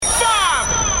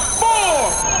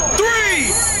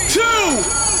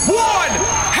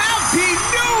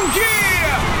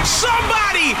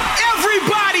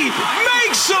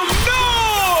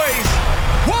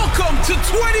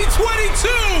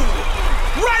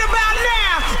Right about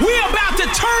now, we're about to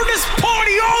turn this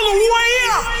party all the way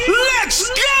up. Let's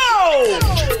go!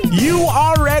 You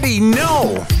already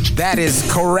know that is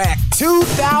correct.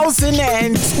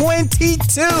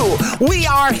 2022. We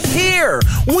are here.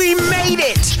 We made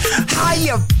it. How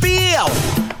you feel?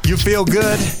 You feel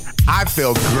good? I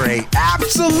feel great.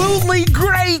 Absolutely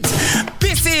great.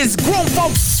 This is Grown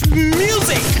Folks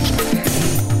Music.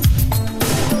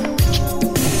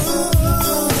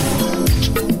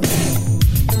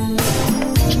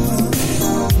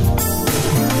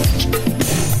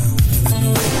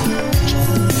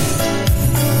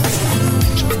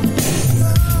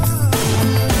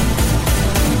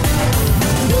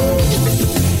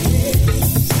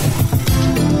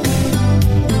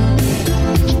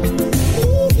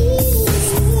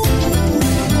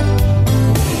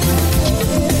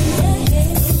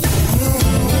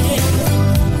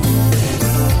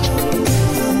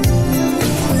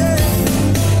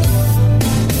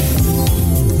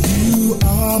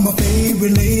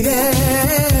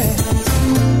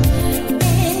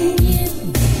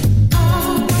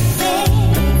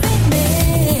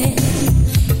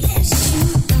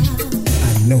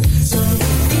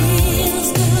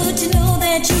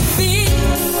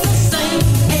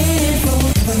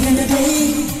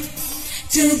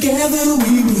 Together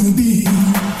we will be.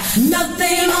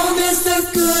 Nothing on this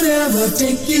earth could ever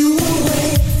take you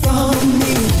away from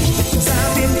me. 'Cause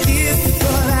I've been kissed,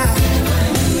 but I've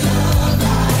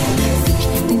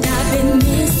been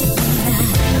missed, but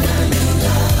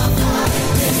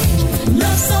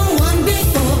loved someone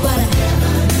before, but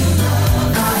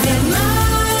I had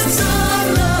lots of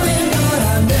loving, but I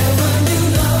never knew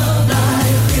love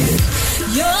like this.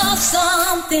 You're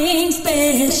something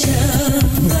special.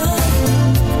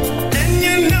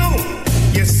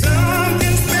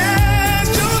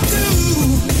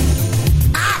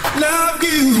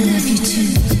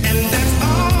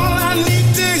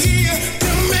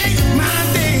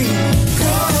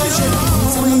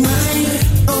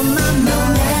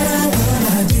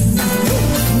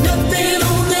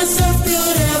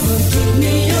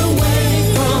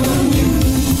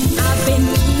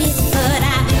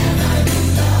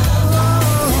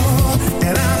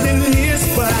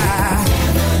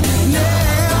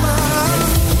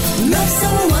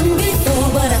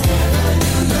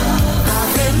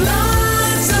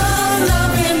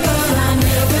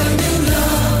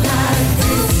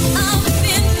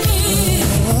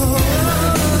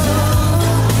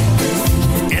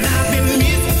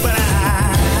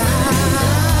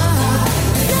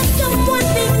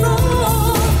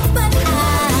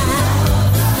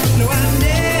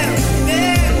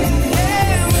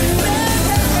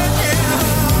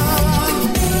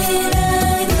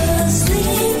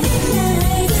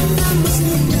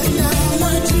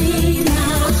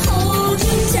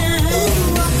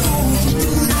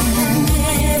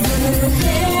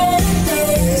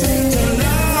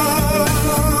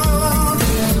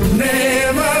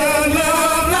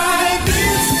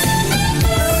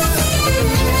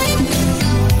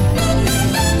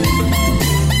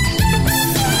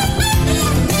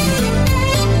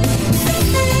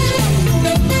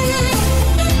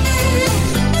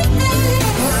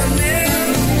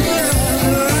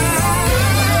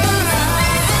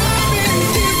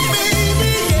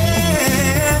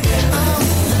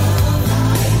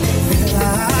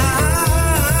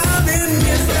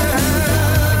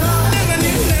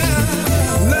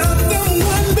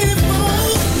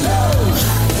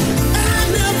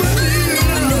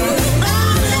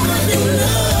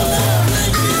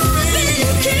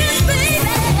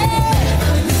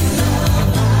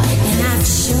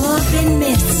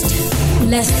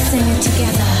 Let's sing it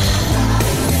together.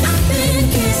 I've been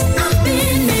kissed, I've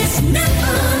been missed,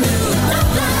 never knew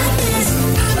love like this.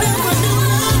 I never knew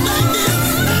love like this.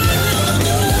 I never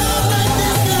knew love like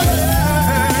this.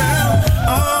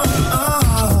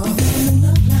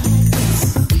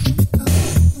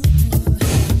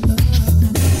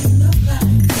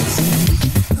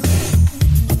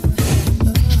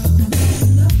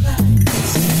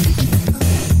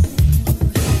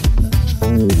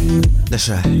 That's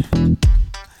right.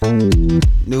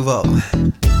 Nouveau.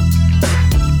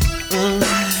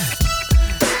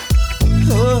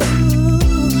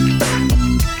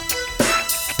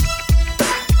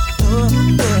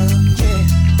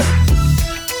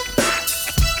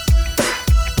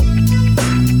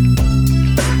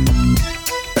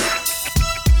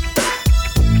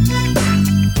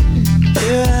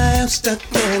 Stuck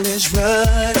in this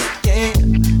rut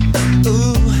again.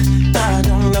 Ooh, I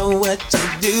don't know what to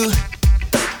do.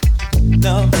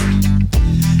 No,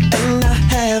 and I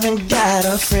haven't got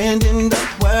a friend in the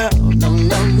world. No,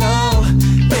 no, no,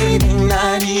 baby.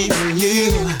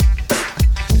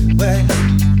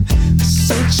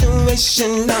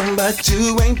 Situation number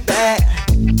 2 ain't bad.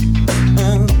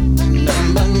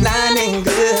 Number 9 ain't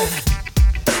good.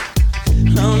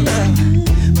 Oh no,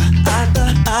 but I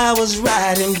thought I was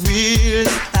riding really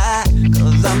high,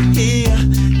 'cause I'm here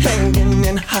hanging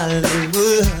in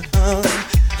Hollywood. Oh.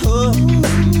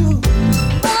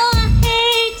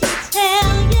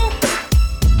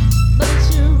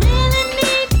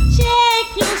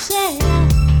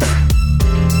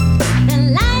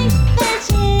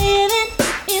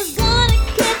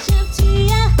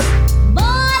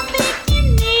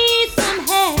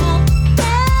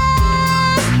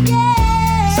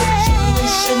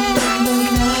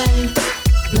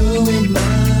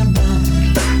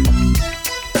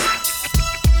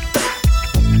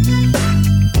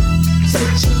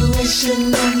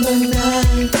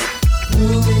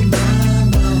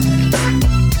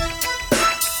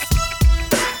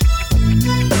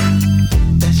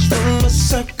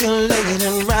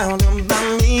 Circulating round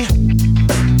about me,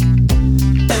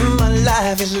 and my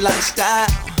life is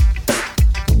lifestyle.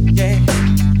 Yeah,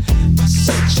 but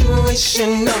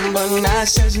situation number 9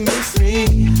 sets me free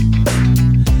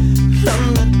from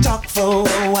the talk for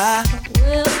a while.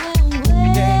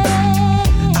 Yeah,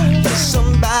 I hear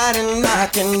somebody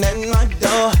knocking at my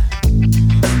door.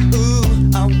 Ooh,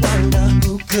 I wonder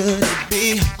who could it be?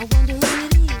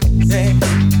 Yeah,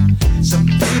 some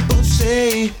people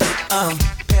say I'm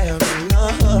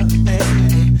paranoid,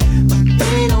 but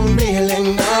they don't really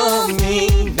know me.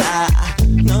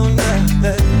 No.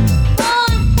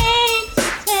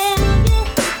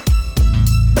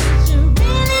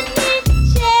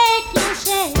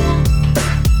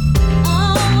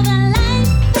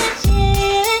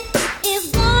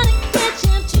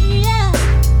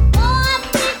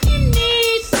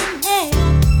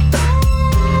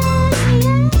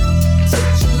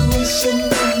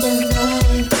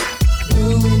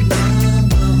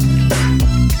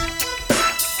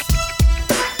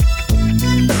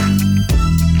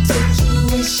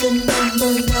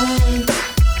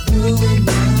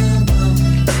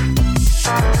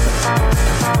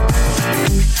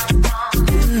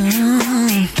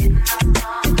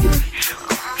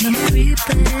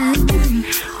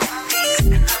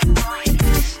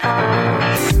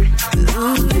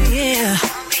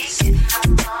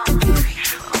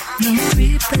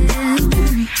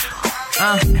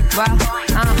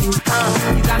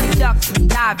 You got me ducking,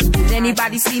 diving. Did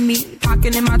anybody see me?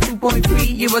 Parking in my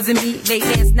 2.3, it wasn't me. Late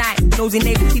last night, nosy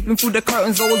neighbor peeping through the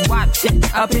curtains, always watching.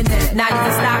 Up in there, not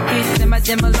even stocking. Then my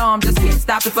dim alarm just can't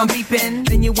stop it from beeping.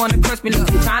 Then you wanna curse me, look,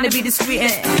 trying to be discreet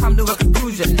and I come to a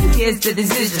conclusion. Here's the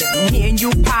decision. Me and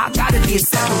you pop, gotta be a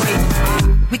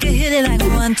separation. We can hit it like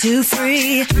 1, 2,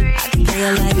 3. I can play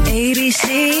it like ABC.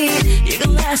 You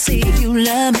can lie, say you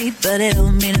love me, but it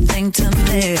don't mean a thing to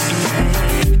me.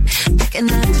 Can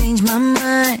I change my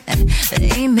mind?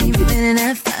 It ain't me feeling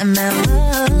that fine, man.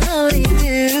 What we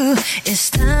do, it's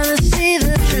time to see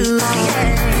the truth.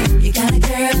 Yeah. You got a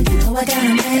girl, you know I got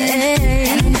a man,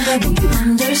 and I never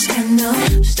understand, no.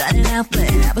 Started out, but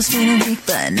I was feeling weak,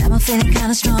 but now I'm feeling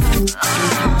kinda strong.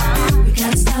 We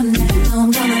gotta stop now, no,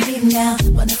 I'm gonna leave now.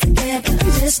 Wanna forget, but I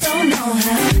just don't know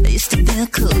how. I used to feel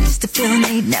cool, used to feel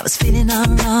neat, now it's feeling all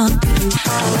wrong.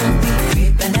 I won't be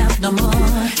creeping out no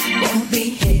more, won't be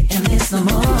hitting this no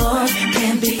more,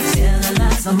 can't be telling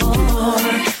lies no more,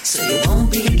 so you won't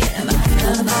be getting my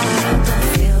love no more. Don't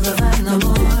feel the vibe no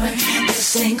more,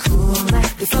 this ain't cool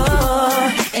like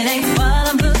before, it ain't what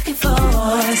I'm looking for,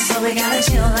 so we gotta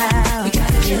chill out,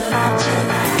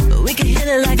 but we can hit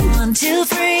it like 1, 2,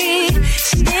 3,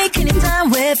 sneak anytime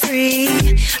we're free,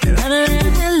 run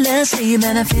around endlessly,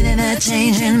 but I'm feeling a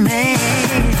change in me.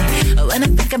 When I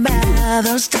think about all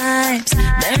those times,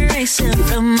 they're racing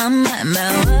from my mind,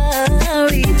 but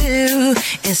what we do,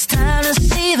 it's time to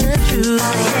see the truth,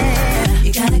 yeah.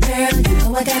 You got a girl, you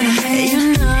know I got a man,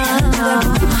 you know, and I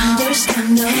don't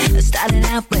understand, no. I started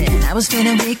out when I was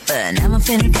feeling weak, but now I'm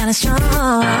feeling kinda strong.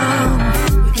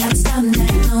 We gotta stop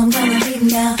now, no, I'm gonna leave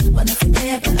now. Wanna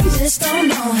forget, but I just don't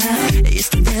know how. It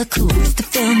used to feel cool, used to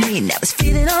feel neat, now it's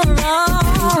feeling all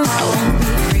wrong. I won't be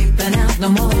creeping out no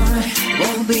more,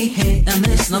 won't be hitting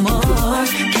this no more,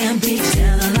 can't be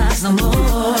telling lies no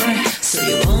more, so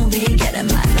you won't be getting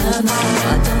my love no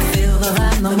more. Don't feel the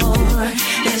vibe no more,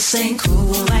 this ain't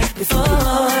cool like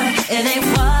before, it ain't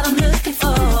what I'm looking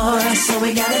for, so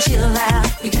we gotta chill out,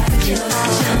 chill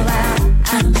out.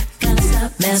 I'm gonna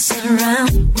stop messing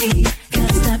around, we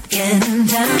gotta stop getting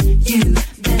down, you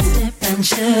better step and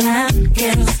chill out,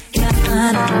 girls gotta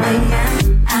find a way out.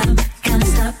 I'm gonna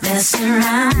stop messing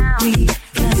around, we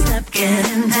gotta stop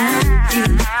getting down, you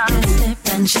better step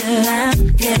and chill out,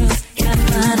 girls gotta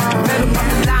find a way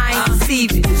out. Lying,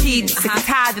 deceiving, cheating, sick and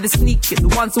tired of of the sneakers, the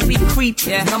ones who be creeping.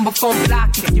 Yeah. Number 4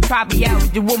 blocking. You probably out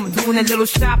with your woman doing a little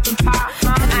shopping pop.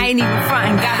 I ain't even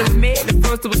frontin', gotta admit, at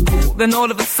first it was cool, then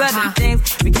all of a sudden things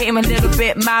became a little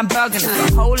bit mind-bugging.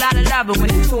 It's a whole lot of loving when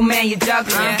it's 2 man you're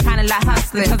juggling. Kinda like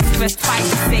hustling, cause it's best twice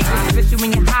the same. Especially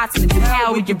when you're hot and it's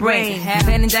hell with your brain.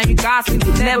 Bending down your gossip,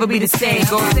 you'll never be the same.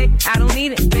 Go say, I don't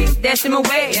need it, babe, dash him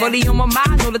away. But he on my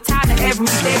mind all the time and every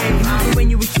day. Even when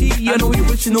you were cheating, I know you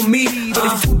wishing on me. But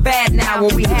it's too bad now,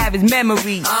 what we have is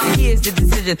memories. And here's the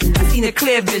decision, I seen a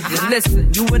clear vision.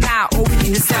 Listen, you and I, all we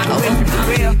need is separation for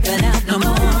real. Been out no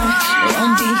more,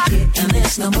 won't be hitting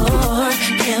this no more.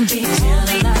 Can't be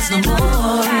telling lies no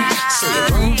more. So you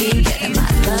won't be getting my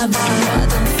love no more. I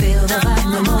don't feel the vibe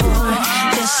no more.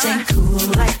 This ain't cool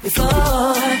like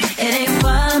before. It ain't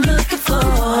what I'm looking for.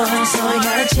 So you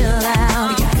gotta chill out,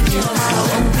 you gotta chill out. I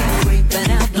won't be creeping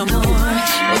out no more.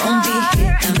 Won't be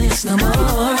hitting this no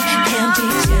more. Can't be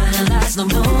telling lies no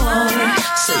more.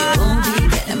 So you won't be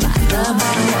getting my love no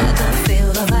more. I don't feel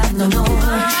the vibe no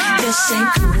more. This ain't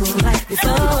cool like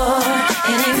before.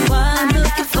 It ain't what I'm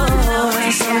looking for.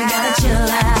 So we gotta chill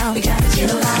out, we gotta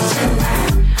chill out, chill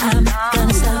out. I'm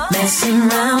gonna stop messing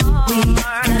around. We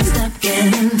gotta stop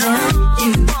getting down.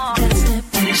 You better step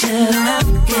and chill out,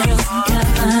 girl. Gotta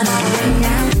find a way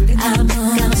out. I'm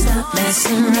gonna stop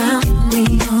messing around. We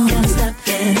gotta stop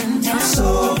getting down.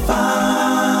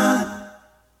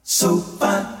 So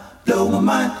fine, blow my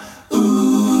mind.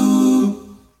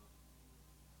 Ooh,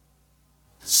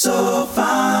 so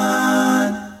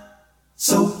fine,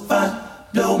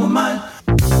 blow my mind.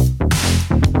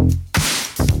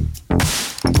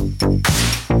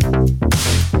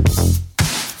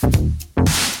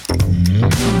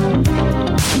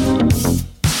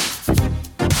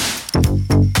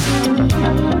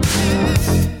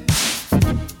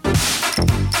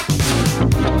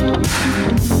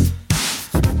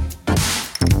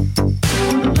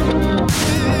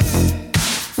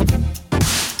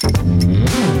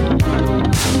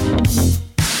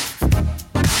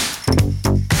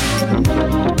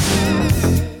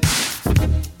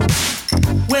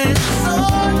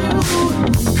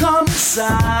 I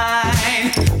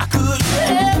could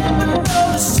never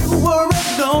notice you were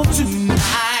alone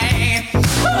tonight.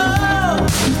 Oh,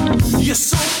 you're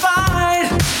so fine.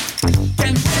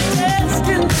 Can we dance?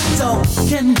 Can we talk?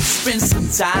 Can we spend some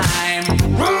time?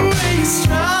 Really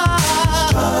strong.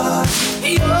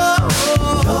 Your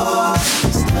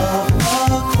stuff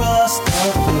across the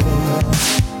world.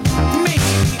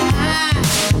 Maybe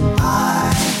I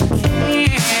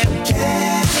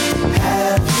can't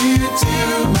have you to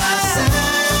myself.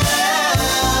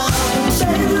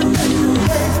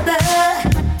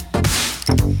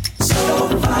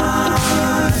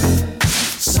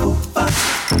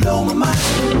 Blow my mind,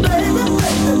 baby,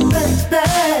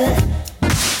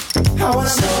 I wanna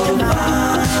so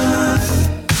fine,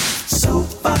 so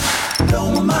fine, blow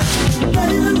my mind,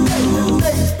 baby,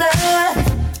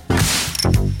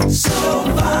 so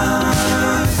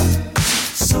fine,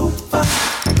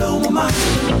 blow my mind,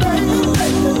 baby,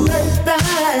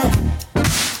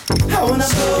 I wanna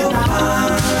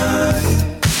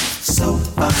so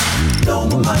fine, blow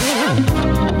my mind.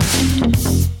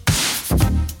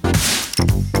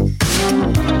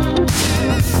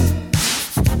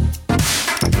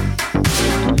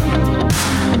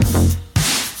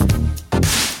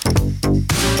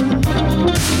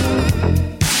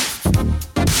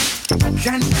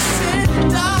 Can we sit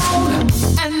down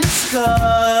and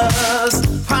discuss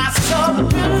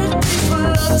possibilities for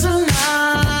love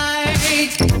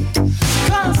tonight?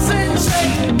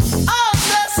 Concentrate on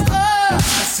the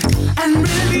stars and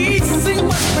releasing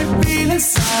what we feel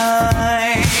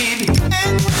inside.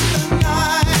 And when the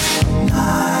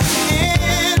night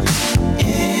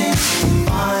ends,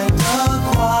 find a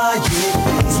quiet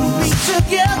place to be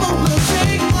together. We'll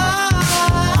take our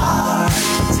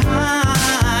time.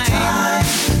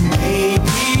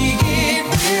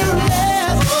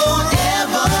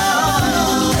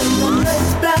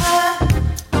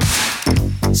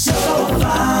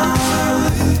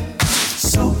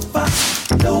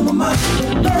 Blow my mind,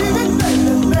 baby,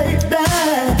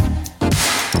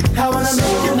 I wanna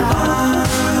make you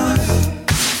mine.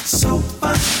 So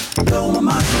fine, blow my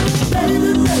mind,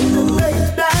 baby,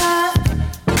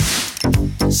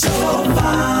 so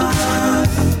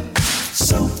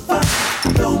fine,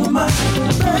 blow my mind,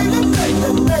 baby,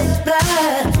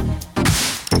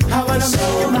 I wanna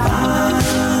make you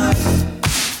mine.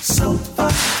 So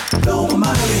fine, blow my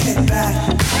mind. Head back,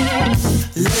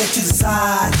 leg to the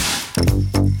side.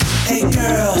 Hey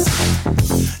girls,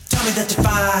 tell me that you're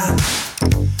fine.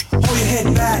 Hold your head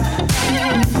back,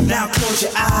 now close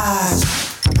your eyes.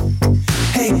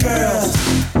 Hey girls,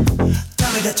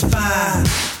 tell me that that you find.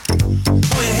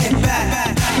 Pull your head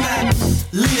back,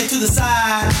 lean it to the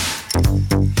side.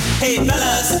 Hey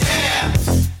fellas, yeah,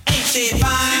 ain't she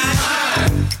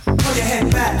fine? Pull your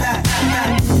head back,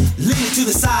 lean it to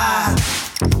the side.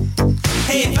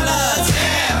 Hey fellas,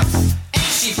 yeah,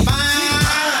 ain't she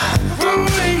fine?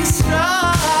 Rolling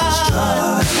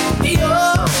stride,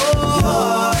 your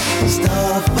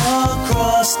stuff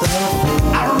across the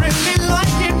floor. I really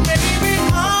like it, baby.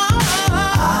 I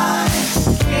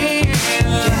can't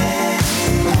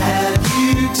have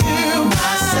you to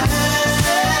myself.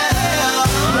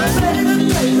 Baby,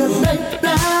 baby,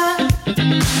 baby,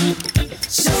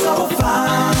 so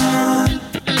fine,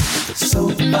 so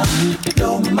fine,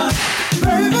 you're my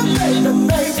baby, baby,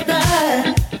 baby.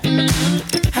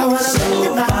 How I love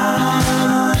you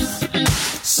fine,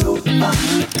 so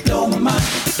fine, you're my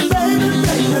baby,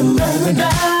 baby, baby.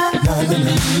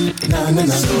 Na na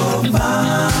na, so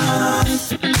fine,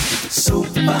 so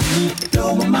fine,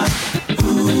 you're my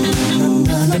ooh.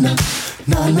 Na na na,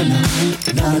 na na na,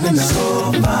 na na na, so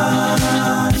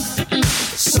fine,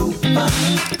 so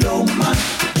fine, you're my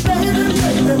baby,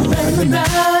 baby, baby. Na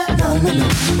na na,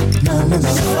 na na na,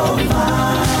 so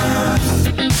fine,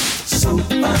 so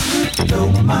fine,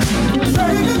 you're my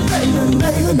baby, baby,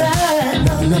 baby. Na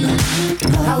na na,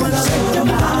 how I love you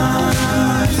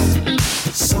fine,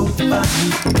 so fine,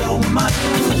 you're my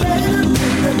baby,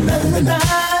 baby, baby. Na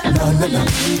na na,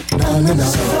 na na na,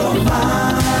 so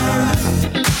fine,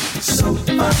 so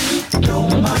fine, you're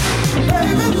my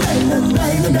baby, baby,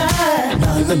 baby. Na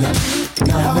na na,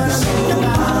 how I love you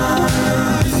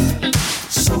fine,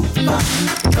 so fine,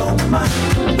 you're my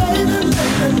baby,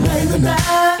 baby, baby. Na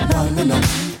na na,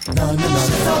 na na na,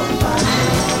 so fine.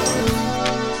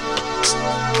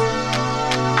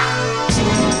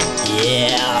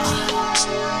 Yeah.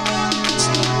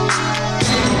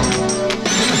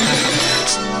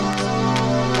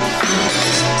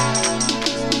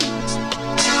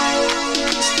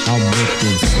 I'm with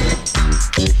this.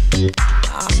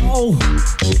 Oh.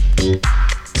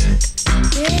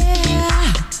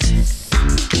 Yeah.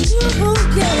 Woo-hoo,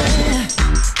 yeah.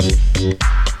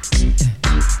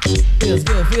 Feels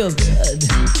good, feels good.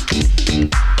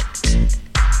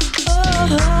 Oh,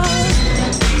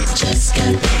 just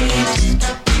got paid.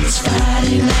 It's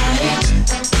Friday night.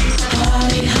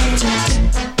 Party hunter.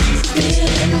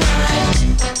 Feeling right.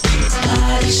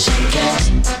 Body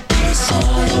shaking. It's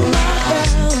all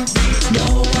around. No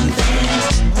one there.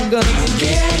 I'm gonna be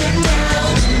Getting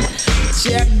down.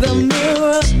 check the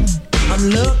mirror. I'm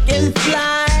looking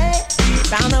fly.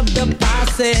 Round up the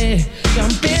posse.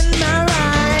 Jump in my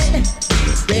ride.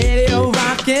 Radio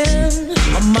rocking.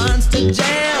 A monster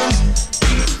jam.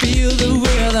 Feel the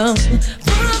rhythm.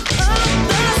 Pump up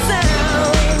the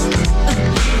sound.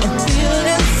 I'm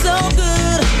feeling so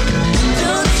good.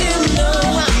 Don't you know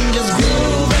I'm just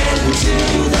grooving to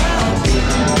the beat.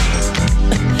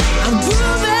 I'm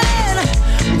grooving,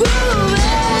 grooving.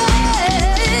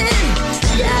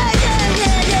 Yeah, yeah,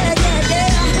 yeah, yeah, yeah,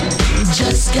 yeah.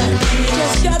 Just got paid.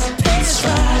 It's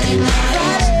Friday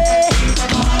night.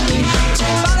 Party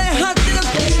hunter. Body hot to the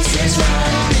Place is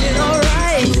right. feeling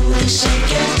alright. Booty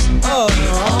shaking. Oh,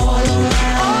 All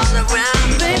around. all around,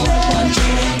 baby. One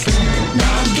drink.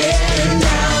 Now I'm getting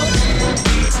down.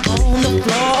 On the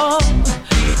floor,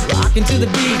 rocking to the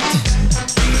beat.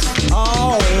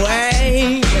 Oh,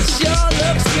 hey, it sure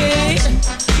looks sweet.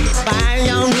 Fine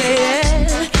young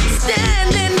lady,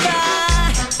 standing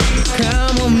by.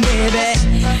 Come on, baby,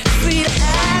 sweet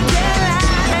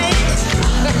Adelaide.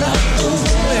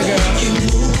 Girl,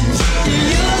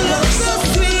 you look so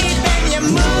sweet and you're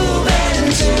moving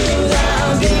to the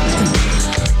beat.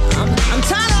 I'm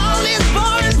tired of all this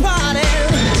boring parties.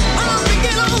 I want to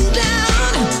get on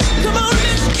down. Come on,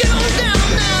 let's get on down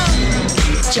now.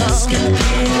 Just got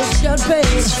paid. Just paid.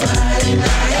 It's Friday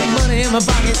night. Got money in my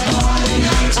pocket. Party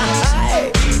hunter.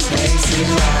 Hey, Place is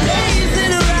right.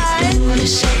 blazing right. Booty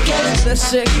shaking. The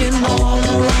shaking All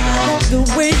around. the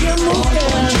way you move, One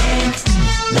girl. drink.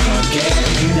 Now I'm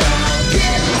getting down.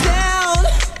 Get down.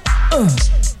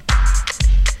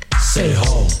 Say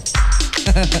ho,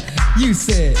 You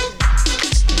said.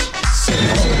 say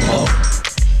ho, ho,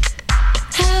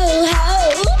 Ho, ho.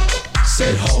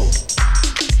 say ho.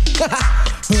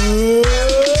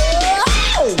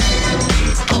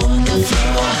 On the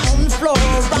floor. On the floor,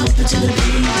 rock To the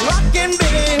beat. rockin',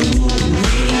 baby.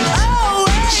 Oh,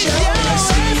 hey, you're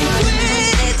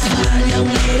sweet. Fine young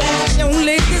lady. Young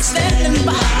lady standing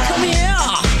by. Come here.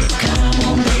 Come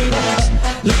on, baby.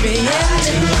 Look me in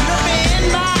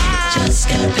my eyes. Just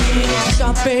got paid.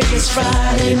 Got paid this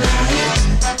Friday night.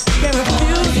 Can't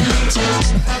refuse. Party hunter.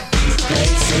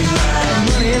 Place is right.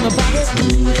 Money in my pocket.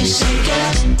 Booty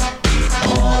shaking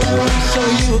all around. Show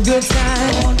you a good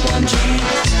time. Want one drink,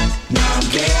 now I'm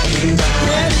getting down.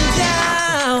 Getting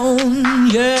down,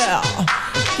 yeah.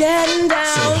 Getting down.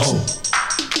 Say ho.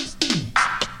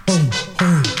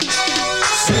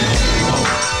 Say ho.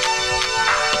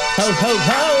 Ho, ho,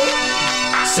 ho.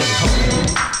 Say ho.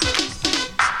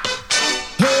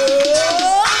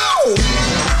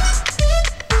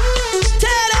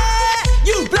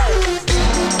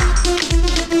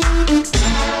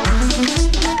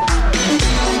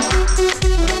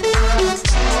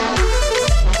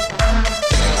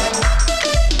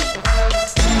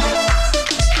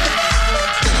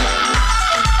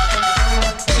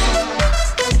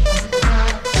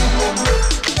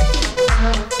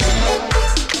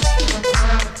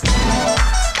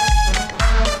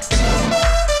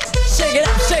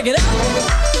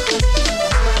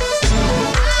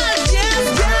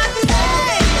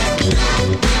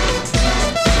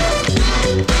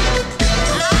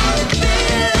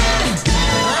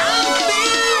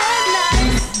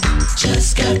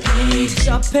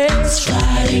 It's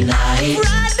Friday night.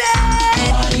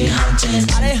 Party hunting.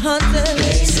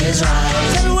 Places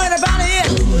right. Tell me where the body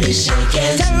is. Booty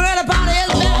shaking. Tell me where the body is.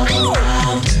 All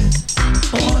around.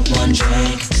 Want one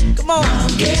drink. Come on. Now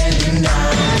I'm getting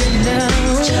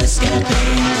down. Just got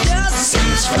paid.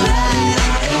 It's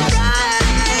Friday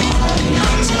night. Party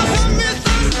hunting.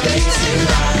 Places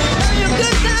right. Have a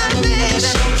good time, baby.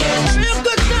 Shaking. Have a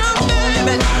good time,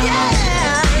 baby.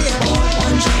 Yeah. Want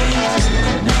one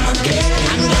drink. Now I'm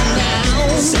getting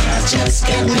Said I just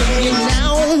can't wait.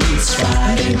 It's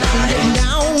Friday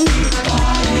night.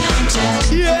 Party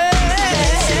hunting. Yeah.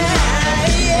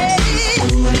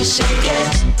 Booty shaking.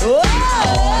 Oh,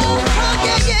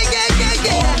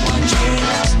 yeah. One drink.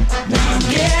 Now I'm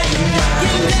getting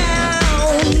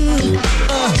down.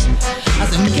 I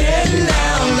said, getting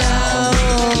down now.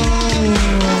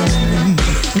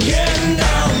 Getting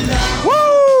down now.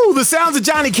 Woo! The sounds of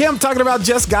Johnny Kemp talking about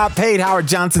Just Got Paid. Howard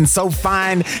Johnson, So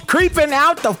Fine. Creeping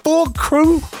Out, the full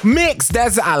crew mix.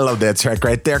 I love that track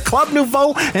right there. Club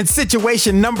Nouveau and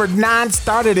Situation Number 9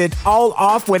 started it all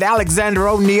off with Alexander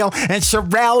O'Neal and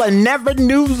Sherelle, and Never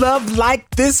Knew Love Like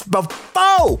This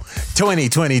Before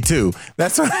 2022.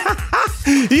 That's what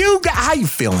how you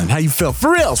feeling? How you feel?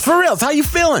 For reals, how you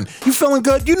feeling? You feeling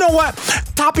good? You know what?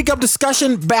 Topic of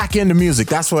discussion, back into music.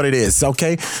 That's what it is,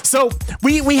 okay? So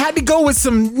we had to go with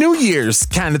some New Year's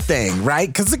kind of thing, right?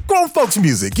 Because the grown folks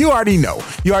music, you already know.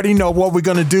 You already know what we're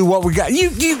gonna do, what we got.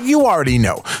 You already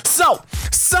know. So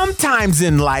sometimes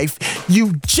in life,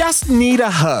 you just need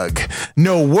a hug.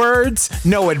 No words,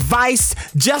 no advice,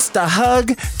 just a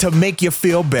hug to make you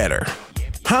feel better.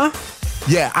 Huh?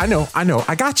 Yeah, I know.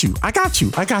 I got you.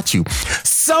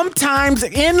 Sometimes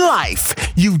in life,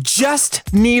 you just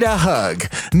need a hug.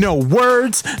 No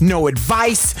words, no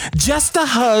advice, just a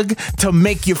hug to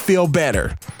make you feel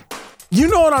better. You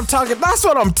know what I'm talking? That's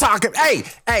what I'm talking. Hey,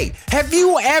 have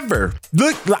you ever,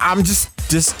 look, I'm just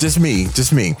me.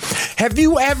 Have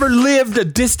you ever lived a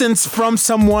distance from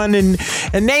someone and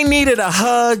they needed a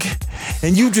hug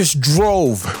and you just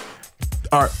drove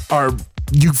or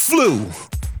you flew?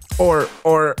 Or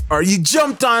you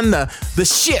jumped on the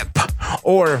ship,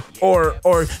 or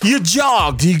you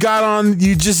jogged. You got on.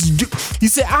 You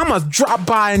said, I'm gonna drop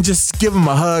by and just give him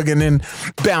a hug and then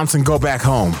bounce and go back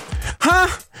home. Huh?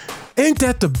 Ain't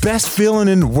that the best feeling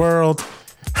in the world?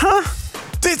 Huh?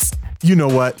 You know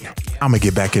what? I'm gonna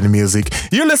get back into music.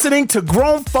 You're listening to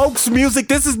Grown Folks Music.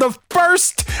 This is the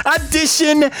first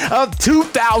edition of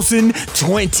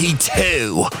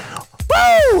 2022.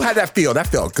 Woo! How'd that feel? That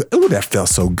felt good. Ooh, that felt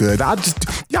so good.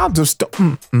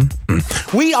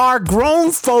 We are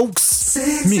Grown Folks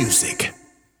Music.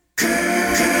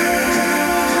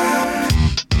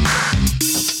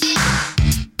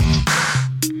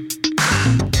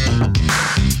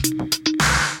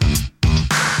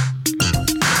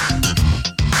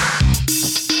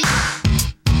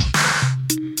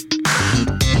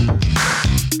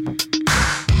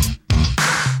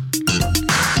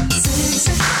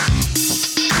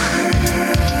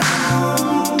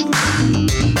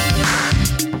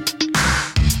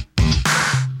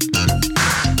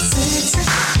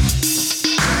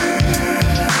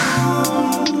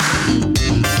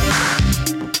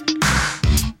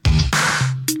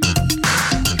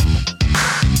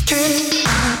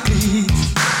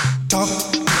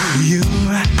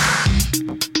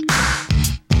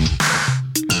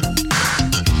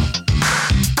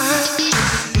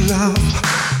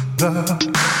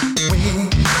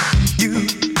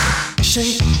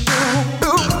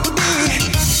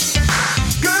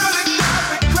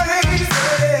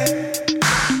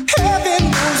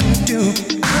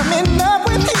 I'm in love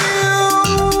with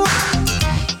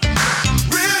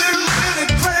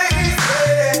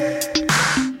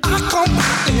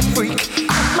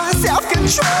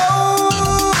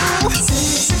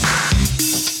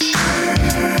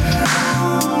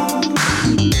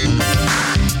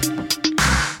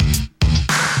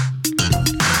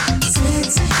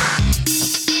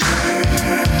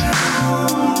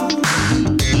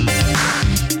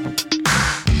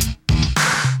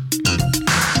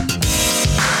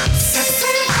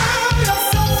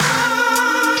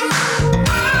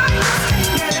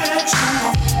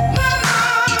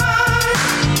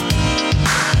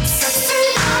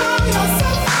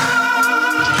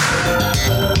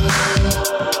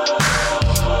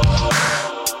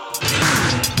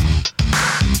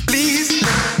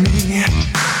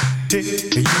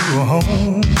your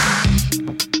home.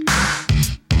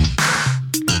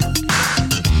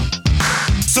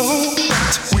 So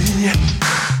that we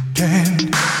can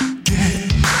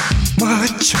get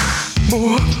much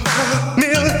more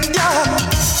familiar.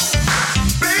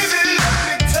 Baby, let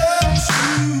me touch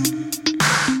you.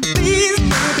 Please,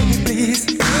 baby, please,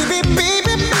 baby,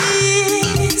 baby,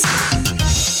 please.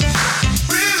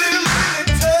 Really, really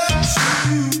touch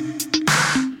you.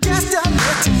 Just a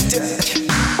little touch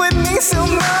with me so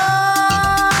much.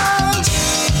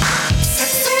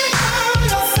 Sexy girl,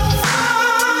 you're so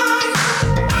fine.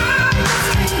 I just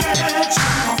can't get you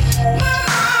off my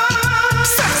mind.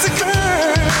 Sexy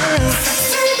girl, you're so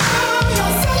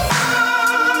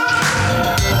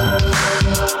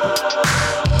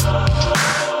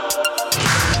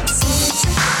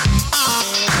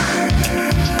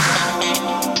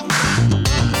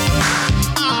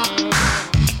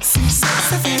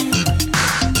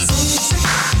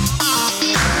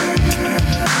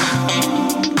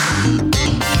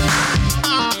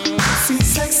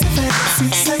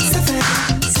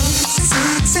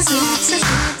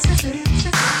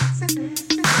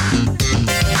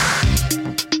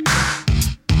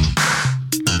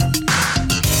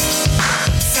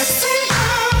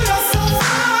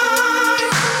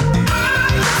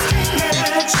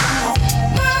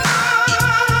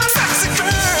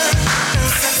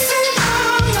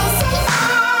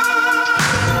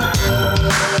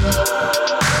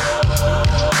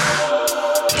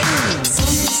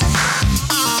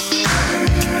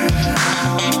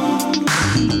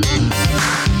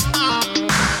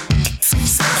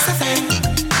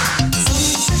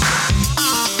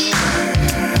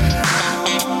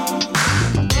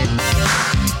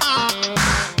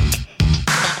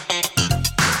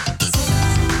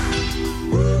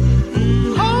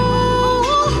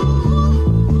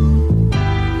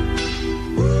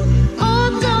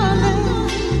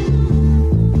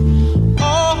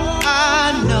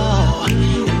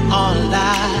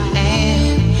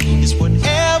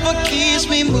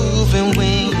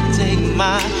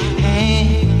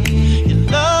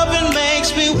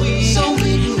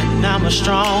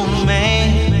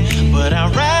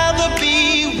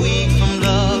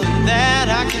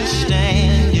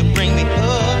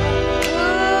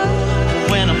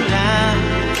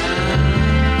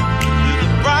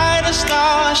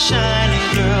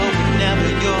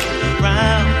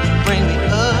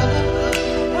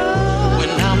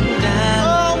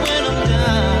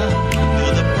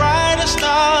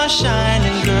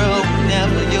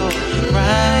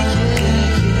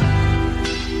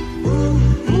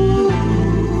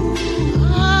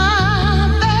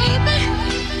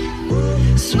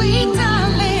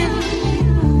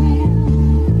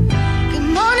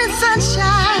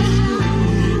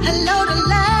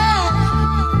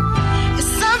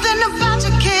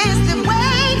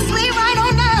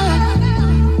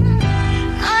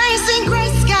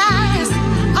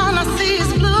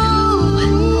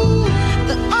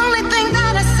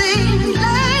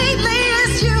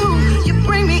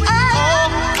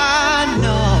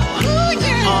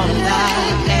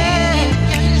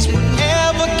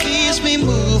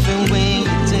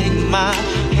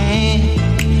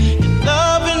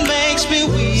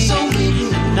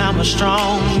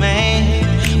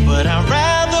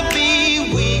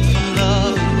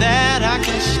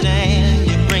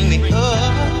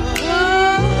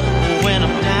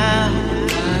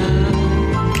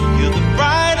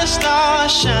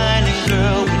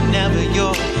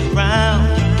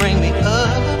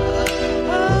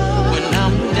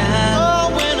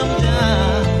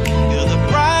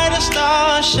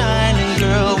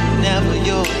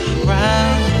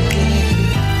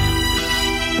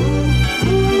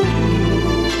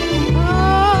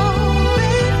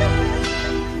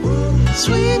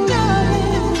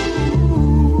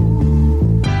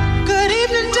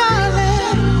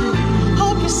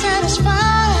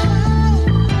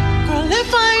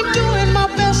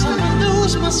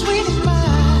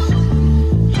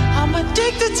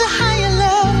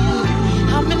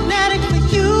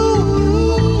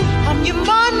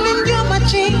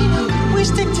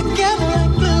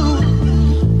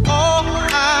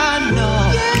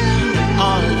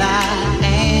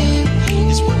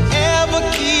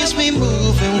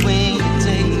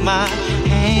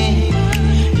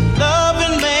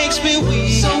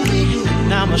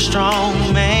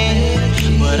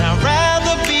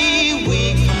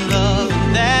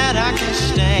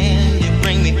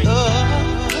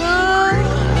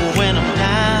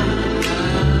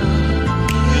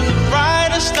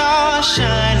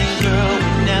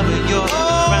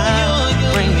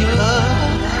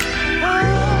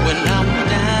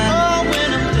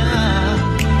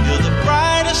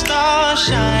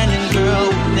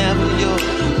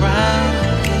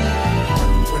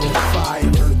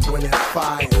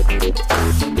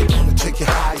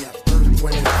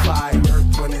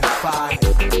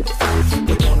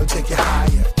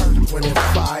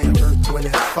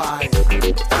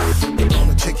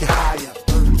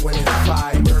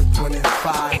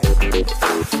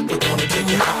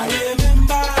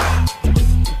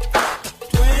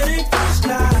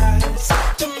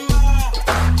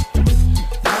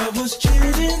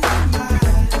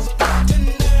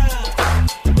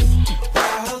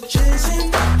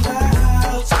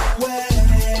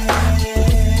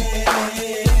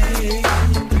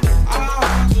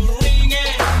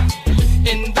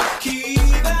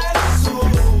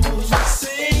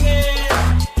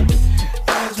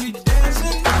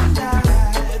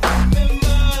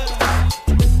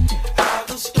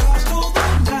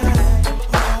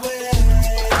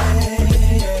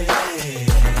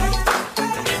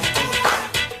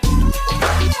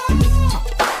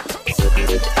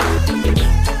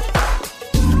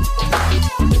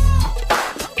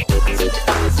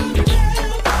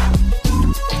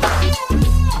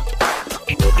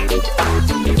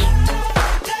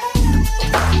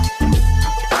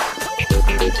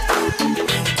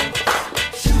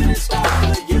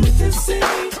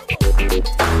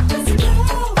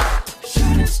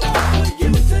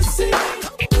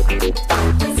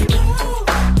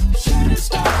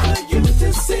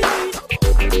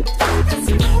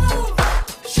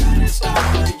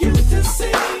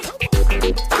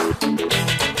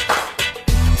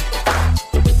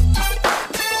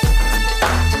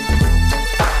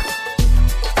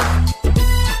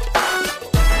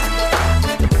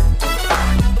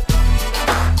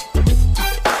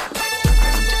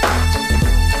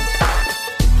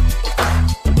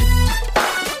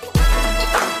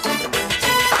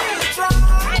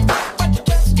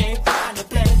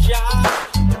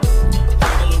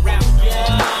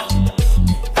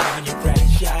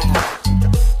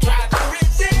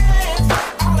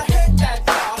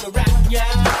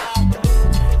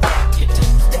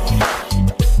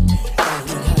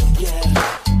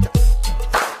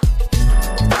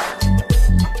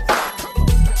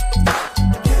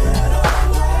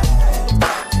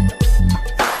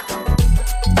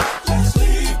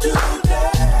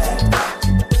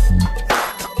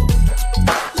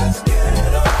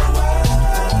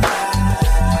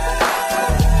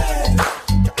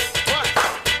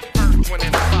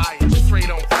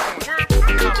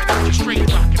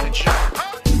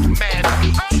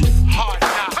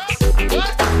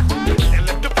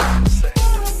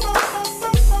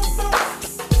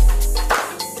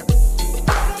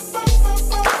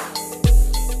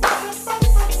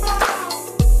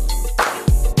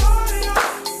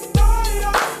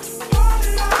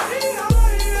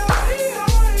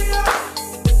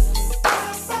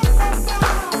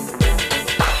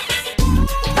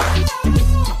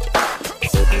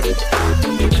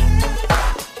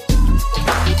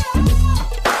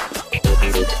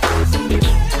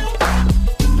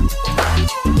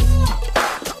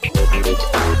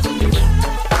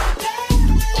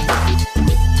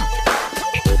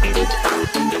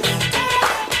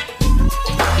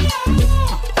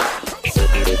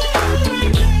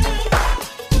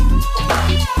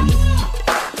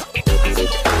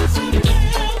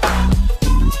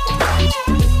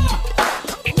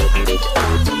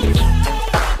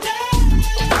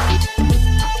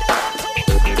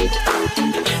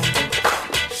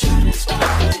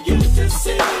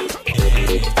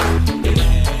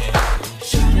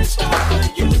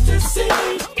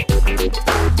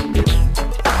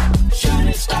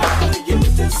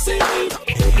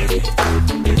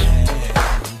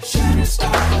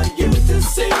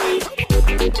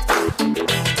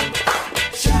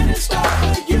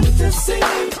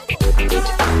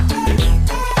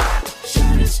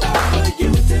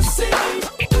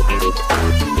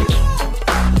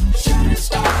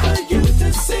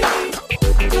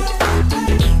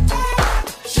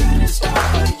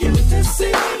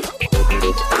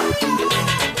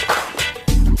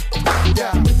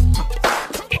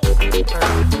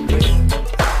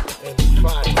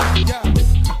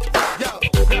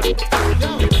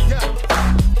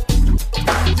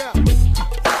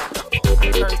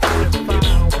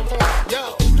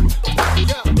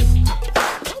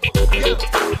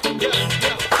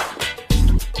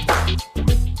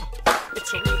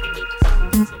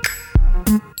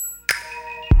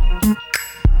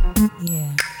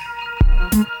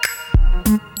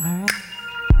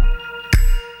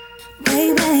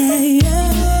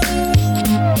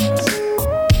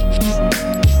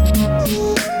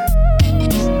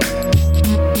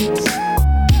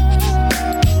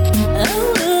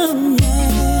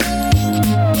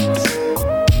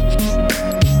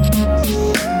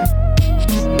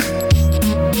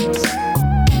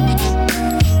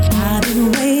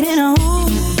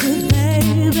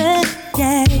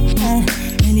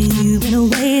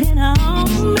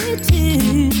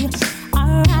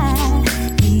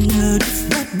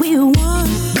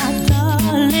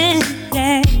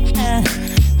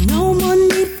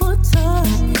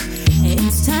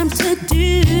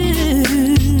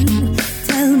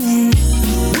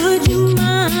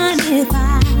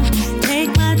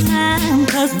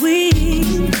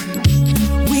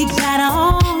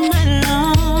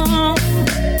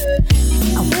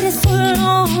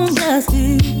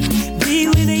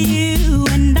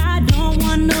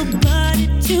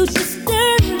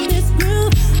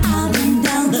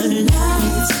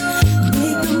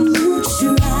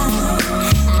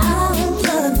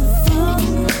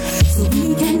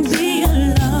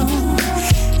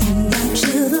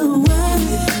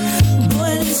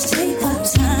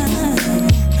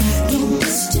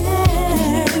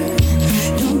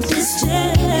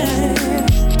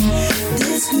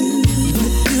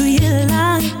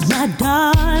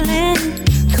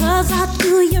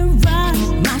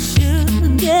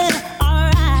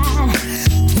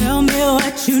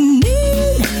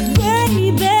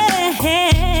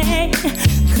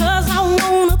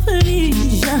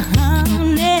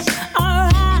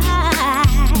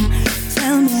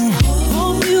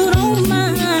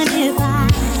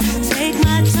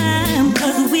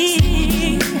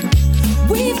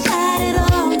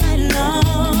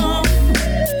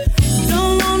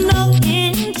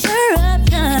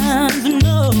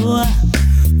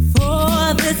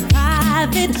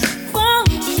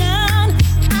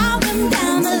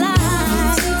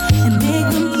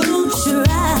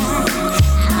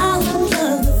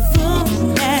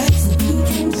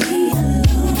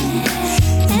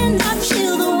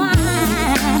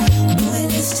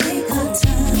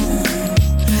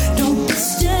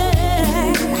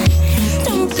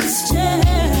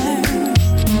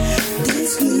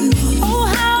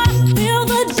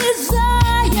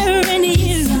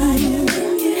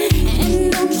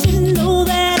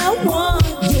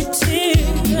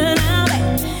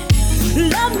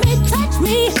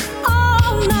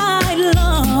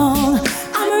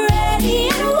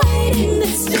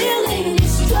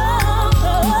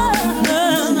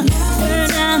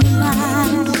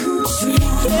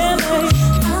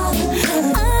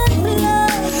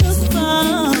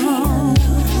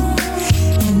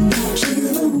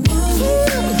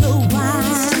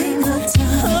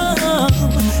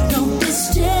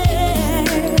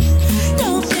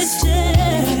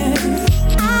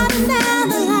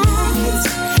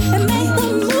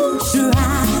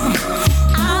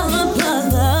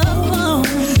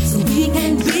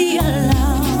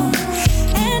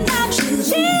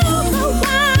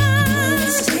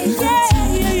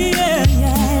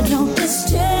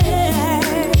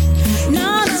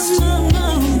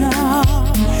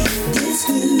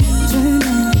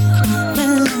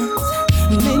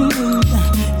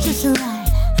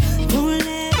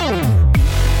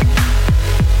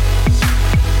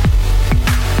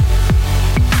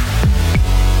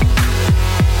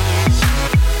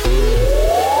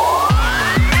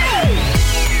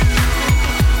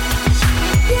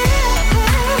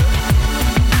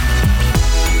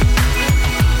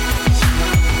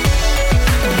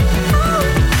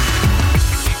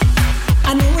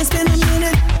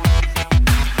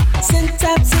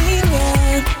I've seen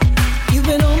you. You've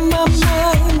been on my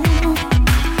mind,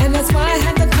 and that's why I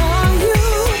had to call you.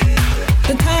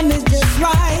 The time is just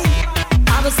right.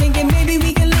 I was thinking maybe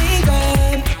we can link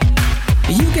up.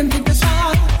 You can pick the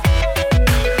spot,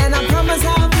 and I promise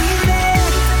I'll be there.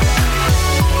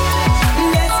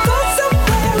 Let's go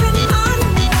somewhere and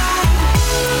unwind.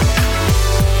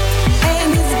 And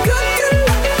it's good to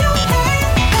let your hair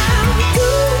down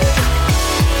too.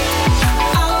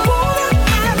 I wanna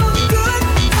have a good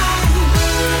time,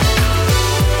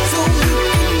 so we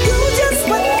can do just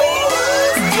what we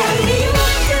want. Tell me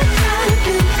what you're trying to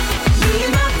do. Me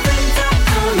and my friends are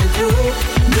coming through.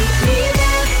 Meet me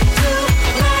there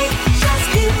tonight. Just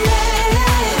get ready.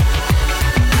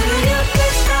 Put your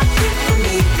fish up here for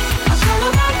me. I'll call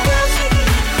on my girls, we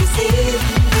can see.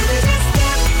 Baby, just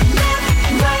step left,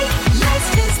 right. Let's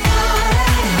just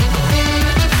party.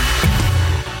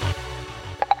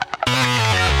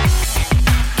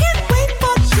 Can't wait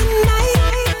for tonight.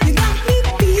 You got me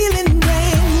feeling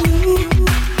brand new.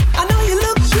 I know you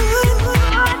look good.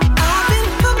 I've been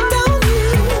hooked on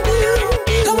you.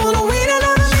 Don't wanna wait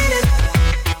another minute.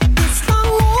 It's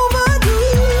long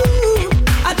overdue.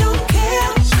 I don't care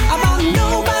about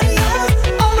nobody else.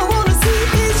 All I wanna see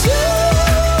is you.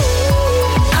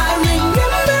 I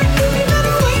remember even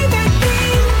way back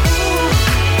then.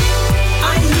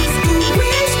 I used to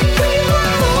wish we were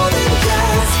more than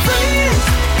just friends.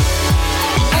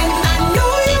 And I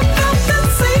know you felt the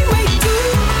same way too.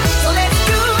 So let's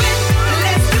do it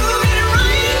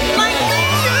right like we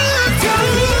used to. Tell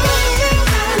me what you're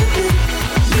trying to do.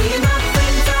 Me and my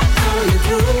friends are coming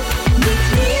through. Meet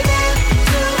me there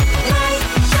tonight.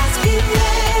 Just get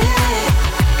ready.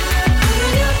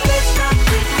 Put your fish up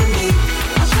here for me.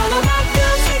 I'll call on my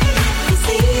girls, we can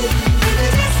see. Baby,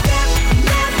 just step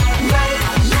left, right.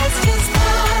 Let's just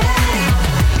party.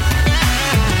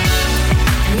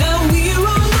 Now we're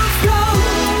on the floor.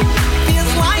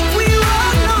 Feels like we're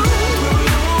alone.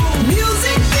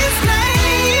 Music is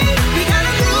playing. We got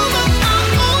a groove of our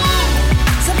own.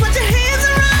 So put your hands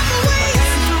around the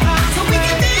waist, so we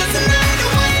can dance the night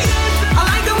away. I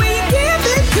like the way you give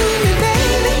it to me,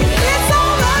 baby. It's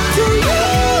all up to you.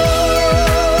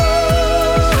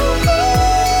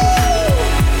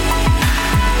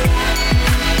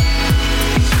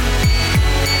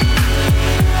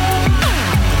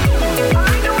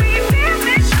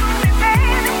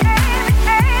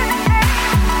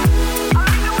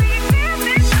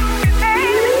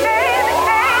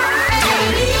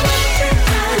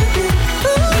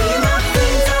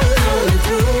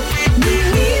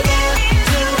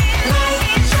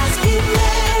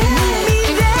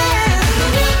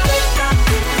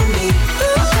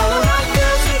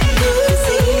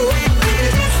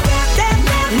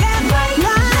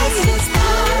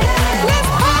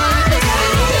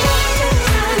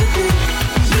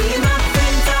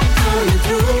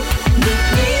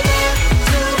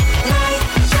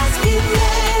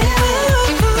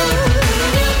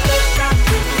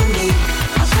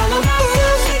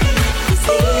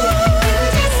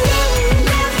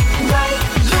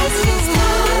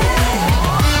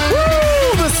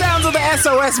 Woo! The sounds of the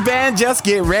SOS band. Just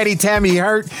get ready. Tammy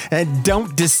Hurt and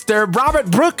Don't Disturb. Robert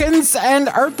Brookins and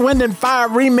Earth, Wind and Fire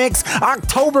remix.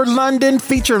 October London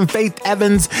featuring Faith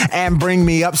Evans and Bring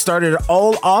Me Up. Started it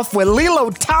all off with Lilo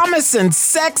Thomas and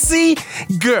Sexy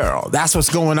Girl. That's what's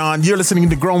going on. You're listening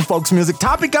to Grown Folks Music.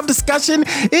 Topic of discussion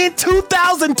in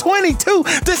 2022.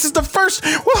 This is the first.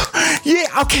 Yeah,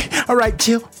 okay. All right,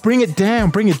 chill. Bring it down.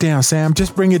 Bring it down, Sam.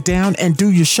 Just bring it down and do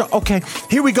your show. Okay,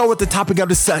 here we go with the topic of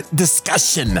this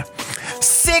discussion.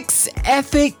 6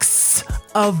 ethics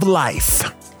of life.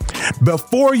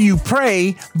 Before you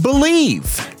pray,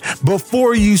 believe.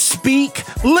 Before you speak,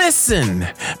 listen.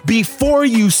 Before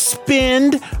you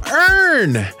spend,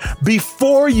 earn.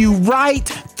 Before you write,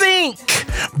 think.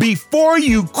 Before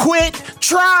you quit,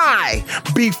 try.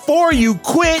 Before you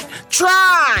quit,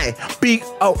 try.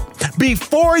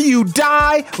 Before you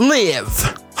die,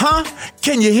 live. Huh?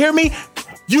 Can you hear me?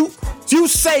 You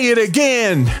say it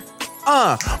again.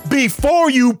 Before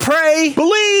you pray,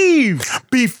 believe.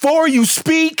 Before you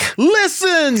speak,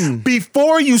 listen.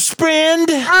 Before you spend,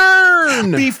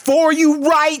 earn. Before you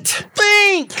write,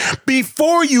 think.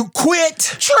 Before you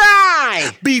quit,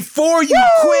 try. Before you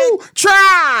quit,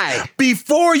 try.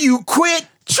 Before you quit,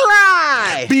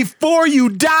 try. Before you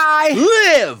die,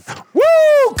 live.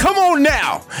 Woo! Come on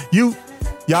now.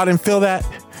 Y'all didn't feel that?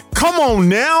 Come on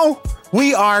now.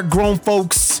 We are Grown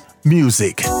Folks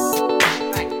Music.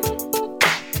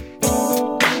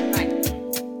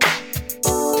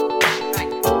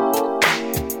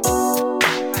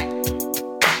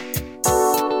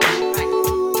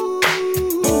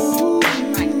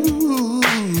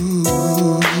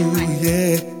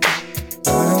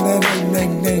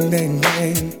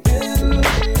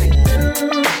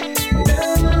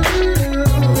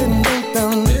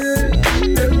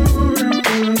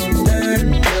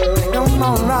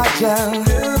 about you.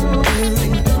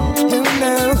 You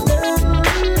know.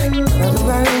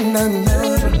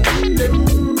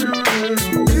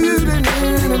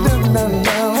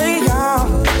 Hey y'all,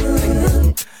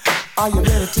 are you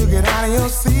ready to get out of your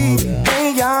seat?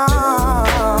 Hey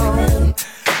y'all,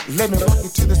 let me walk you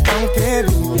to this funky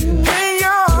beat. Hey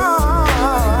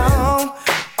y'all,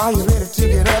 are you ready to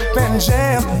get up and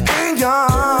jam? Hey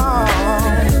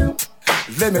y'all,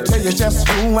 let me tell you just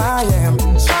who I am.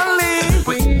 Charlie,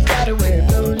 we gotta wear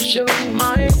those your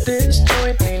mind. This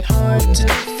joint ain't hard to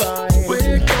find.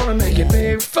 We're gonna make it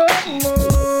big for more.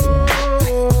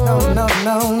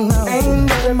 No, ain't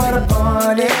nothing but a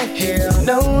party here.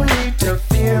 No need to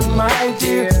fear, my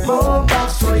dear. More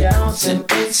box royales and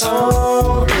it's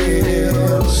all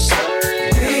real.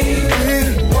 We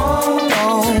won't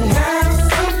have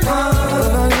some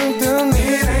fun.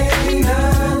 It ain't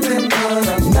nothing but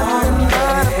a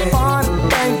party,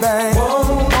 baby.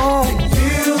 Won't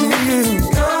you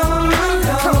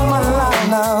come alive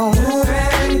now? Move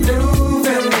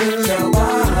and with your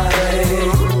body.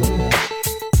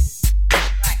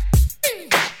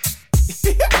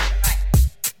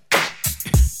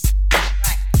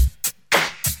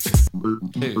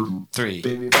 2, 3,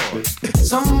 4.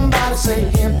 Somebody say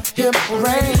hip, hip,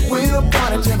 hooray. We'll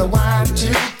party till the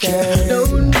Y2K. No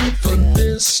need for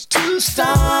this to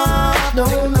stop. No.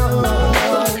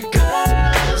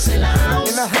 Girls in the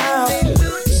house, they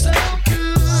look so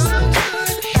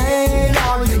good. Ain't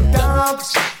all you dogs,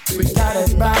 we got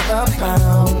it by the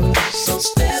pound. So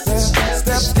step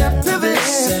to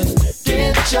this and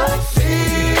get your fix.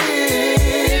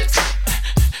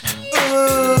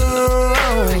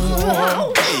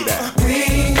 We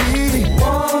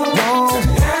won't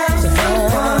have some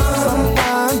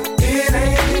fun. It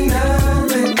ain't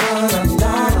nothing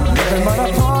but a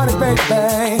party,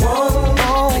 baby.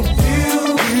 Won't you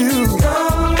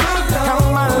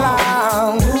come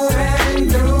along?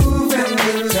 Move and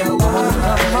with your body.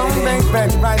 Come on,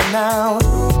 baby, right now.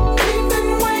 We've been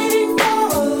waiting for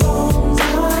a long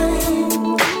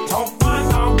time. Don't find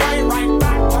our way right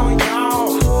back on y'all.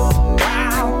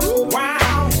 Wow.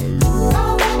 Now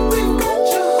that we've got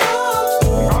you hooked,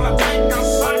 gonna take a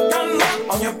second look.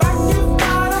 On your back you've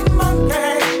got a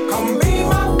monkey. Come be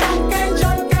my funky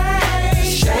junkie.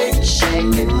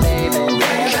 Shake it, baby.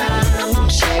 Come on,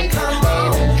 shake it,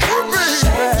 baby.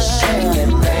 Shake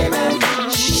it, baby.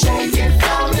 Shake it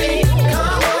for me.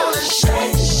 Come on,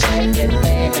 shake it,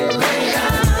 baby.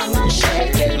 Come on,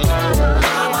 shake it, mama.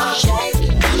 Come on, shake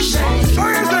it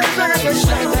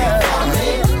for me.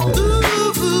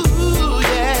 Ooh,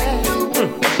 yeah.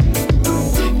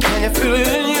 Can you feel it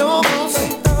in your bones?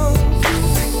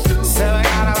 Say I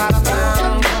got a lot of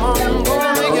time. Come on,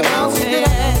 gonna make it bounce,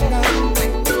 yeah.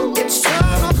 It's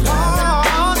time to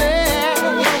party.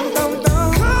 Come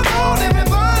on,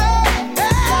 everybody.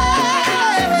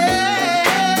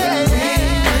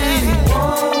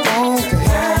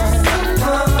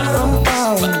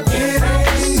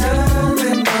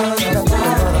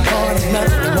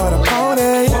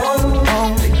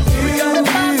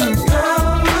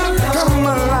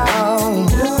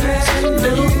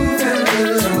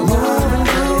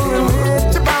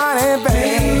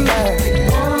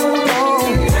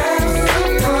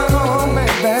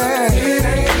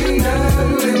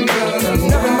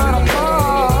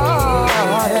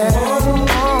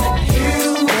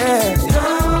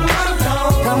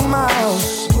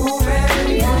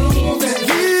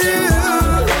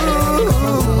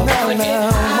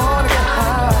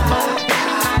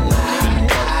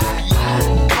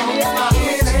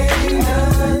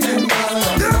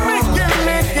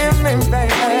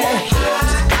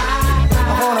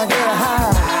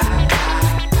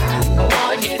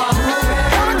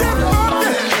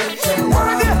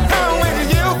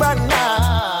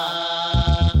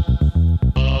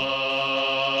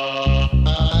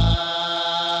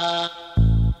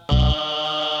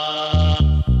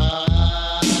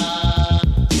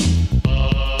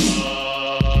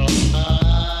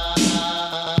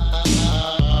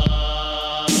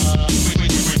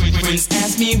 Friends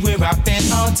ask me where I've been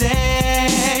all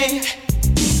day.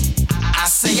 I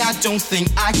say I don't think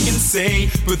I can say,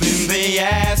 but then they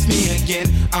ask me again.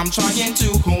 I'm trying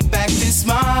to hold back this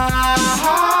smile,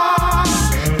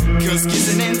 'cause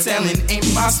kissing and telling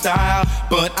ain't my style,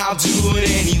 but I'll do it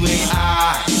anyway.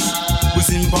 I was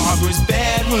in Barbara's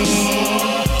bedroom.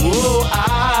 Oh,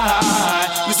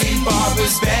 I was in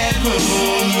Barbara's bedroom.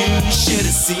 You should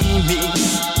have seen me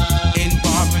in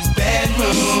Barbara's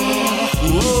bedroom.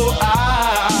 Oh,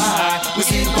 I was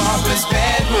in Barbara's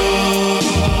bedroom.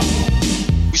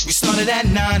 We started at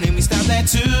 9 and we stopped at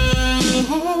 2.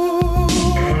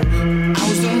 I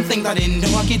was doing things I didn't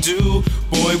know I could do.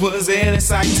 Boy, was it a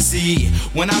sight to see.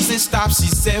 When I said stop, she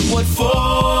said, what for?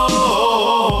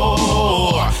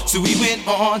 So we went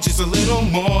on just a little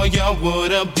more. Y'all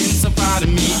would have been so proud of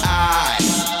me. I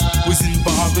was in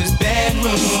Barbara's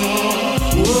bedroom.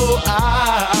 Oh,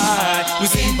 I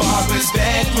was in Barbara's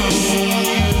bedroom.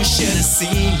 You should have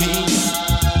seen me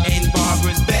in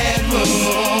Barbara's bedroom.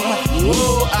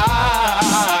 Oh,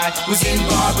 I was in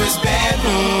Barbara's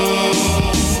bedroom.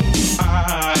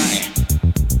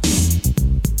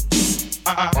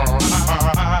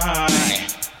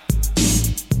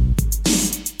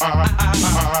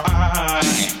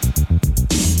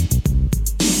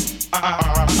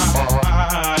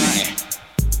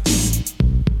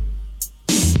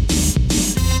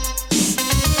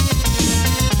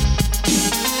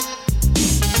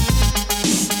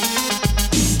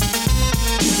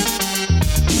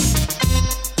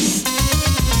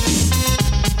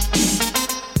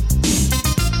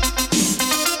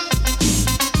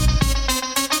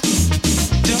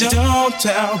 Don't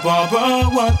tell Barbara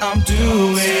what I'm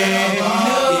doing. If you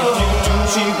do,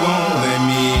 she won't let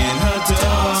me in her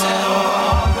door.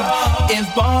 If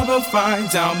Barbara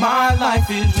finds out my life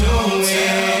is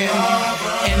ruined,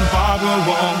 and Barbara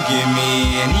won't give me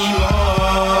any more.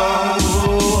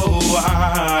 Oh, I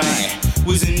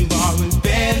was in Barbara's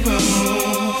bedroom.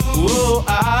 Oh,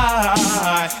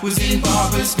 I was in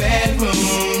Barbara's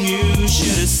bedroom. You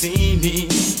should have seen me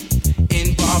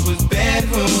in Barbara's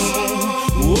bedroom.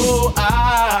 Oh,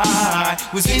 I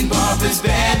was in Barbara's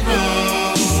bedroom.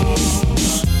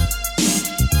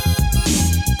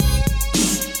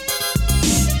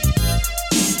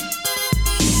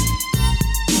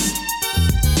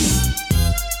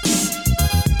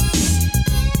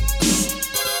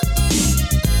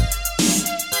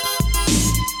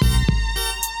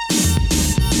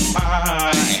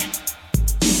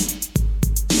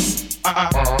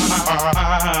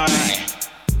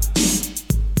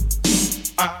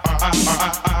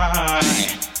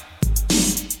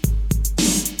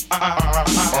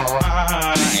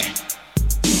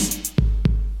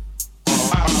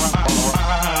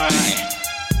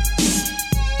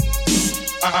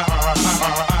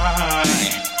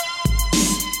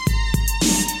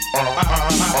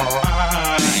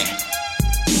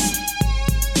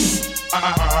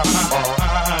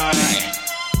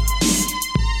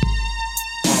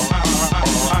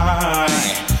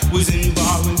 Was in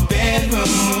Barbara's bedroom.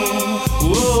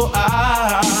 Oh,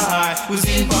 I was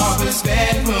in Barbara's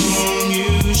bedroom.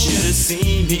 You should have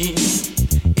seen me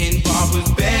in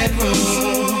Barbara's bedroom.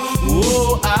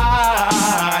 Oh,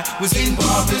 I was in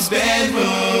Barbara's bedroom.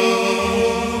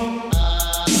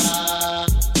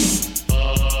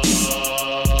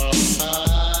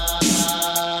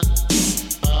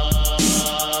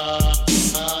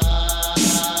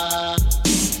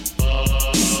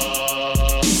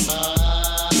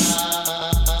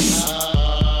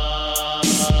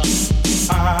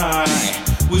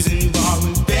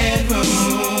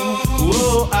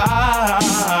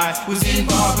 Was in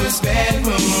Barbara's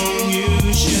bedroom.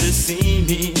 You should have seen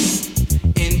me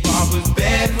in Barbara's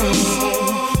bedroom.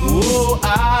 Oh,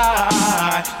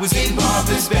 I was in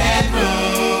Barbara's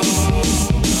bedroom.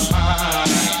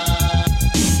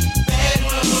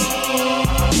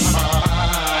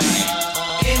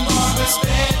 In Barbara's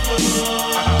bedroom.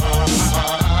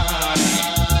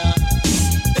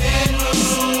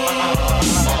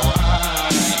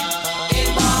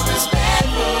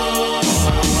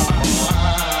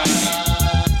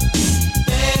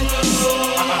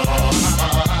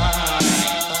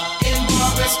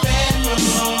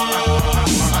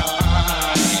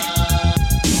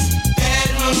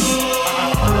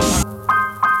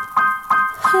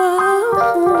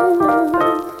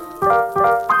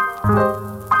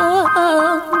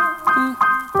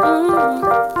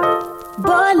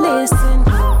 Boy, listen,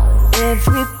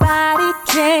 everybody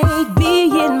can't be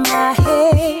in my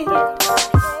head.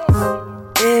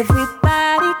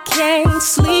 Everybody can't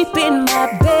sleep in my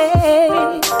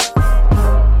bed.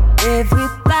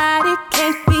 Everybody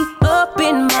can't be up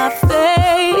in my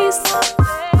face.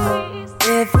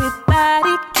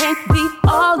 Everybody can't be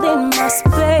all in my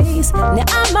space. Now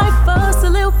I might fuss a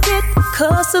little bit,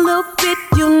 cuss a little bit,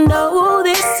 you know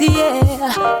this,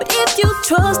 yeah. But if you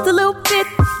trust a little bit,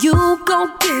 you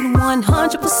gon' get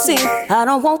 100%. I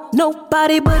don't want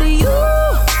nobody but you.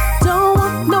 Don't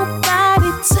want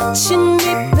nobody touching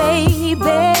me,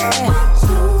 baby.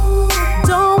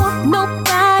 Don't want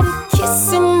nobody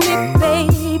kissing me,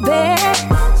 baby.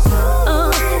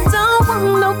 Don't want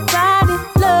nobody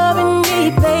loving me,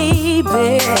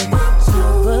 baby.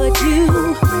 But you,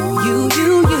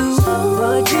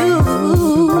 but you.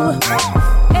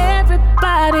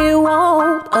 Everybody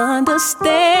want a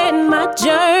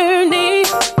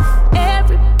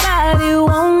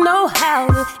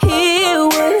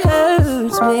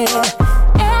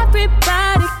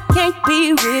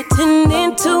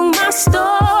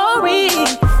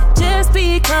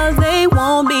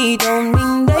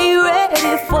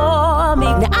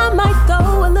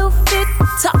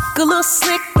a little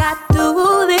slick, I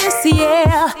do this,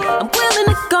 yeah. I'm willing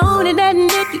to go and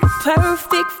admit you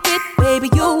perfect fit, baby,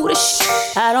 you the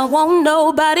shit. I don't want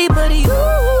nobody but you.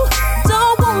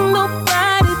 Don't want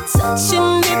nobody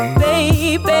touching me,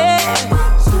 baby.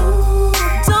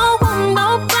 Don't want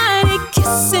nobody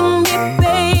kissing me,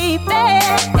 baby.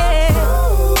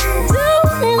 Don't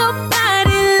want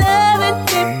nobody loving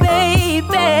me,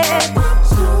 baby.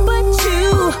 But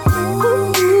you,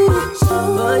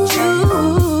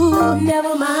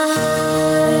 never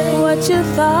mind what you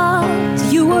thought.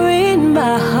 You were in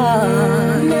my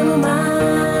heart. Never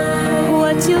mind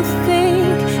what you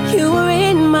think. You were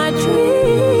in my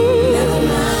dream. Never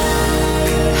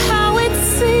mind how it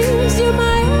seems you're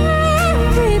my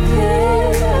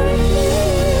everything.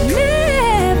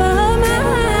 Never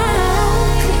mind.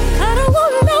 I don't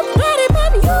want nobody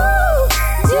but you.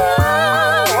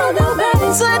 Don't want nobody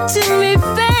touching me,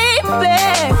 baby.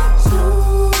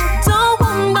 Don't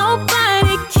want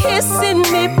nobody kissing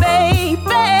me,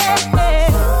 baby.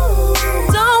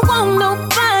 Don't want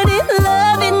nobody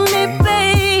loving me,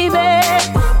 baby.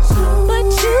 But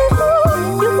you,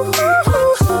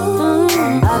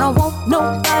 I don't want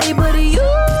nobody but you.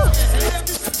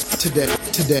 Today.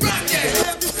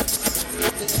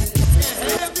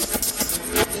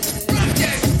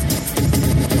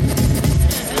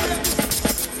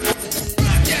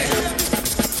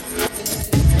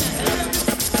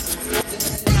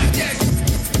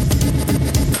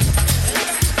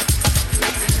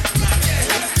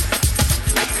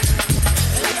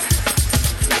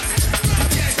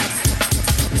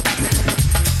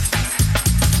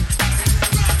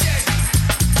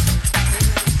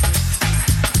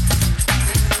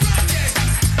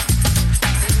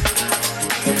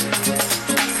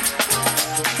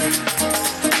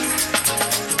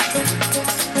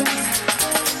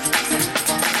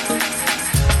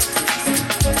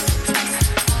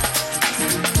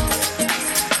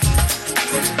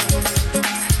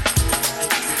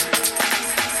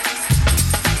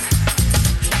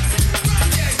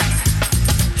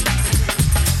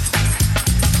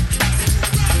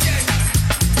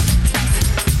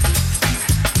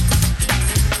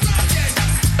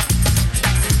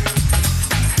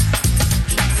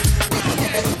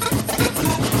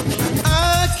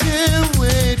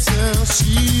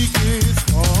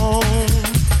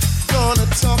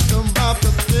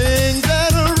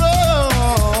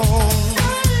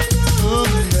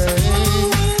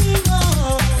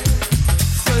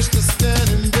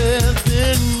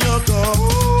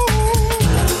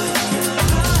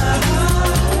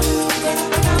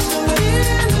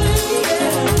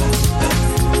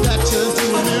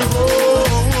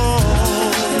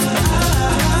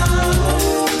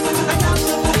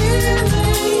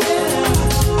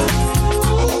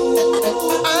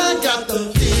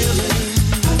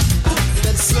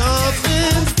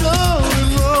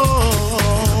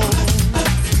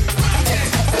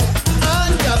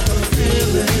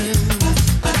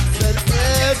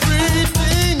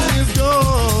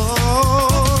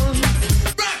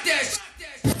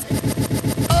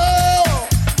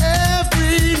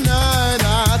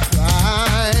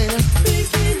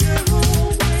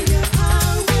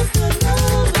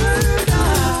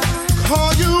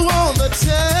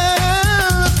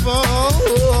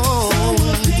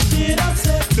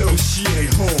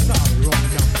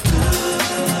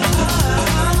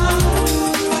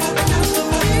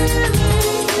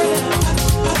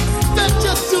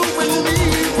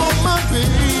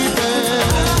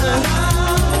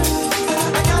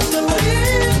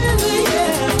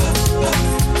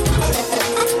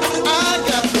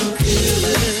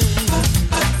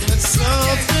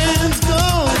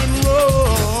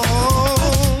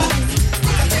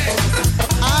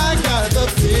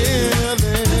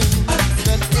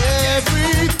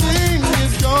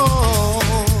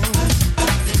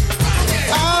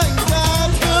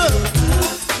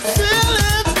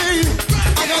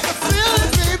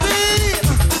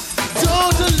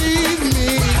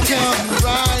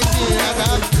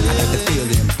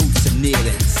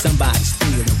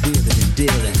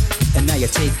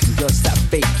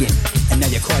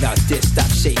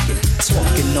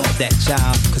 that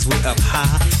child, cause we're up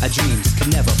high. Our dreams can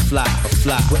never fly or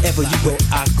fly. Wherever you go,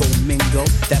 I go mingle.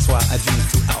 That's why I dream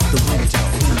throughout the winter.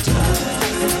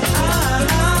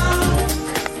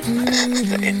 That's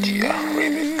the India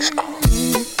remix.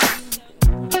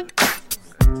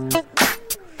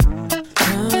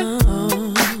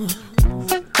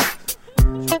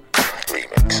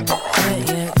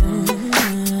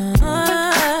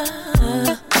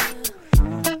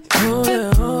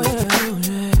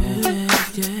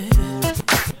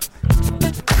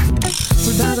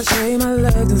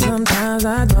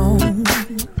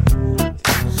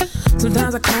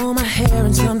 Sometimes I comb my hair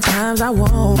and sometimes I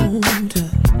won't.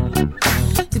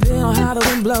 Depending on how the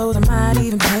wind blows, I might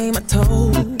even paint my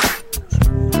toes.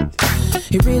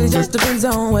 It really just depends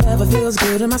on whatever feels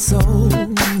good in my soul.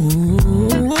 Girl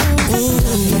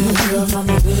from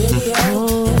the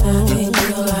video, and I can't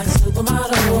feel like a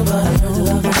supermodel, but I learned to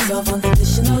love myself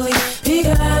unconditionally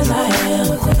because I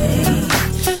am a queen.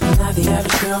 I'm not the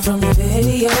average girl from your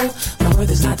video. My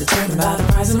worth is not determined by the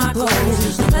price of my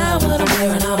clothes. No matter what I'm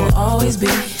wearing, I will always be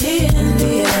in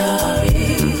the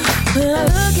R.E. When I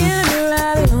look in the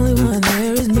mirror, the only one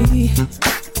there is me.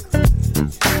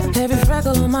 Every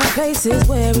freckle on my face is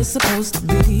where it's supposed to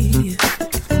be.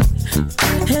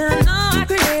 And I know I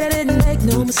created it and make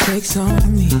no mistakes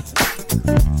on me.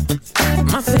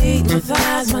 My feet, my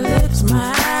thighs, my lips,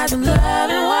 my eyes, I'm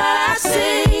loving what I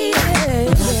see. Yeah.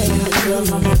 Girl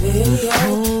from the video,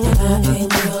 and I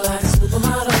can't feel like a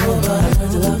supermodel, but I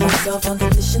learned to love myself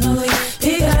unconditionally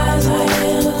because I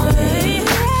am a queen.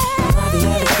 I'm not the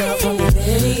average girl from the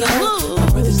video. My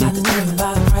worth is not determined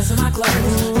by the price of my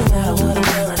clothes. No matter what I'm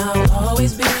wearing, I will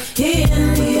always be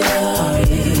in the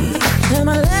R.E. Am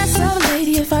I less of a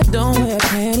lady if I don't wear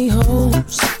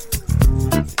pantyhose?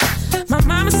 My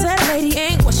mama said a lady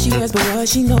ain't what she wears but what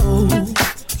she knows.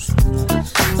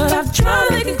 But I've drawn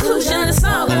the conclusion, it's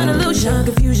all an illusion.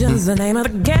 Confusion's the name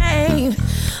of the game.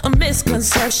 A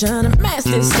misconception, a mass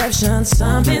deception.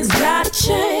 Something's gotta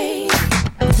change.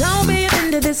 Don't be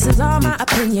offended, this is all my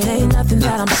opinion. Ain't nothing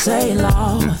that I'm saying,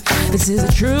 Lord. This is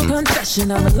a true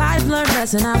confession of a life learned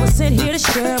lesson I was sent here to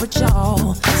share with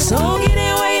y'all. So get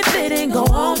in where you fit and go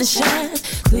on and shine.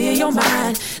 Clear your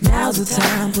mind, now's the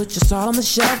time. Put your salt on the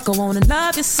shelf, go on and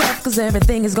love yourself, cause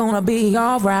everything is gonna be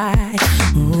alright.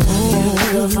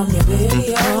 Girl from your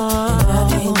video, and I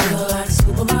can't feel like a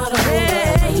supermodel,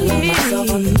 but I love myself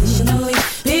unconditionally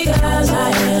because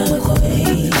I am a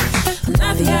queen. I'm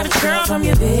not the average girl from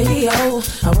your video.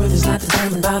 My worth is not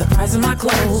determined by the price of my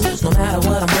clothes. No matter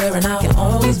what I'm wearing, I can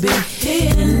always be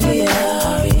in the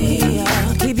R.E.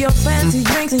 Keep your fancy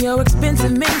drinks and your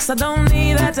expensive minks. I don't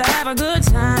need that to have a good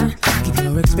time. Keep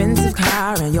your expensive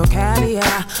car and your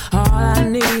caviar. All I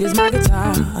need is my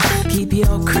guitar. Keep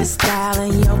your crystal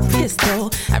and your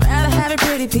pistol. I'd rather have a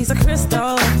pretty piece of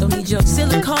crystal. Don't need your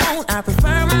silicone, I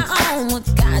prefer my own. What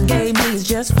God gave me is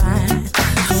just fine.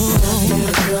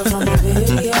 Girl from the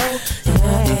video, and I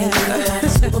can't feel like a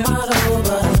supermodel,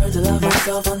 but I learned to love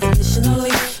myself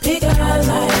unconditionally because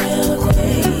I am a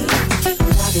queen. I'm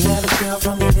not the average girl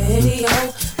from the video.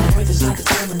 My worth is not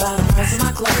determined by the price of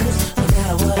my clothes. No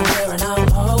matter what I'm wearing, I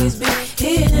will always be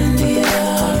in the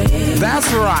R.E.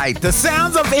 That's right. The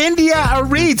sounds of India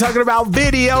Arie talking about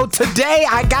video. Today,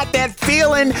 I got that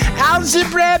feeling.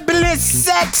 Algebra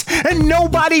Blissett and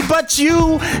Nobody But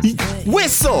You.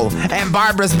 Whistle. And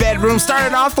Barbara's Bedroom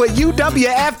started off with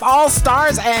UWF All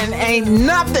Stars and Ain't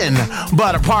Nothing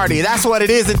But a Party. That's what it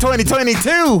is in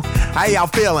 2022. How y'all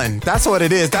feeling? That's what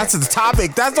it is. That's the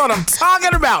topic. That's what I'm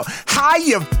talking about. How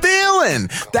you feeling?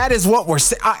 That is what we're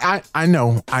saying. I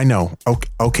know.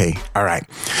 Okay. All right.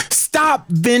 Stop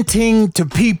venting to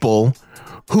people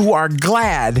who are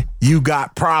glad you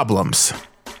got problems.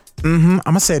 I'm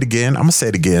going to say it again.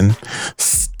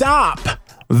 Stop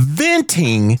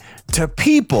venting to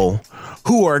people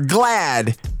who are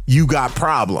glad you got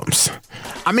problems.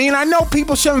 I mean, I know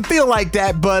people shouldn't feel like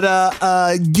that, but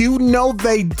you know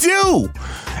they do.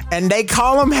 And they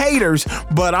call them haters,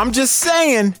 but I'm just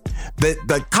saying that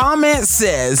the comment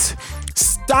says,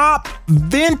 stop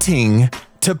venting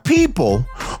to people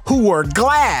who are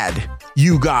glad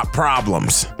you got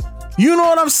problems. You know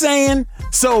what I'm saying?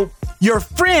 So your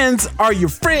friends are your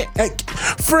friends.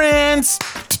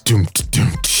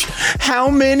 How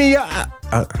many?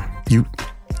 You're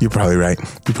probably right.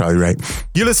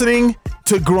 You're listening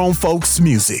to Grown Folks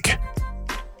Music.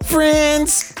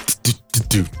 Friends.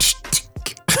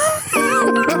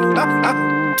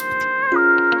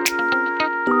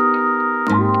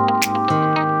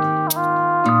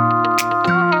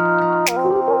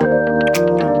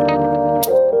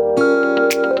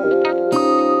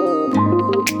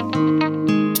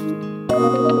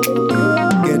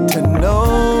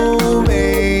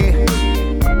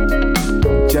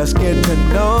 Just get to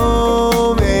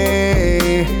know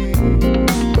me.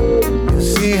 You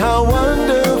see how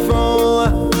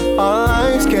wonderful our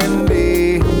lives can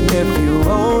be if you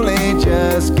only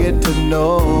just get to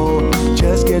know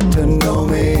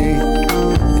me.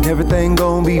 And everything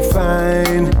gon' be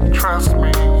fine. Trust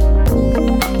me.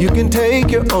 You can take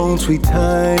your own sweet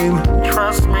time.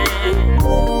 Trust me.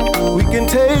 We can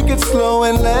take it slow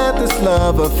and let this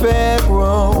love affair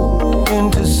grow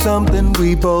into something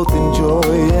we both enjoy.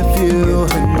 If you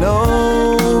get to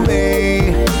know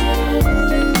me,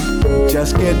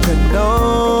 just get to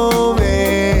know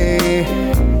me.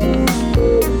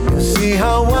 You see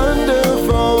how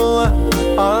wonderful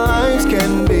our lives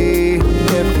can be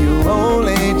if you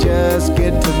only just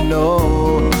get to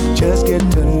know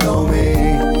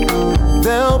me.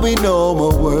 There'll be no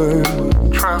more words.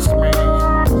 Trust me.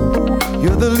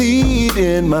 You're the lead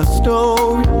in my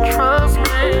story. Trust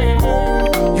me.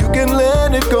 You can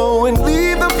let it go and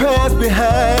leave the past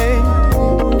behind.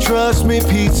 Trust me,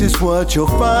 peace is what you'll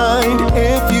find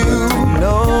if you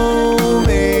know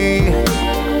me.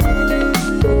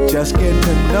 Just get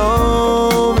to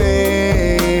know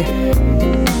me.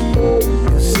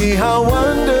 You see how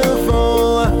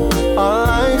wonderful our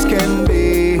lives can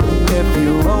be if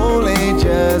you only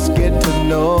just get to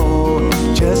know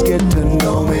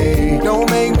me. Don't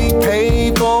make me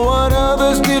pay for what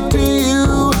others did to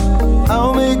you.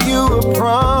 I'll make you a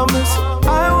promise.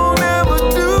 I will never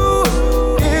do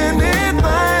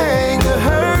anything to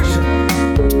hurt you.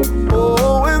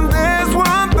 Oh, and there's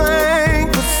one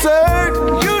thing for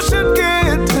certain. You should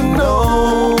get to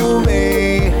know me.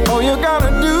 All you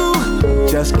gotta do,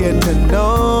 just get to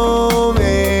know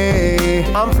me.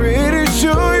 I'm pretty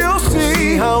sure you'll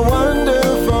see how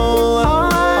wonderful our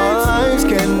lives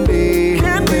can be.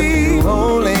 If you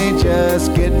only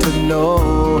just get to know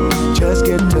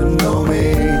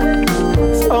me.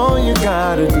 That's all you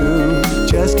gotta do,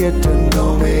 just get to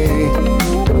know me.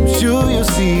 I'm sure you'll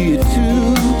see it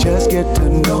too, just get to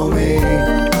know me.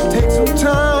 Take some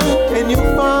time and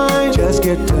you'll find, just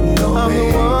get to know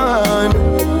me. I'm the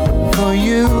one for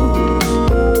you.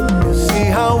 You see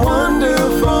how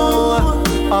wonderful our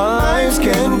lives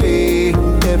can be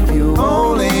if you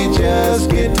only just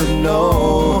get to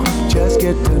know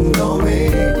me.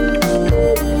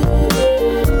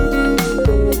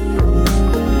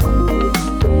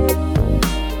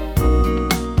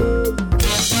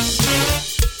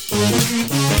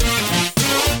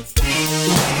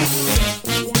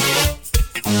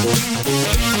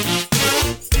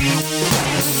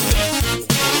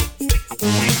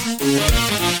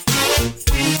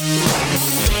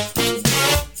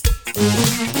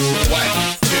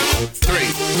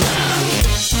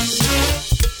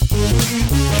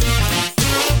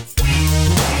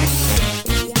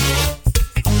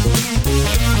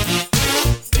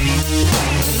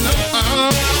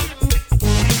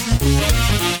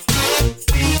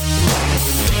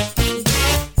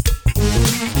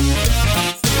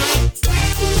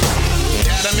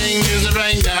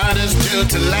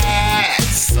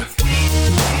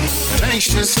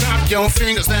 Your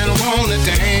fingers that wanna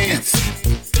dance.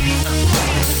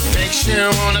 Makes you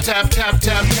wanna tap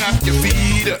your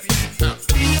feet.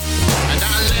 And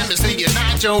now let me see you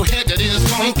nod your head to this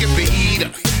funky beat.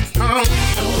 But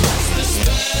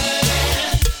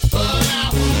I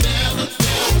will never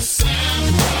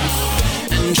sound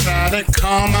and try to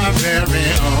call my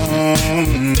very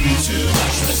own. Too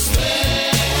much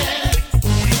respect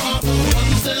for the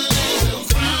ones that lay the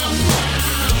ground.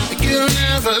 You'll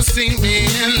never see me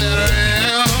in that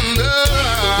realm. I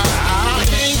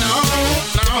can't, no.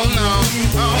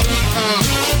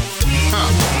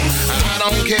 I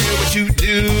don't care what you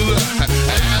do.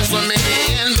 As for me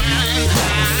and mine,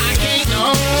 I can't,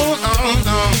 no.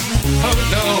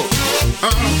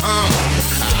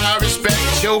 I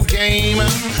respect your game,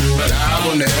 but I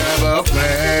will never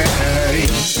play.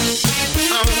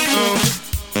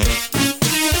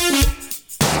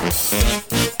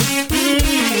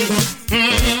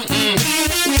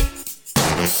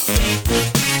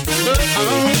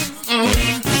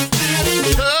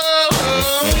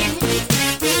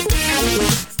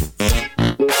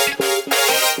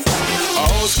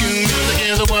 Old school music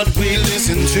is what we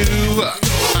listen to.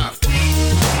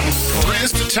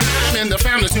 Rest of time and the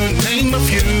family to name a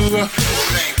few.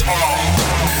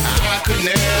 I could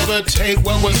never take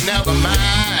what was never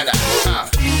mine.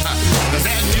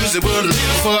 That music will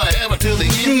live forever till the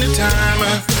end of time.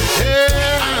 I'll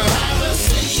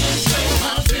sing it to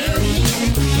my very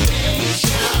own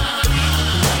creation.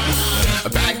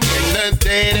 Back in the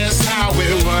day, that's how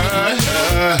it was.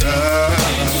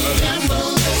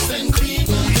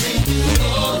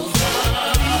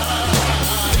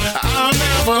 I'll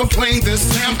never play the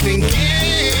sampling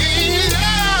game. No,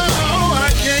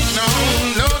 I can't, no.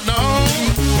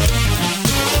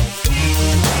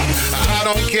 I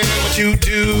don't care what you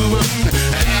do.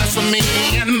 As for me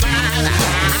and mine, I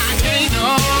can't,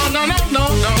 no.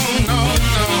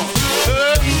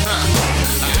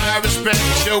 I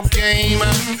respect your game.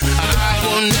 I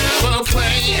will never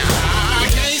play. I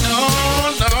can't, no.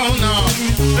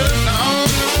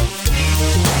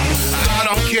 I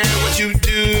don't care what you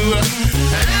do.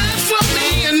 As for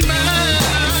me and mine,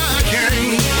 I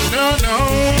can't, no.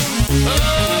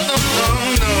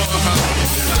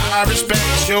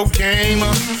 your game.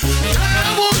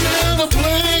 I will never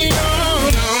play, no.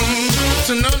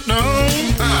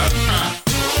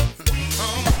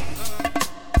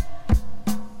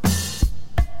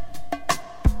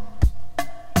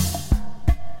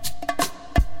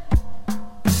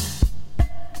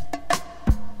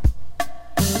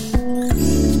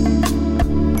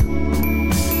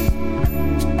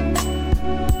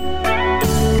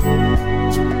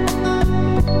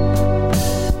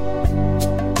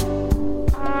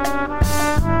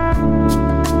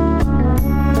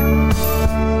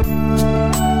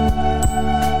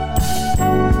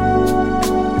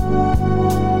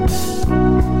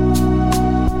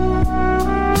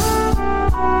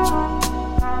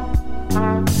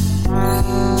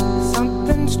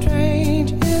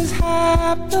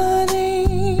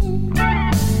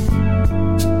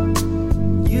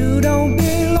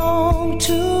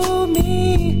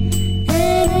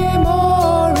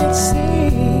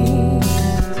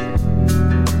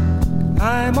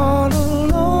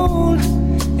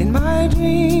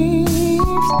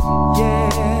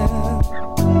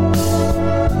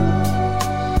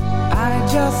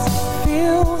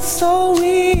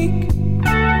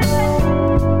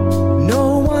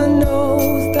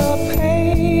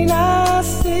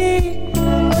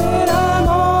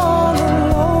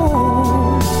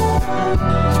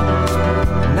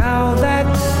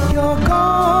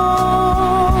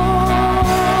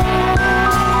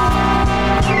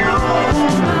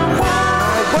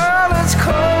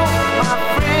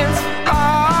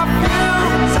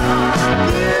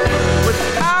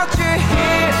 Without you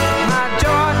here, my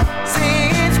joy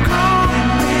seems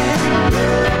cruel.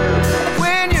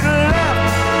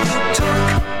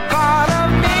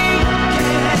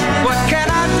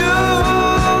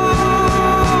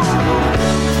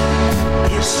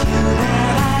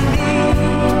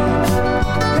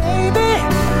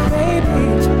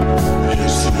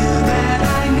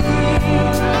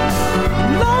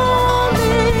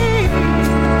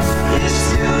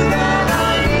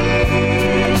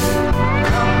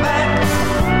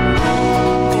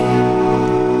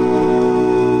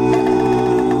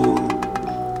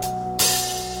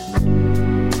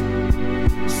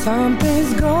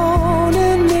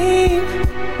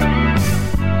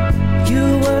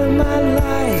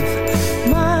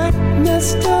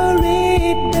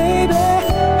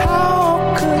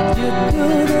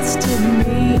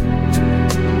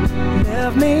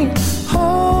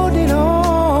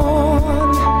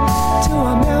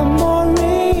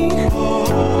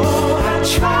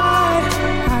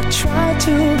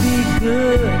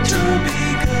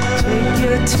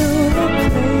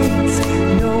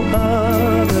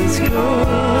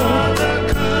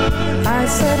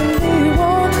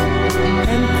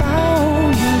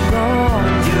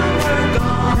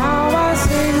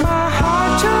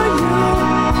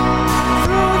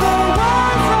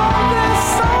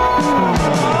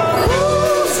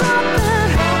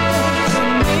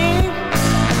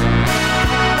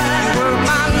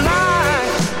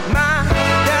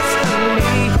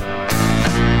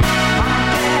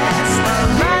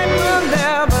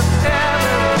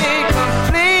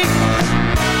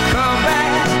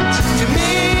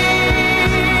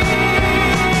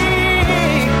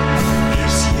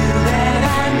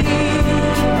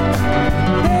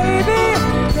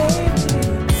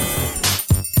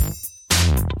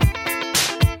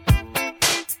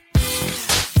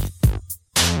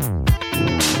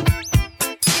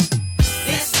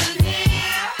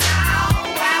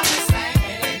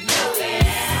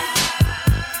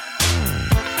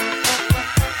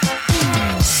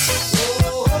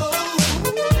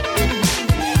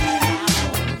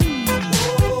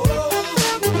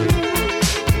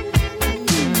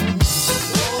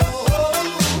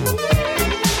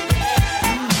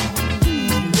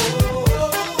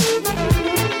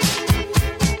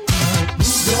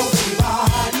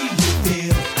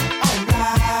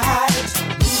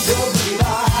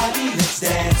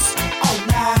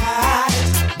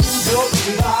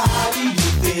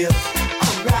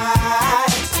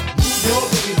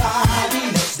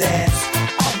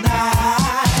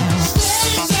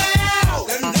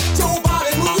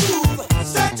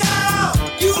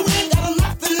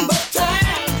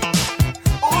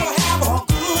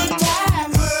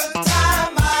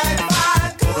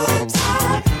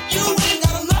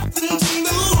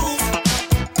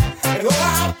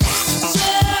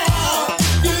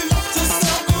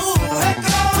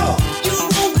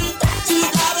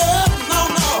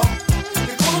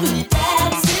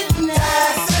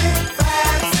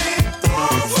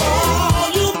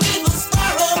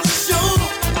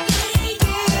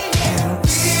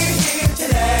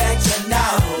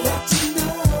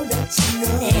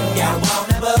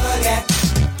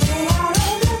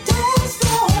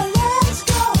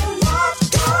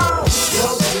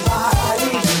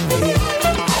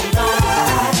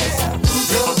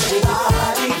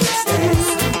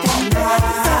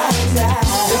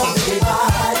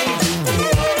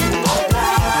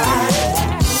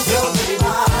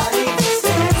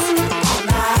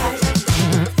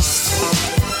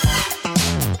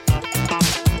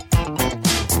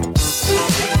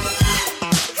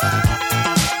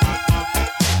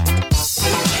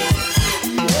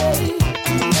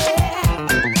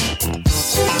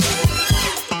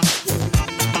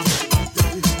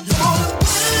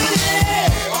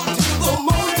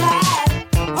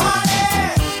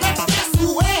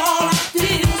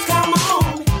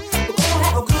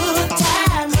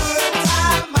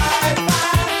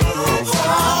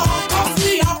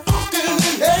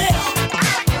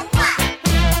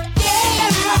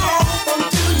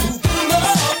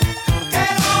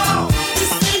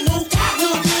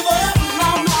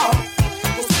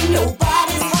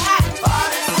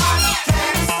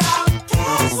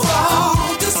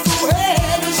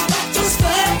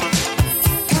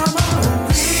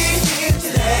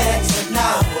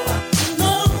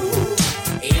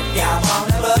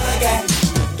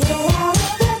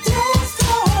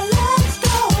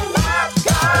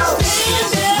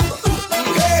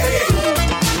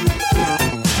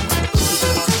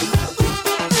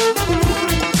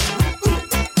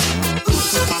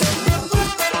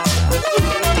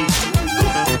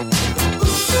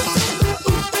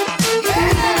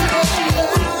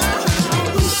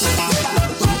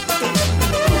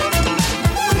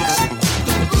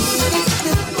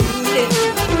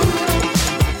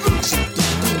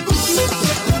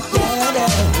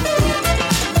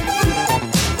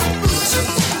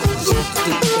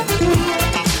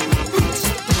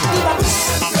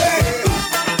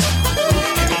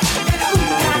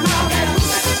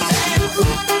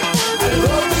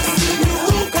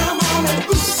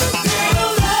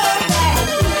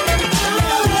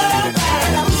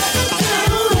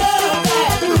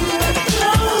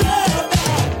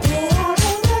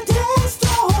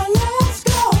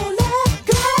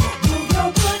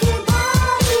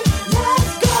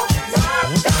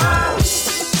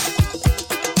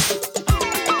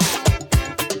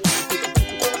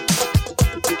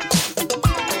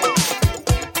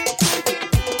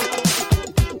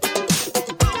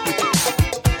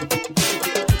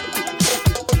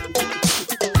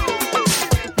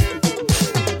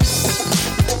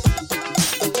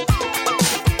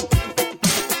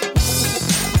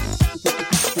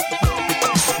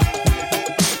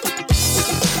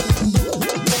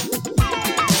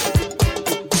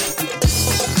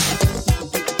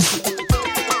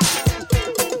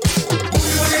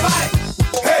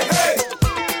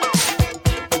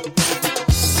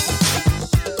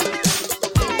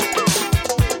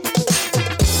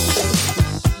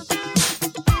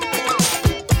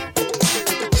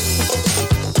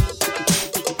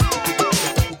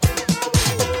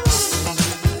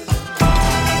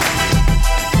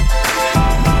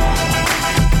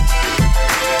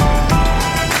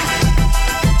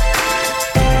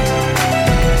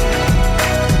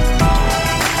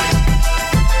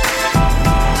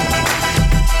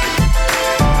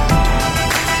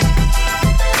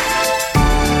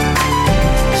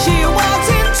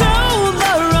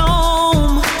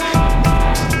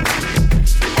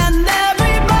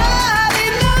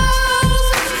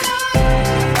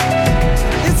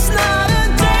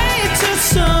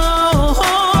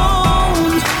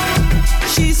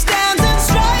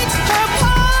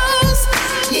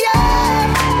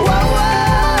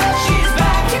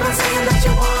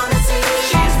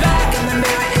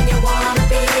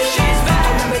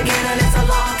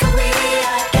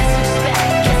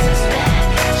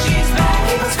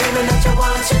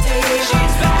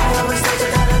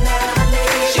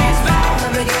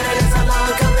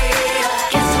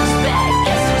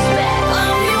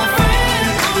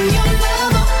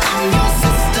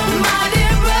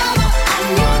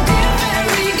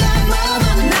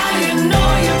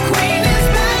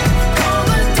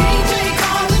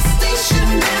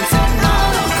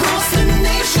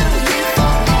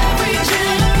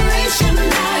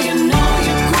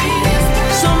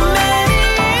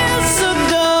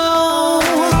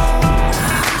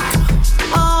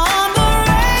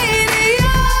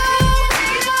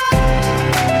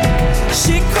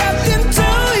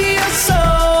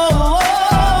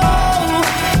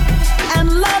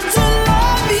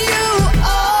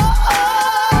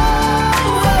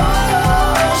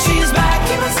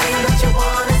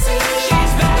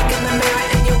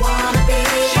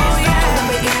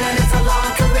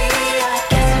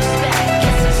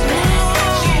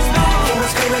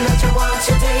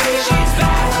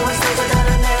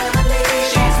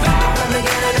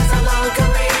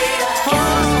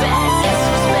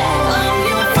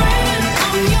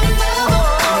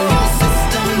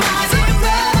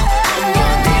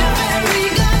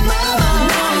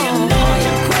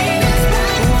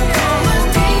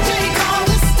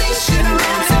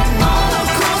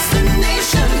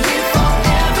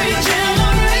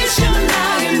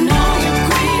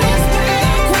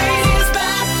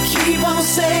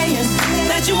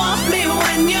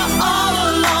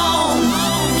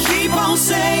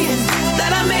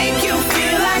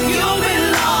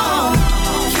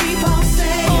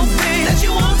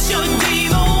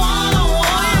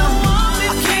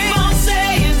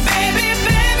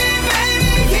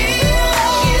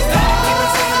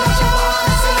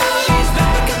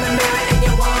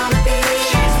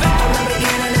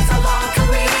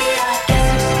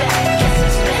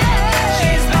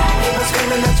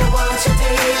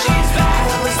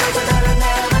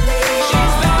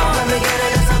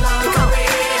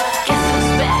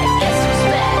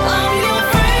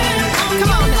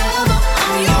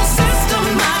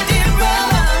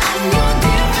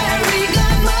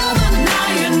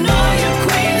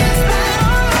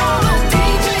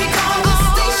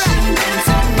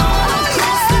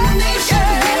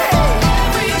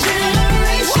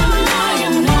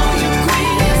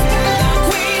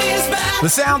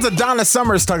 sounds of Donna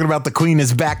Summers talking about the Queen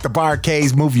is back, the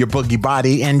Bar-Kays, Move Your Boogie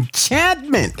Body,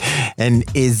 Enchantment, and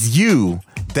Is You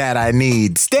That I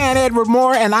Need. Stan Edward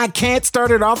Moore, and I can't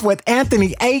start it off with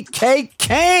Anthony A.K.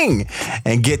 King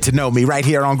and Get to Know Me right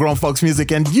here on Grown Folks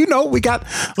Music. And you know, we got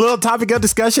a little topic of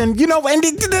discussion, you know, and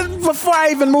before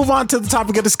I even move on to the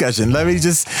topic of discussion, let me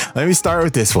start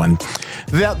with this one.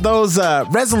 Those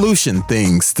resolution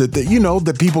things that you know,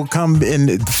 that people come in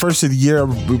the first of the year,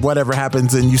 whatever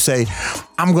happens, and you say,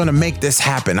 I'm going to make this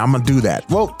happen. I'm going to do that.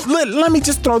 Well, let me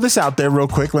just throw this out there real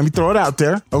quick. Let me throw it out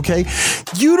there. Okay.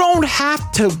 You don't have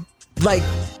to like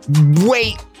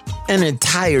wait an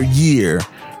entire year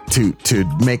to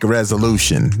make a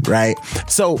resolution, right?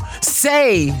 So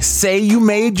say you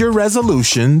made your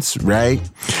resolutions, right?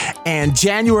 And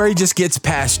January just gets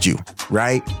past you,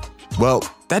 right? Well,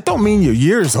 that don't mean your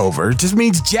year's over. It just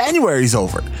means January's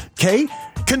over. Okay.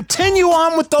 Continue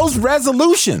on with those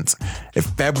resolutions. If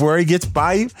February gets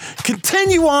by you,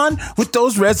 continue on with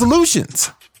those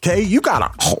resolutions. Okay, you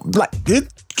got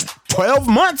 12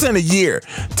 months in a year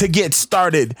to get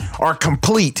started or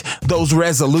complete those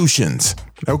resolutions.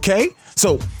 Okay,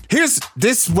 so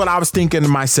this what I was thinking to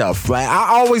myself. Like,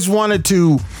 I always wanted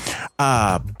to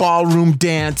ballroom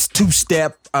dance,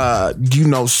 two-step,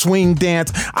 swing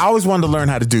dance. I always wanted to learn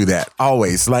how to do that.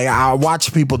 Always. Like, I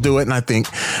watch people do it and I think,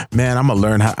 man, I'm gonna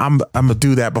learn how. I'm gonna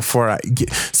do that before I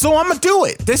get. So I'm gonna do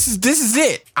it. This is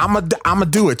it. I'm gonna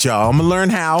do it, y'all. I'm gonna learn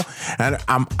how, and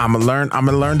I'm gonna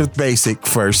learn the basic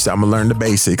first. I'm gonna learn the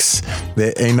basics.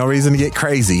 There ain't no reason to get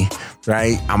crazy,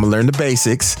 right? I'm gonna learn the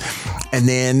basics, and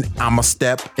then I'm gonna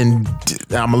step and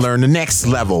I'm gonna learn the next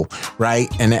level, right?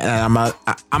 And I'm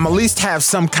at least have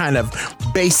some kind of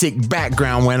basic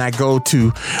background when I go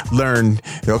to learn.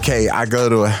 Okay, I go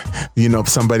to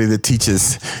somebody that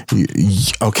teaches.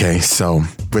 Okay, so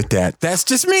with that's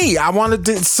just me. I want to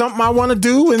do something I want to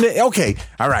do, and okay,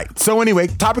 all right. So anyway,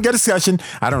 topic of discussion.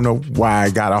 I don't know why I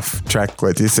got off track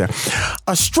with this.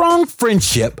 A strong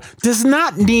friendship does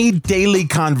not need daily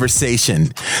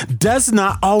conversation. Does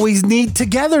not always need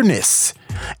togetherness.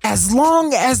 As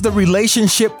long as the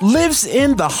relationship lives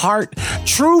in the heart,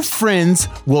 true friends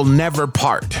will never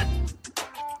part.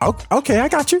 Okay, I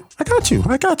got you.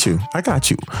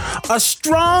 A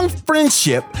strong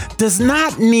friendship does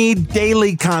not need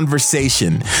daily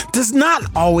conversation, does not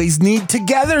always need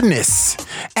togetherness.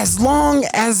 As long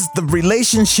as the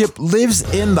relationship lives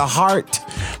in the heart,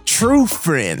 true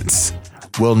friends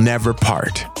will never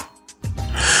part.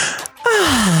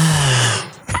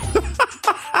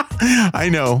 I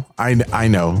know.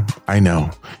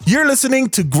 You're listening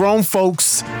to Grown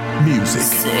Folks Music.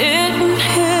 Sitting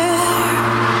here,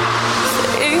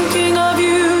 thinking of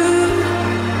you,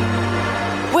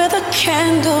 with a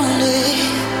candle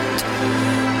lit,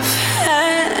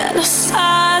 fantasizing.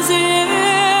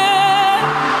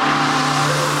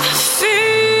 I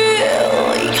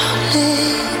feel your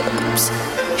lips,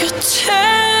 your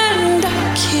tender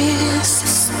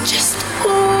kisses, just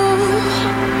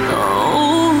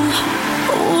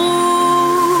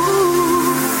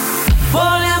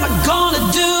what am I gonna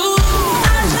do?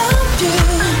 I love you,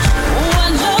 I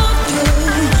love you.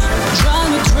 Drive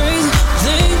me crazy,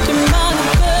 thinking about it,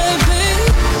 baby.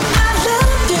 I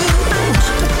love you,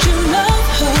 but you love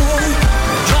her.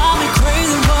 Drive me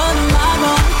crazy, what am I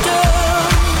gonna do?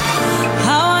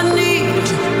 How I need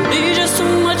you so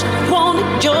much,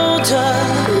 wanted your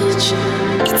touch.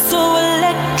 It's so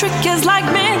electric, it's like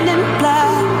Men in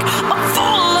Black, a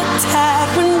full attack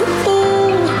when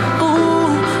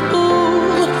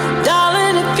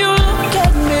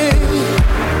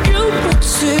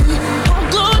see how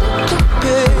good it could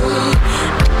be.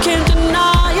 I can't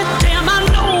deny it, damn, I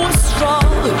know it's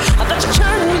wrong. I thought you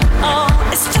turned me on.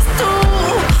 It's just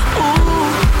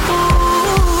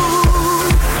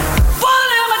what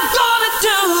am I gonna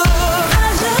do? I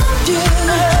love you,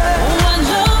 I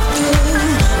love you.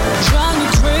 Drive me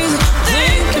crazy,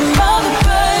 thinking about it,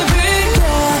 baby.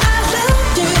 I love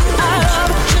you,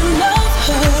 but you love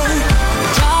her.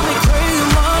 Drive me crazy,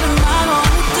 what am I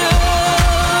gonna do?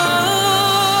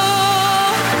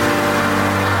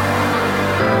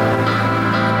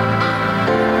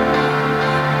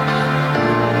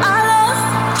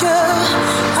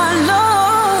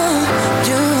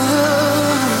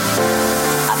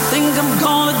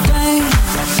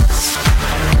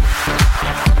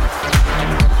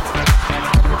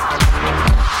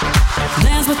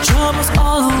 Troubles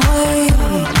all away.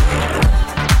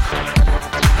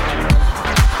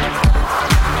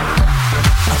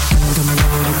 I think I'm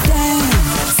gonna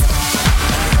dance.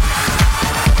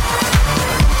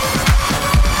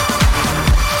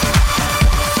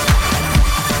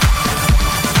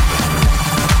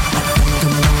 I think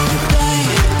I'm gonna dance.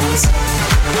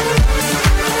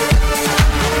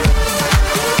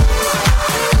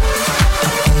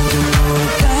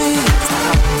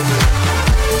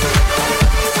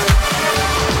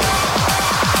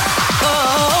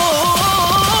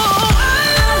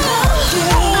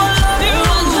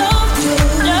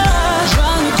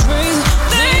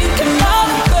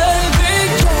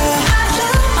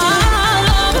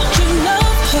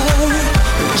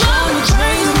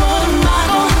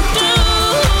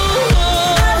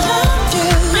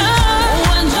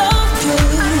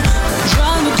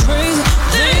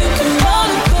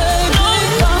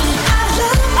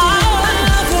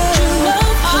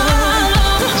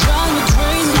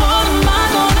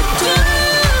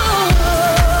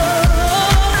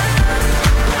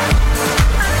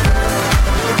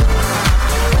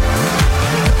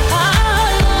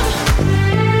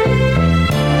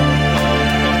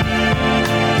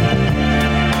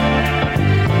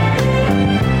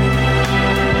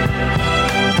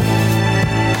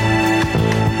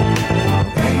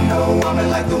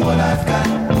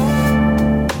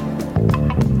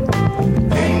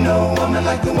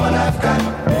 like the one I've got.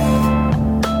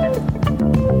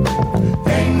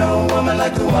 Ain't no woman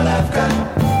like the one I've got.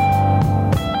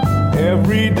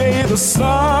 Every day the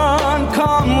sun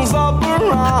comes up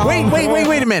around.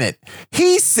 Wait a minute.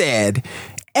 He said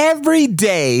every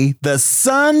day the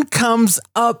sun comes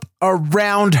up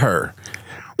around her.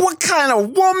 What kind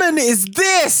of woman is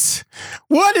this?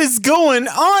 What is going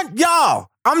on, y'all?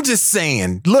 I'm just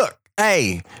saying. Look,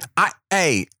 okay.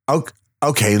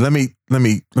 Let me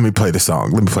play the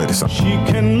song. Let me play the song. She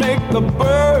can make the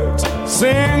birds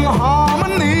sing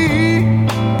harmony.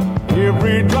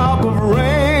 Every drop of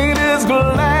rain is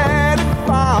glad it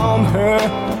found her.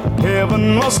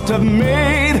 Heaven must have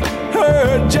made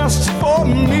her just for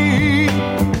me.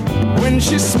 When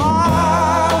she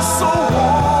smiles so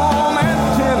warm and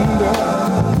tender,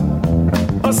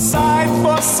 a sight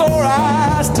for sore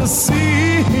eyes to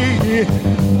see.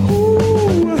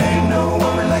 Ooh. Ain't no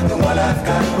woman like the one I've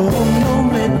got. Oh no,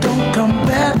 it don't come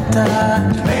better.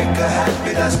 To make her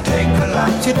happy does take a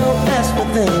lot. You don't ask for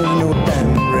things, no damn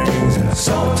rings.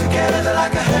 Sew together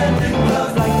like a hand in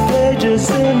glove, like pages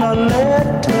in a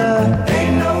letter.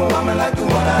 Ain't no woman like the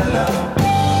one I love.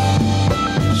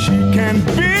 She can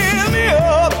build me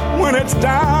up when it's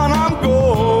down. I'm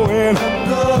going.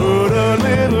 Put a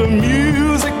little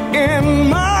music in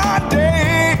my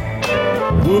day.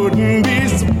 Wouldn't be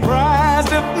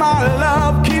surprised if my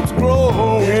love keeps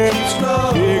growing.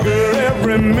 Bigger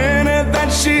every minute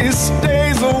that she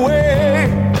stays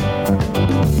away.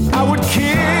 I would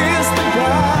kiss the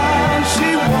ground she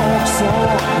walks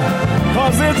on,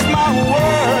 'cause it's my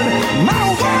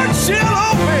word she'll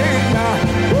obey. Now,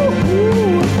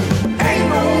 ain't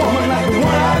no woman like the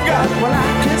one I got. Well, I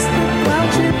kiss the ground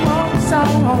she walks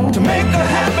on. To make her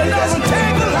happy doesn't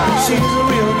take a lot. She's a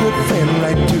real good friend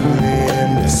like Julian.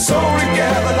 So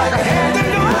together like a hand in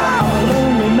glove. A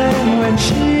lonely man when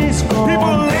she's gone.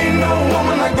 People, ain't no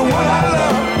woman like the one I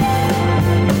love.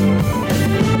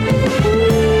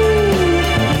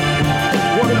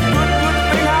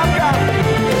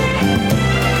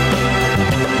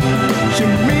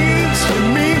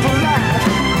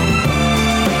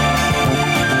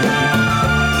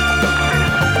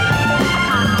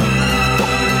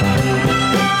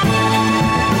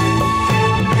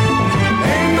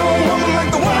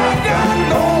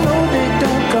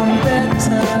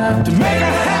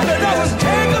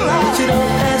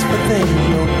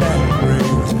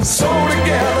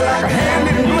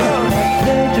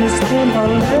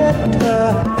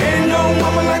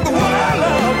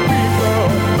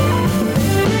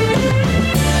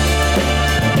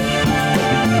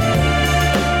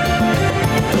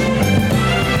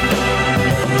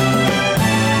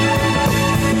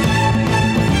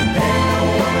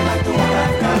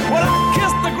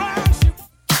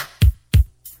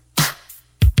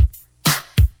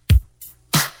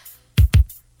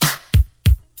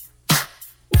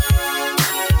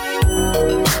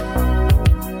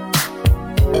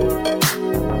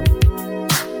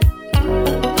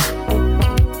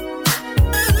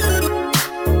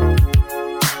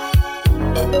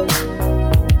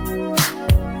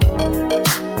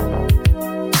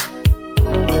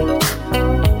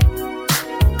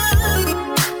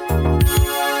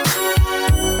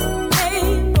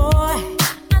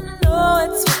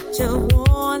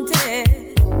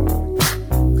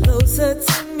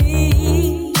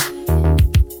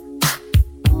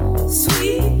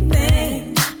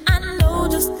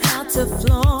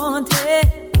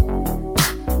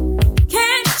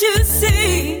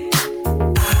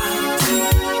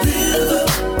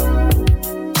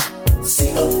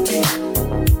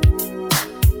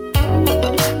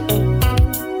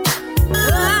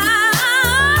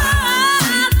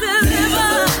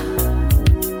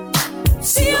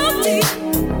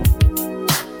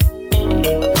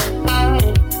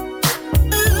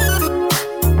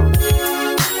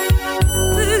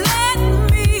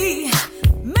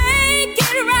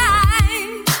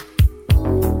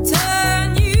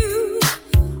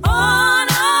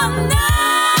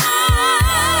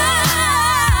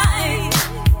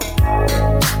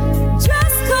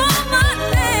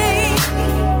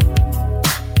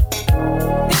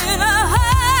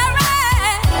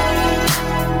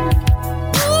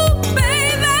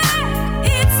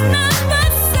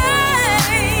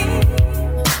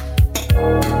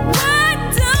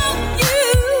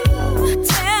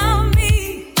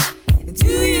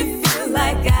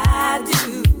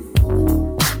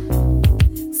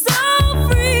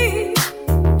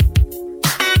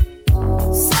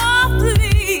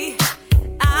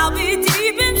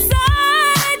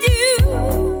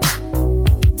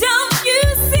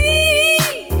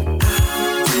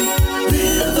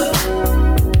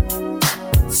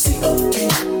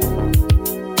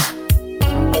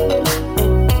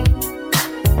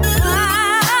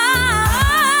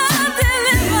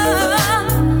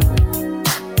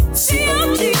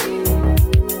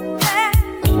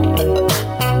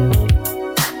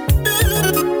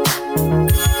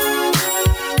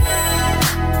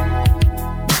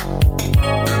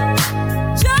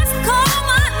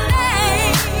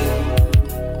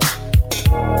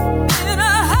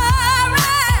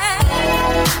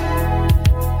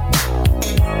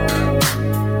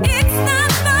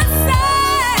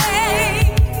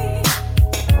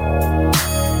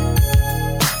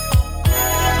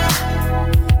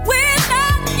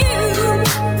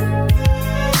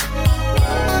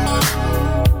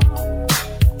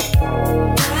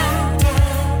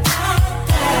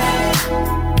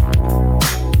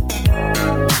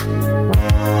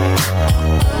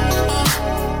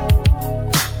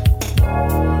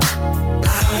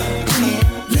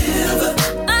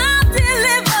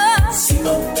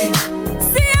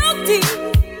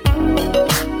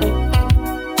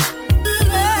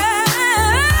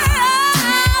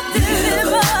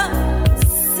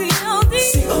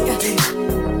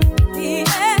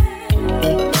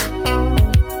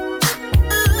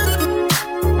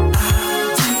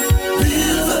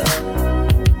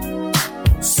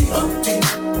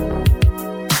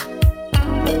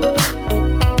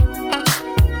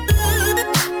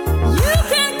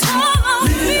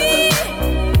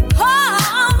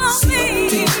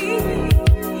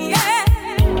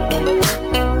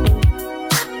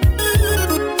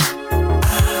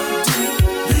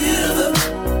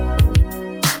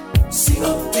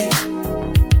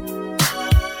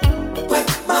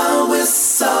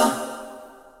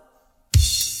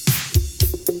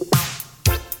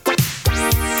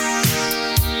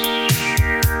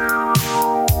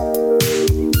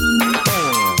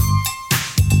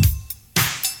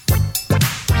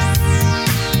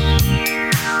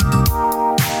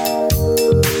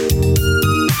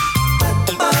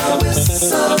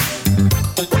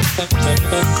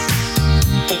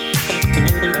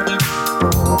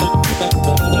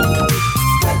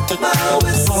 my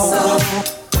whistle.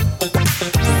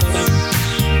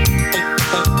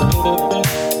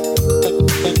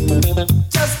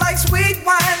 Just like sweet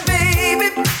wine, baby,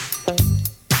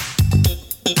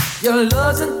 your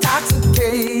love's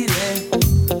intoxicating.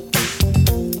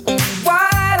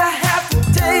 Why'd I have to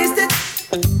taste it?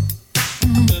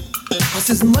 'Cause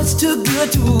it's much too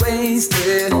good to waste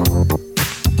it.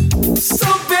 So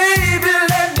baby,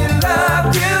 let me love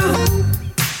you.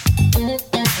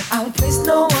 I'll place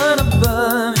no one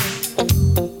above you.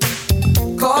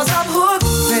 'Cause I'm hooked,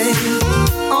 baby,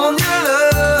 on your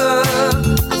love.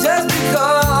 Just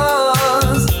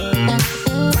because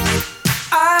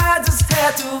I just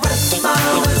had to wet my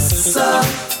whistle.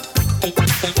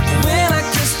 When I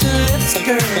kissed your lips,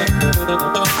 girl,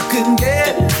 I couldn't get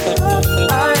it.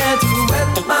 I had to wet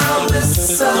my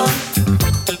whistle.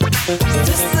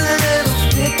 Just a little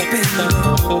bit, baby,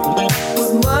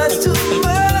 was much too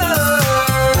much.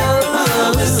 My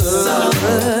whistle.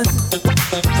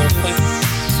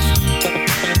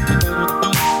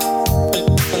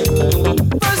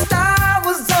 First I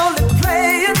was only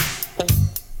playing.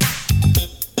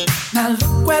 Now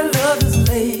look where love is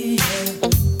laying.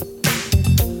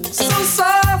 So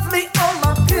softly on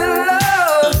my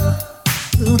pillow.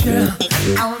 Little girl,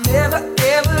 I'll never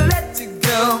ever let you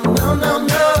go. No, no,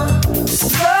 no.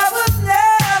 Love was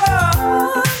never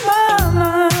on my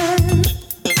mind.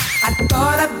 I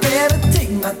thought I'd better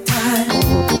take my time.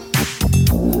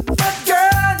 But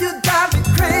girl, you got me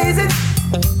crazy.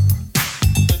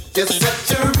 You're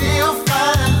such a real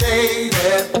fine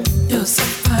lady. You're so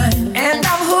fine. And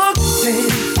I'm hooked,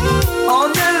 baby, on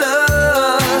your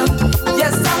love.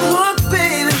 Yes, I'm hooked,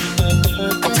 baby.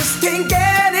 I just can't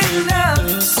get enough.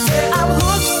 Say I'm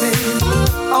hooked, baby,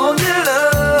 on your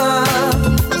love.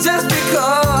 Just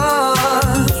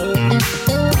because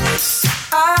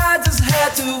I just had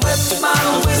to wet my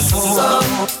whistle.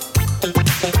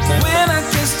 When I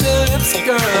kissed your lips,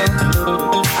 girl,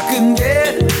 I couldn't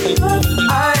get it.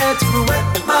 I had to wet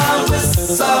my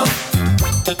whistle.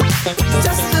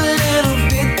 Just a little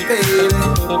bit, baby,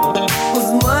 was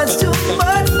much too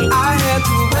much. I had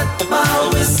to wet my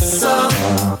whistle.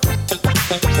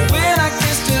 When I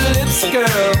kissed your lips,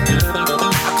 girl,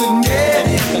 I couldn't get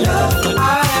enough. I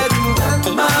had to wet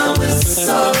my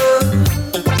whistle.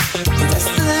 Just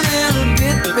a little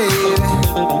bit, baby,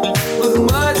 was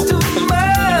much too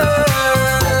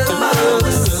much. My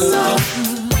whistle.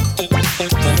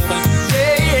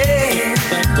 Yeah, yeah.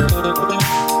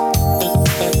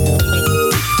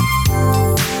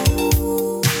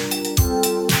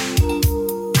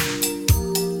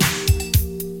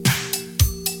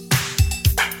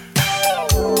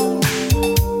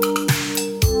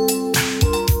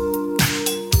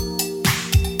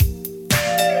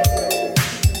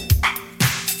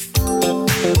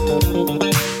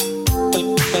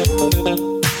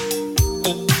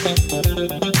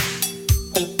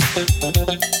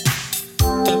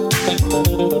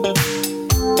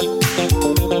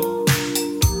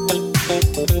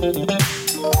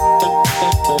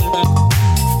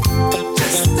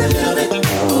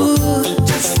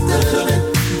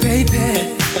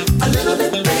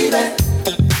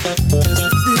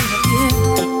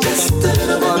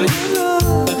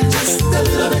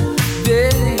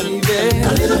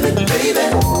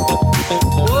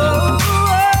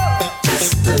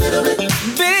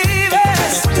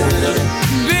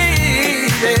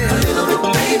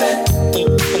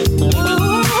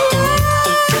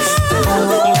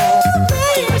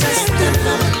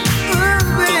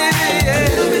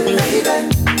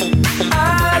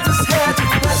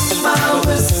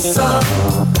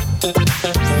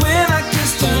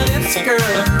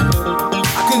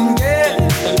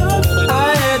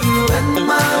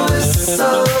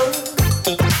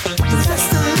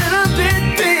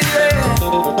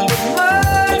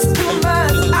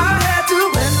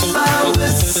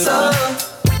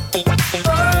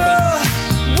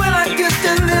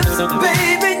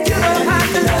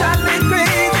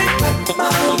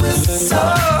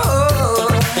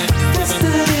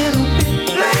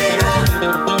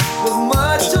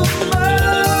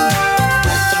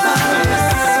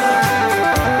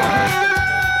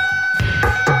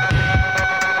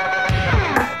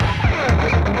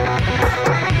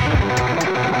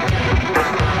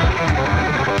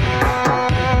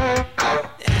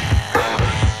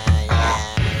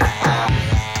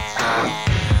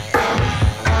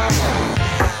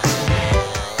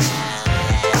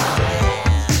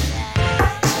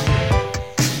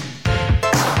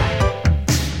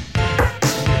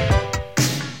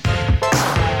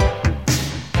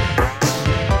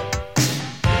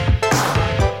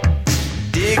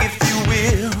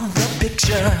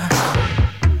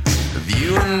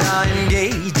 are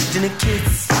engaged in a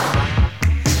kiss.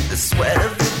 The sweat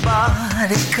of your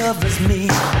body covers me.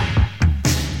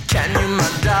 Can you, my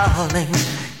darling,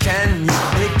 can you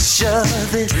picture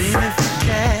this? Dream if you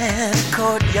can, a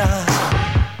courtyard,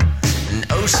 an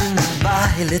ocean of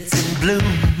violets in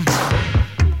bloom.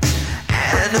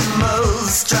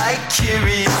 Animals strike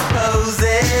curious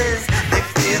poses. They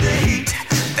feel the heat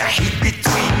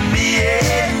between me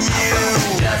and you.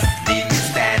 Just leave me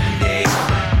standing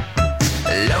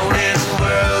alone in a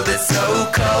world that's so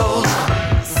cold.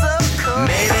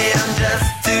 Maybe I'm just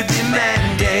too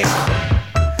demanding.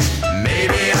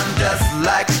 Maybe I'm just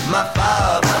like my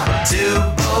father, too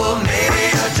bold. Maybe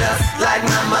you're just like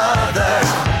my mother.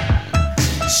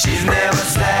 She's never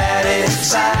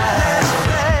satisfied.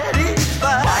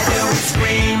 Why do we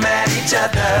scream at each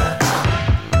other?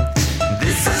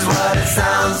 This is what it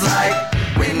sounds like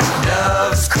when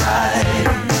doves cry.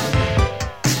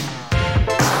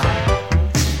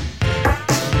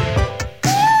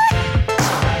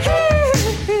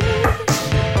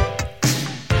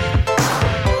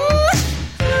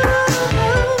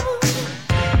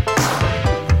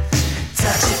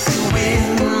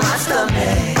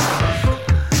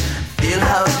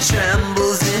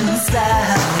 Trembles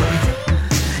inside.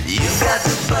 You've got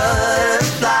the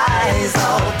butterflies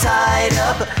all tied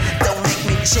up. Don't make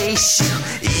me chase you,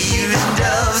 even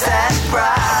doves that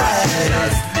pride.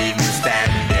 Just leave me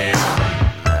standing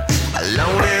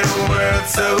alone in a world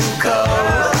so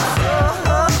cold.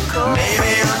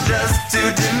 Maybe I'm just too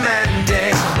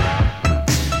demanding.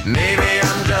 Maybe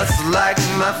I'm just like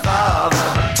my father,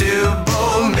 too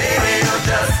bold. Maybe you're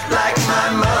just like my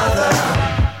mother.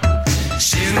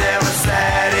 She's never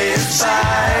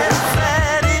satisfied.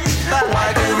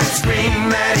 Why do we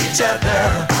scream at each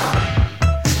other?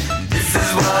 This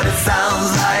is what it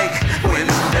sounds like when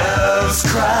doves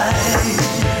cry.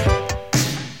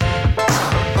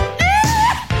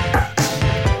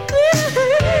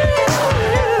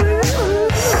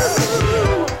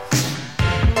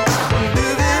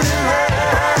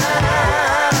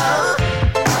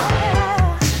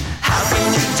 How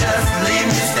can you just leave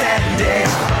me standing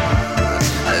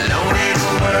alone in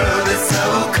a world that's so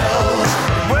cold?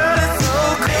 World is so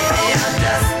cold. Maybe I'm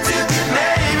just too good,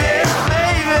 maybe I'm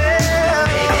just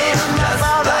like my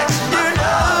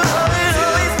father,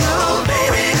 too bold.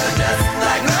 Maybe you're just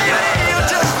like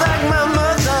my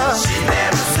mother. She's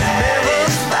never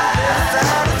satisfied.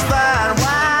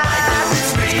 Why do we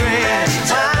scream at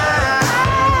each other?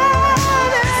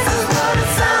 This is what it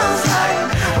sounds like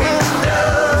when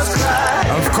doves cry.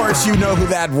 Of course, you know who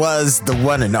that was. The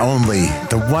one and only.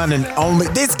 The one and only.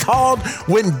 It's called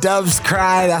When Doves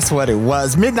Cry. That's what it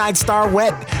was. Midnight Star,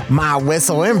 Wet My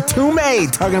Whistle.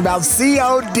 Mtume talking about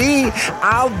COD.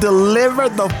 I'll deliver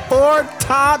the four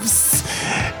tops.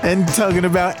 And talking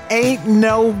about Ain't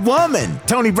No Woman.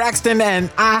 Tony Braxton and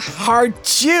I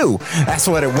Heart You. That's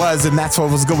what it was, and that's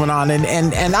what was going on.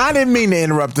 And I didn't mean to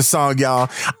interrupt the song, y'all.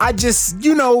 I just,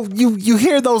 you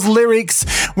hear those lyrics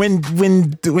when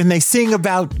they sing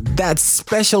about that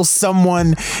special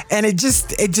someone, and it just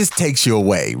takes you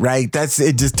away, right?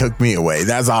 It just took me away.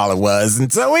 That's all it was.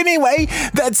 And so anyway,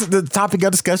 that's the topic of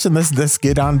discussion. Let's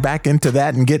get on back into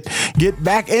that and get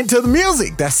back into the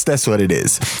music. That's what it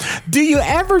is. Do you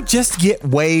ever just get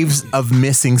waves of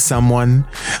missing someone?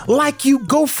 Like you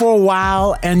go for a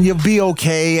while and you'll be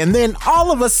okay, and then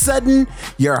all of a sudden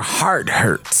your heart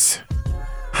hurts.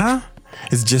 Huh?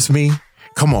 It's just me?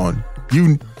 Come on.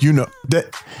 You know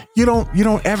that you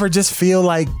don't ever just feel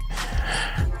like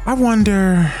I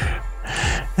wonder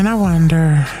and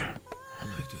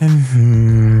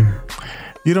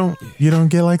you don't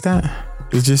get like that?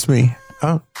 It's just me.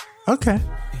 Oh, okay.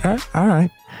 All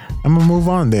right. I'm gonna move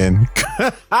on then.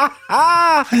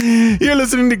 You're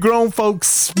listening to Grown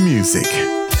Folks Music.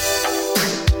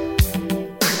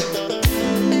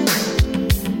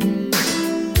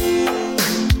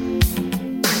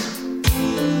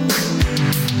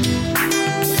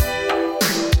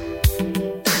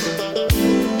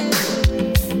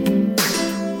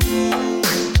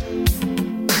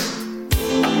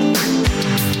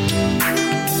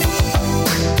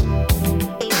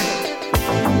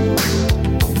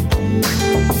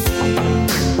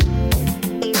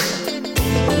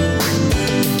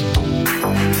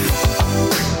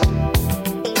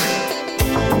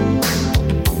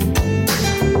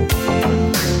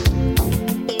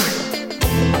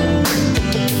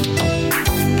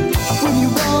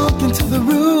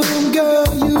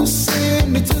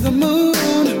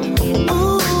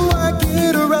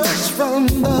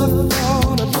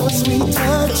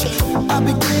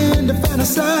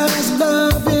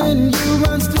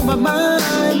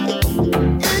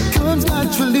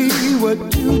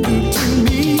 what you do to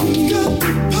me. Got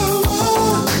the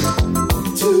power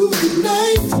to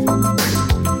ignite.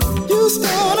 You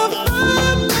start a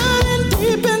fire burning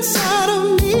deep inside of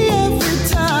me every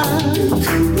time. You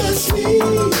caress me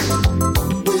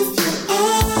with your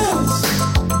eyes,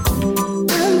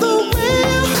 and the way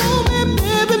you hold me,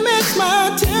 baby, makes my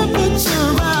temperature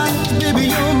rise. Baby,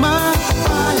 you're my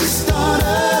fire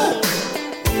starter.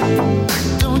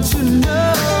 Don't you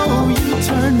know you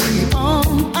turn me on?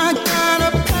 I got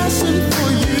a passion for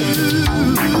you.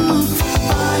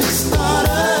 Fire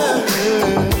starter.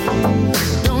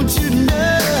 Don't you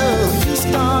know you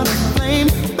start a flame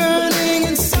burning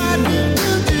inside me?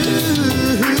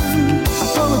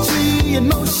 Poetry in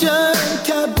motion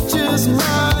captures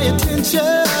my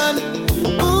attention.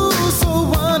 Ooh, so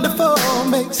wonderful,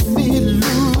 makes me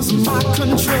lose my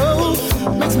control.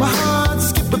 Makes my heart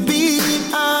skip a beat.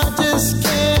 I just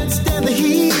can't stand the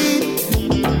heat.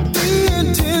 The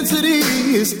intensity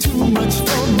is too much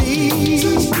for me.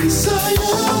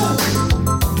 Desire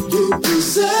you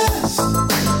possess.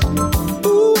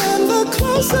 Ooh, and the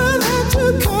closer that you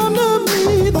come to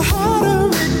me, the harder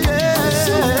it gets.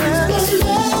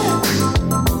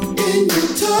 In your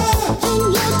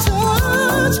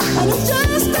touch, and it's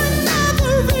just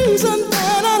another reason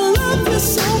that I love you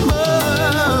so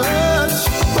much.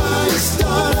 Fire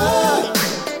starter,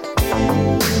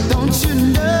 don't you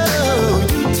know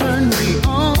you turn me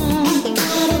on? I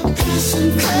got a passion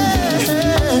for you.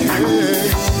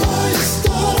 Fire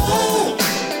starter,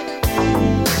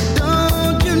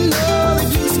 don't you know that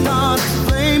you start a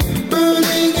flame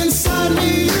burning inside me?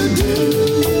 You do.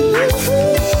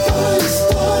 Fire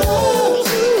starter,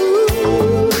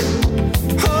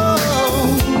 oh,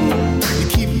 you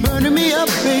keep burning me up,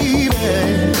 baby.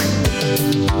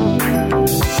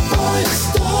 Fire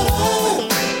starter,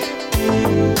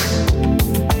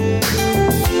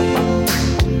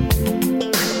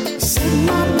 set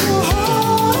my poor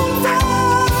heart on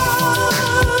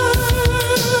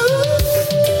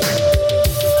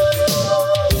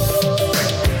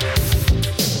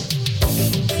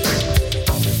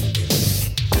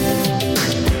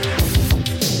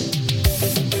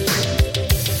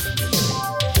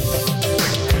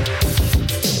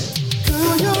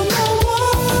girl, you're my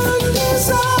one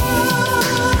desire.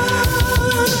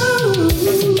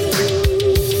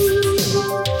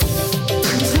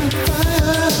 It's like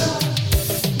fire,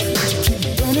 you keep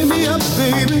burning me up,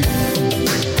 baby.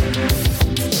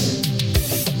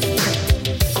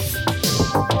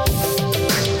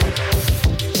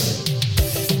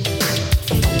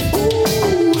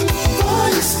 Ooh,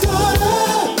 fire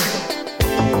starter,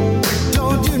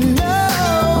 don't you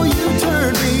know you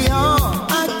turn me on?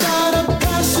 I got a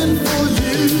passion for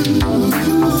you.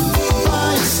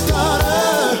 Fire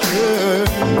starter,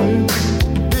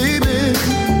 baby,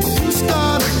 you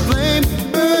start a flame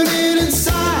burning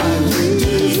inside me.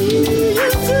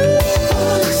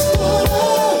 Fire starter,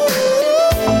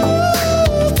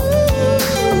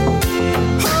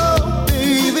 oh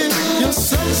baby, you're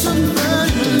such a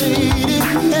burning lady.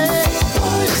 Hey,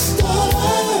 fire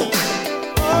starter.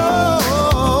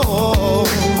 Oh,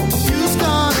 you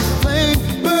start a flame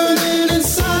burning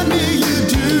inside me. You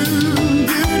do.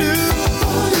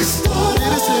 Fire starter, I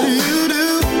say you do.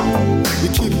 You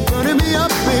keep burning me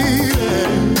up, baby.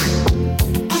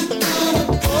 I got a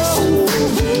passion for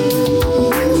you.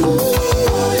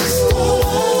 Fire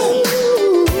starter,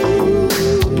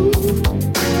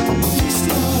 you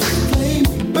start a flame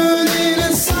burning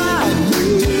inside me.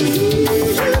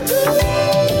 You do.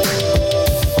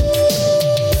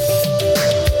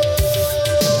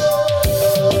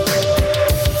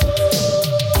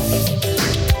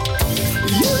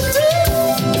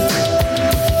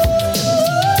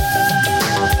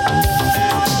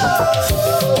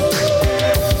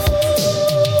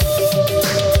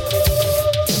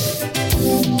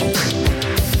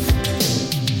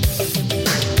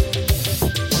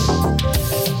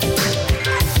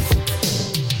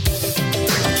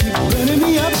 Keep burning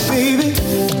me up, baby.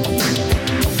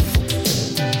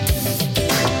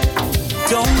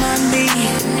 Don't mind me,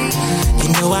 you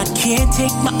know I can't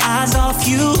take my eyes off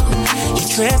you. Your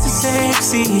dress is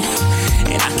sexy,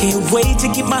 and I can't wait to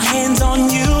get my hands on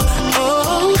you.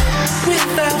 Oh,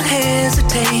 without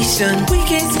hesitation, we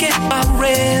can skip our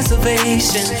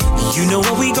reservation. You know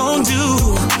what we gon'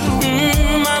 do?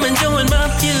 I'm enjoying my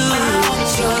view. I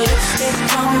want your lipstick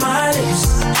on my lips,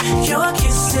 your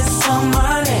kisses on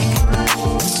my neck.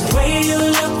 The way you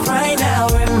look right now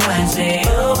reminds me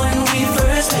of when we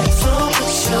first met. So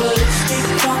put your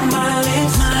lipstick on my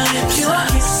lips, your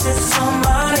kisses on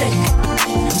my neck.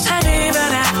 And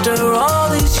even after all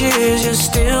these years, you're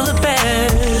still the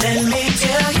best. Let me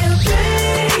tell you,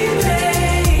 baby,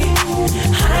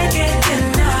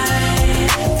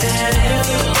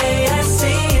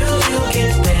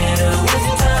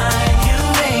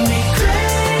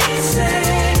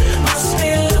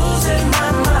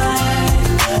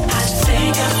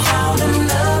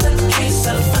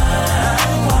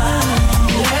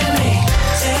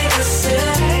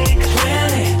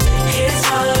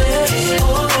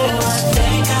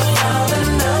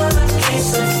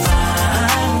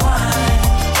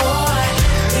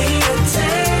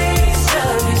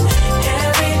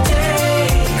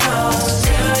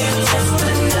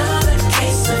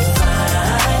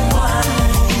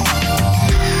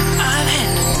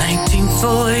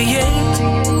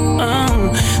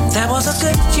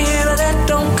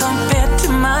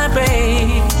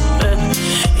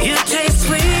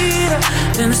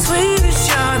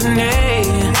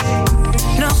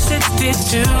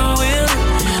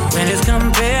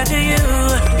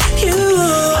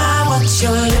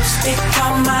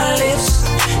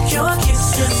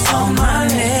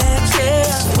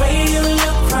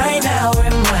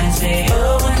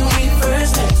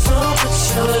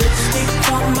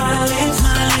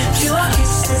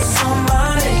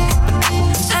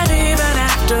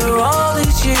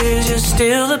 is, you're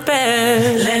still the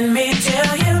best. Let me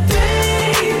tell you,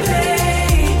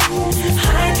 baby,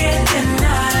 I can't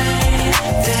deny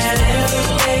that every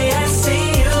day I see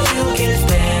you, you get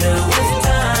better with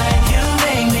time. You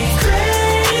make me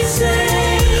crazy,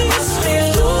 must be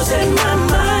losing my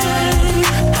mind.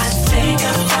 I think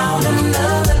I found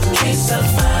another case of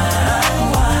fine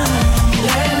wine.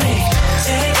 Let me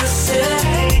take a sip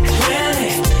when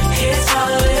it hits my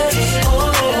lips.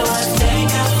 Oh, I think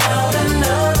I found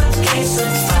another case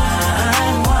of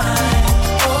fine wine.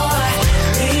 Oh, I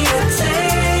need a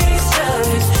taste of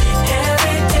it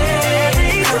every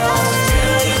day. Girl,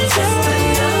 till you taste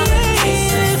another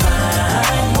case of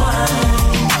fine wine.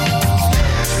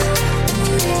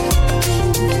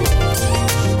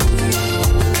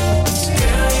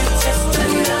 Girl, you taste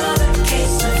another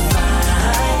case of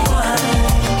fine wine.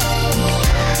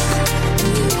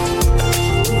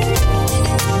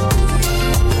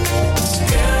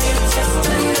 Girl, you taste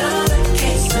another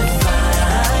case of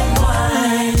fine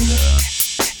wine.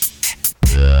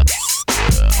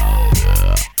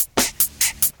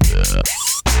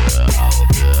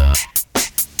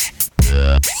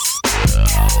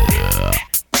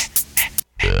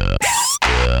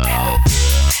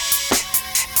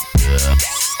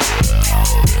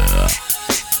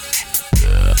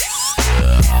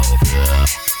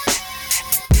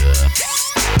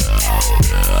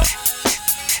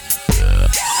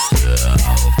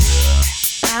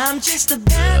 I'm just a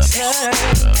dancer.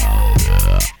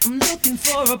 I'm looking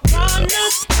for a partner,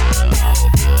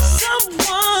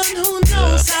 someone who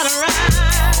knows how to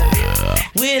ride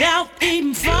without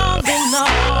even falling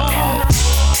off.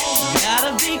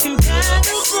 Gotta be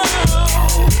compatible,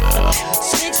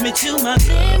 takes me to my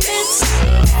limits.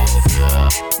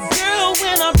 Girl,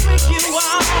 when I break you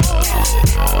off,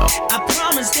 I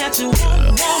promise that you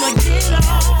won't wanna get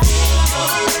off.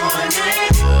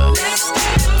 Let's do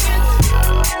it.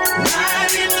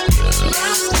 Ride in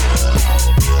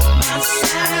my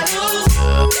saddle's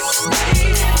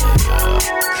waiting.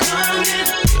 Come and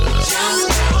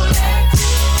jump on it.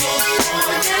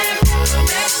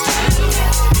 Let's do it.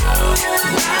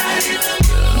 Ride in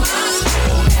my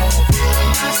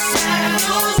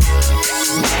saddle's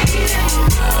waiting.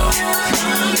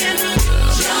 Come and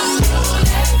jump on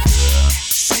it.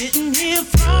 Sitting here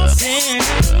frozen,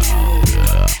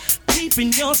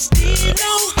 keeping your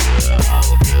stilo.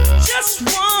 Just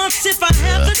once, if I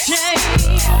have the chance,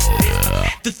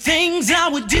 the things I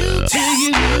would do to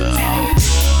you,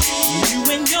 you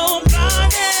and your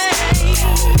body,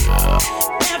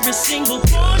 every single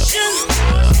portion,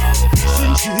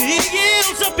 since your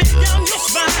heels up and down your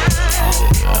spine,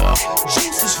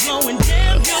 juices flowing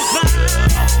down your spine.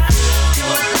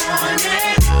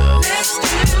 Let's do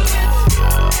it,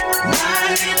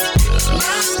 ride it,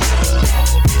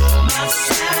 my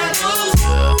saddle's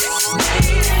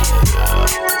waiting.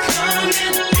 Come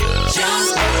and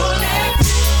jump on it.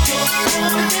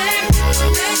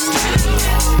 Let's do it.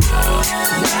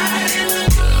 Ride it,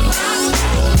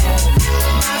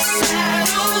 my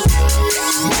saddle's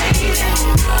waiting.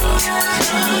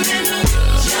 Come and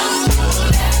jump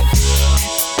on it.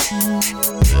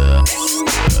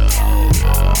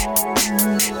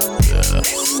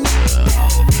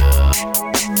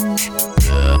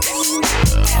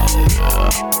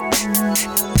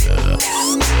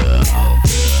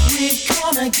 We're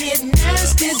gonna get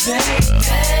nasty,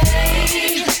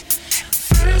 baby.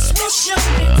 First we'll show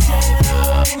it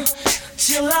down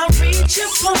till I reach your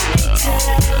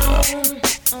ponytail.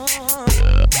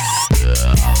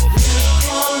 Look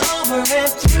all over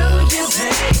and through you,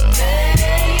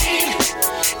 baby,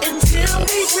 until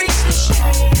we reach the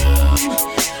stream.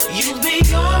 You'll be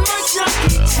on my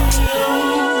jockey team.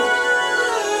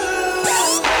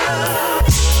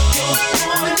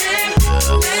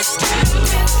 Let's do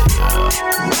it.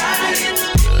 Ride it,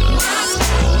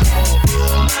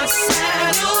 my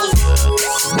saddle's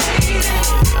waiting.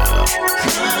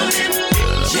 Come and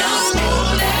jump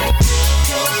on it.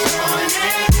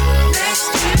 Let's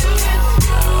do it.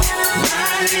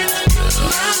 Ride it,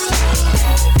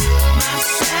 my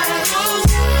saddle's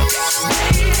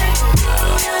waiting.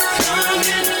 Come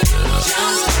and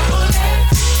jump on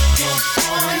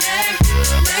it.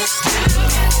 Let's do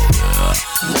it.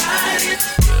 Ride it,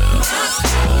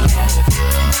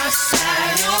 my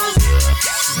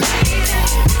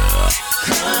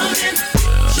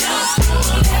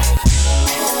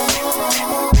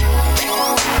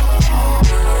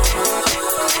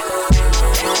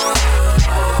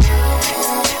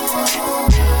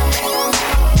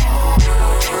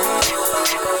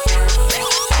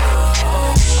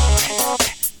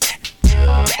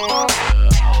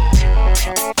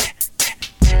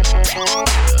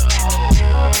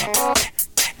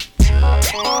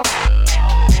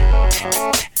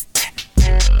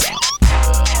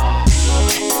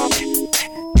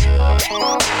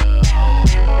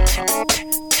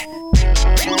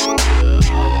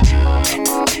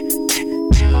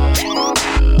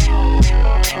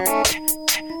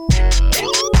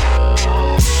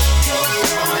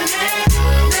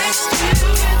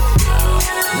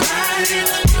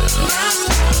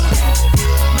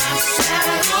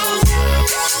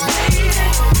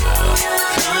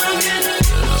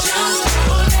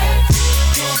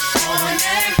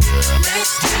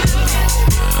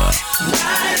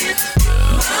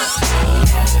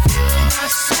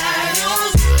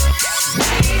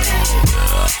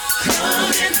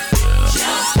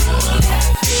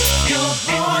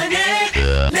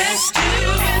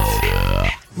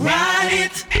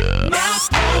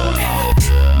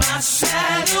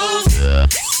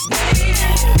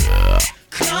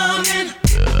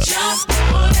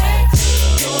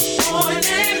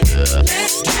morning.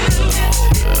 Let's do it.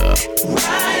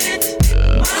 Ride it.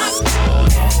 My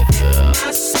pony,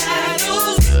 my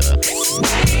saddle's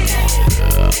waiting.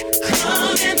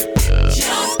 Come and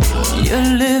jump on. Your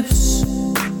lips,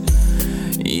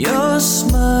 your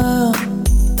smile,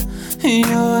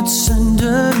 your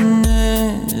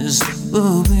tenderness,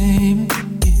 oh baby,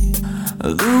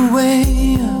 the way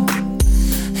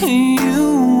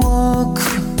you walk,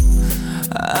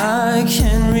 I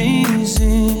can't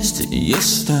resist your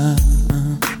style.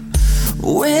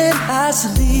 When I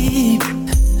sleep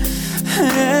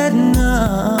at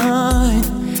night,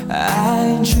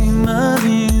 I dream of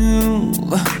you,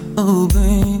 oh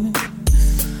baby.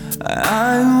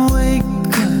 I wake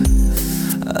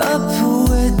up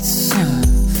with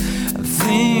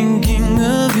thinking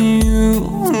of you,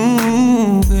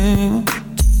 baby.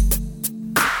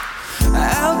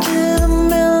 How can a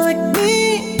man like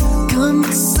me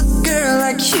convince a girl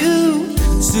like you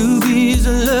to be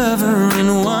the lover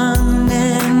and one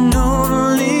and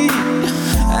only?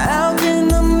 How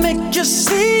can I make you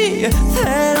see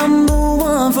that I'm the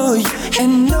one for you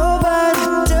and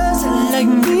nobody does it like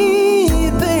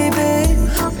me, baby?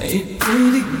 Hey,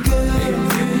 pretty girl,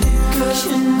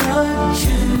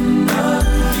 cannot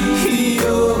be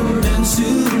your man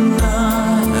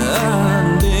tonight,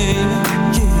 baby.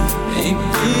 Yeah. Hey,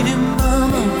 pretty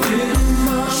mama,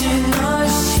 cannot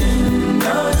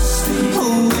sleep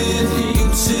with you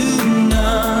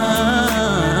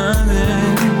tonight,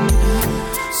 baby.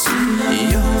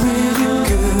 You're a pretty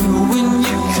girl when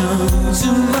you come to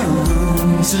my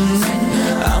room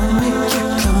tonight. I'll make you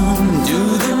come do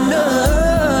the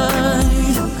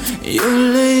night. You're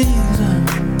lazy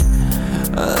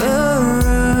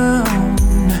around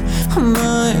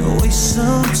my waist so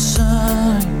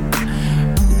tight,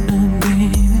 baby.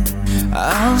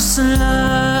 I'll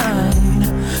slide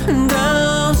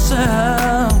down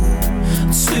south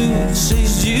to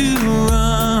taste you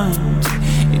right.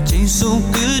 It tastes so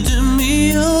good to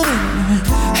me, oh baby.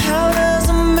 How does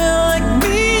a man like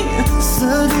me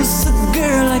seduce a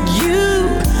girl like you?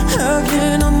 How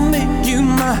can I make you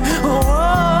my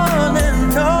one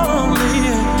and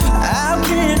only? How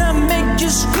can I make you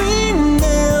scream?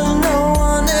 There's no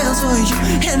one else for you,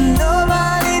 and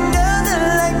nobody does it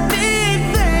like me,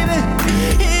 baby.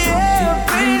 Yeah,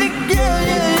 pretty girl,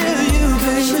 yeah, you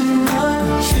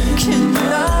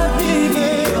cannot be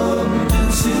your man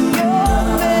tonight,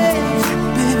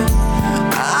 baby.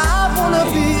 I wanna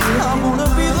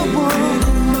be the one.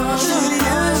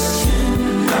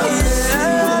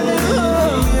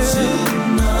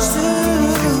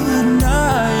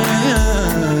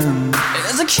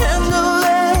 There's a candle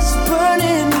that's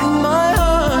burning in my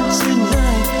heart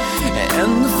tonight,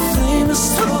 and the flame is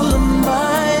full of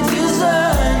my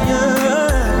desire,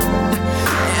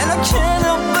 and I can't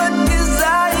help but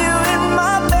desire you in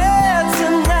my bed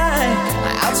tonight.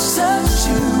 I'll touch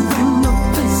you in the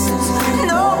places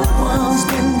no one's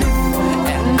been before,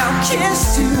 and I'll kiss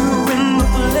you in the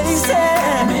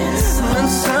places when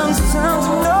sometimes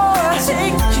no, I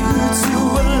take you to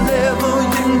a level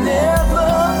you never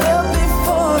felt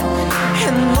before.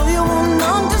 And though you won't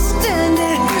understand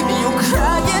it, you'll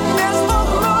cry and ask for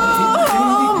more,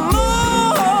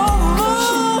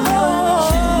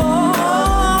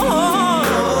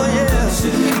 yeah.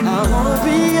 I wanna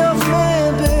be your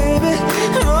man, baby.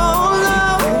 Oh no,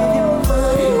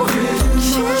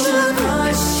 can I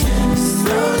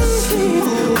sleep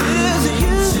with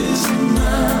you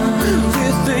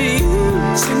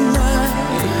tonight?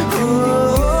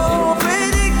 Oh,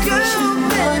 pretty girl,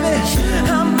 baby,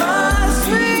 I'm my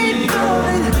sweet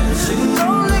darling.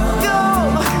 Don't let go,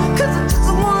 'cause I just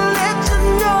wanna let you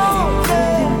know,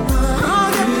 babe. I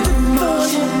got the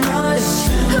motion, I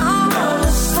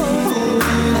wanna sleep.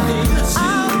 I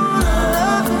wanna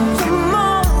love you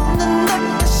more than I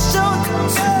can show you.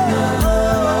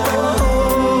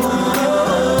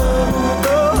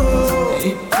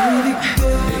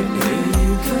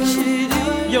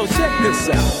 Yo, check this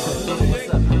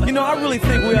out. You know, I really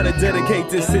think we ought to dedicate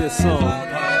this here song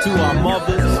to our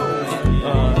mothers,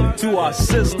 to our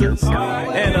sisters,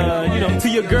 and, you know, to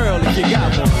your girl if you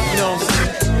got one. You know what I'm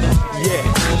saying? Yeah.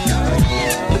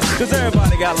 Because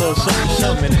everybody got a little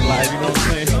something in their life, you know what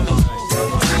I'm saying?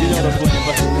 You know the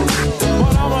flavor.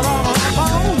 Oh,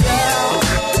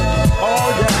 yeah. Oh,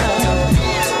 yeah.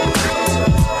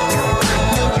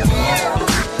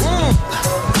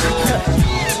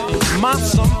 My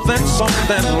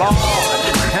something, Lord,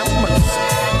 have mercy.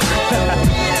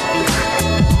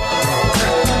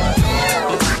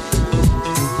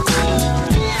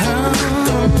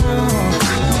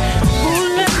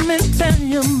 Let me tell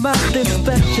you about this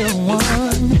special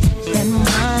one in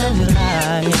my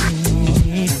life.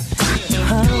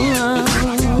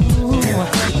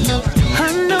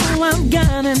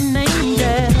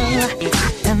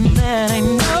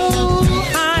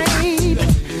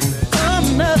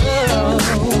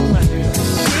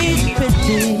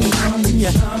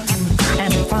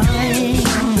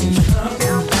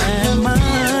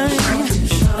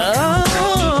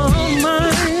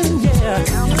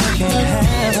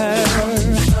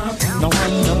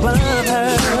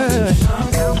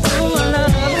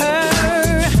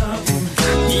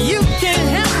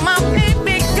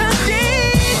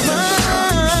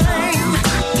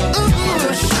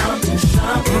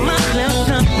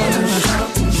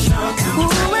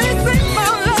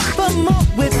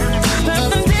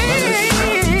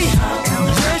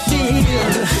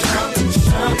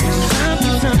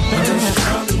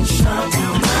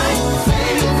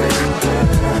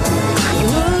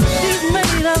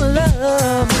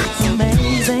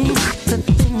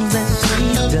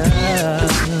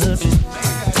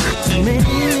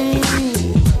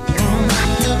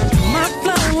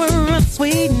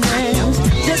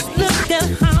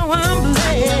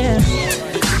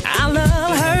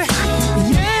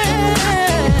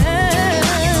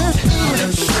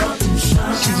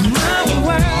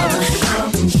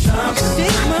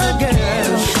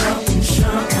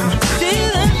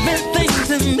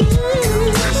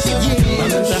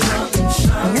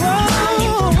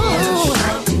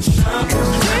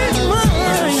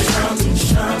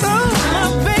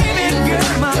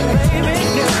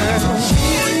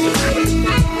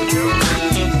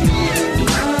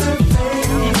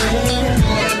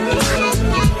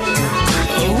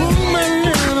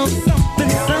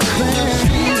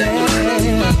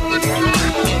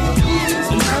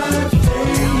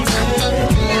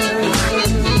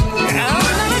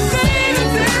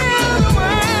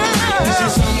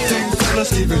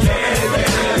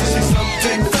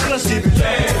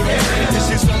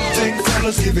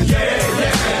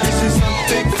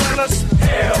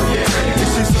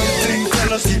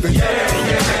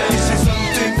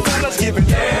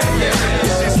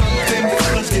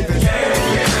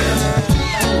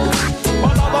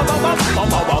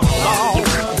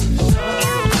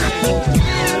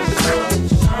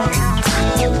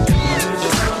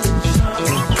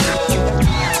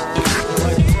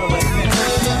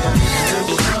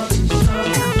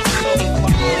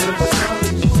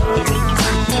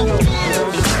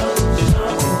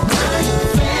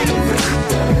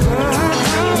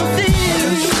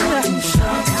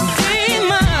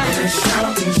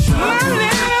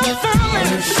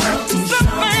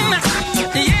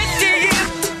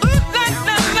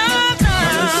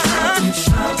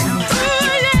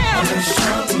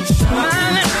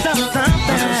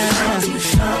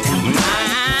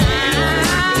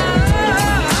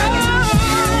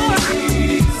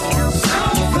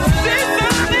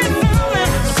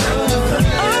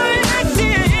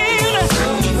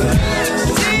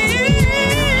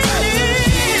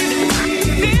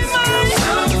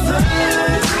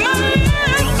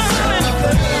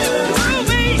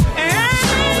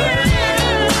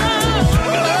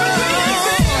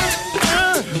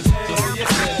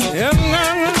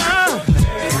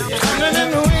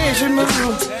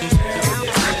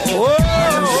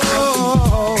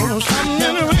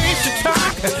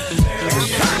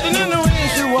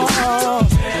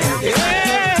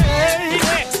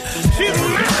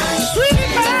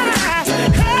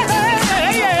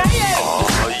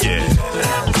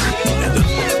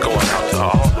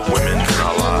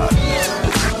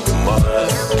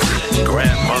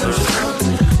 had mothers,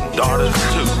 daughters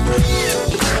too.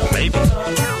 Maybe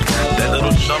that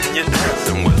little something you're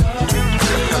dancing with.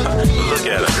 Look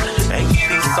at her, ain't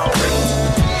she something?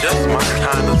 Just my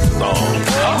kind of song. Oh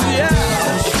yeah.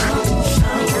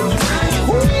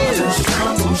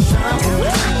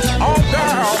 Oh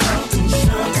girl,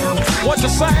 what you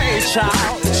say,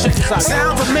 child?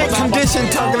 Sounds of mint condition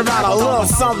talking about a little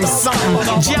something,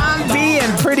 something. John B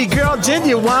and Pretty Girl,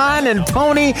 Genuine and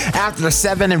Pony after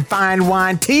 7 and Fine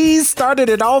Wine. Tease started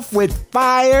it off with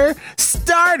Fire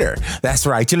Starter. That's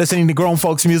right. You're listening to Grown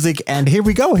Folks Music, and here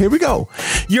we go.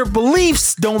 Your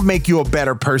beliefs don't make you a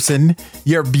better person.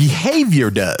 Your behavior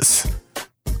does.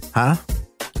 Huh?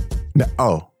 No.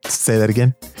 Oh, say that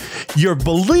again. Your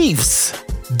beliefs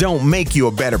don't make you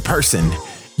a better person.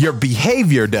 Your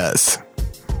behavior does.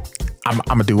 I'm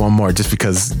gonna do one more just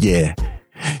because, yeah.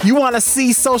 You want to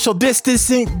see social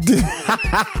distancing?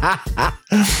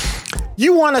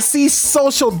 You want to see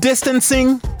social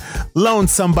distancing? Loan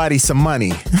somebody some money.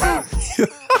 Yeah,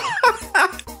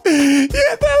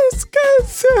 that was good.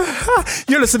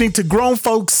 You're listening to Grown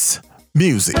Folks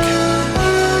Music. Yeah,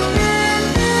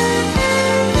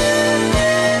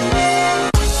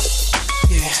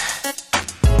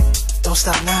 don't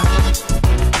stop now.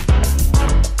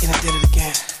 And I did it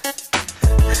again.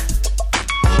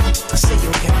 I see you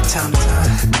again from time to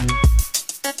time.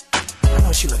 I know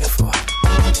what you're looking for.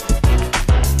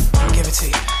 I'll give it to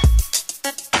you.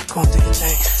 Go on, do your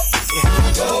thing.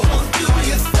 Yeah. Go on, do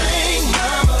your thing,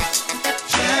 mama.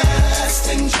 Just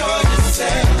enjoy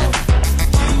yourself.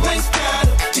 You ain't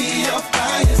gotta be all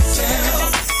by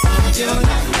yourself. You're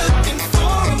not looking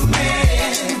for a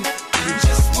man. You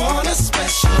just want a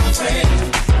special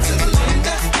friend to lend a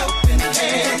helping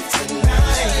hand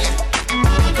tonight.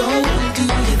 Go on, do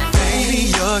your thing. Baby,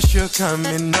 you're sure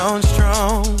coming on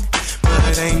strong,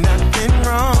 but ain't nothing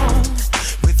wrong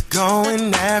with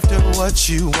going after what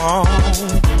you want.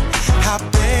 I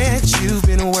bet you've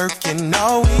been working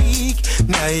all week.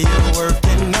 Now you're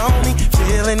working on me,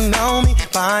 feeling on me,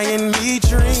 buying me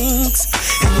drinks,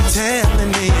 and you're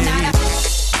telling me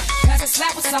Cause I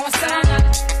slept with someone so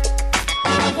I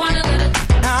want a little.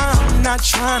 I'm not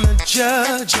trying to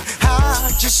judge you,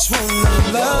 I just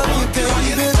wanna love you,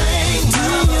 baby. Do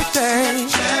your thing,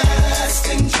 just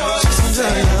enjoy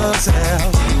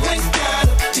yourself. You ain't gotta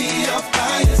be all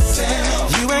by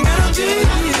yourself. You ain't gotta be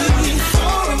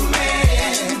for a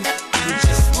man. You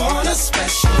just want a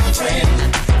special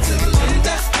friend to lend a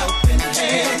helping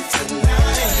hand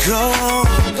tonight. Go on,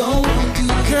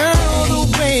 girl, the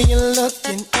way you're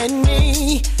looking at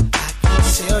me, I can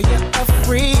tell you're a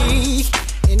freak.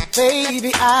 And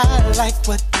baby, I like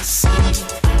what you say. You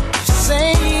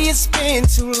say it's been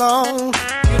too long.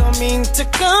 You don't mean to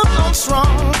come on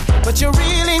strong, but you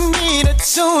really need a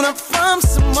tune-up from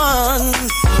someone.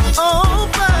 Oh,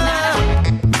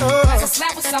 but Cause I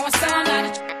slept with someone so I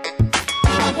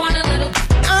want a little.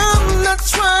 I'm not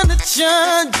trying to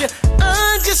judge you,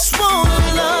 I just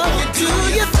wanna love you. Do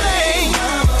your thing,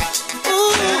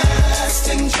 ooh, just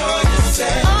enjoy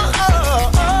yourself.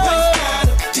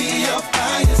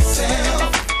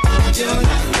 You're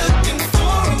not looking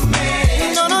for a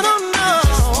man. No.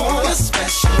 Just want a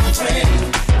special friend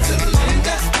to lend a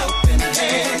helping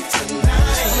hand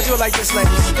tonight. I'ma do it like this,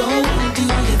 ladies.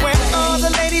 When all the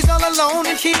ladies all alone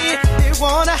in here, they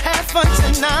wanna have fun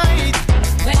tonight.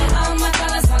 When all my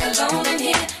fellas all alone in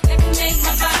here, they can make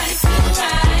my body feel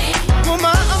right.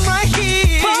 Woman, I'm right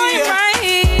here. Boy, right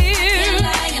here. Can't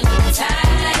lie, you look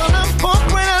tight. Girl, I'm pumped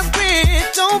when I'm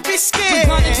with. Don't be scared.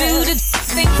 We're gonna do the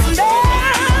thing tonight.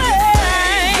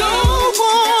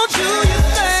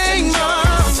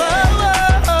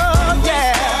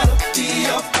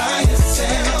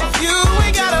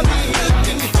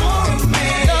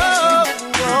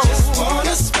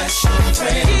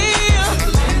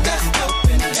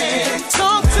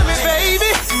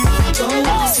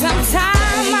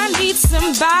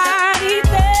 Somebody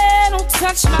that'll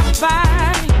touch my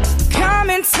body. Come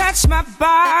and touch my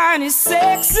body,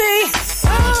 sexy.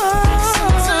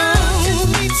 Sometimes you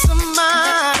need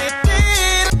somebody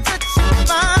that'll touch your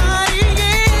body,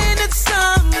 and that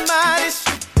somebody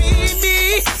should be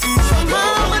me. So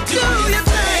mama, do your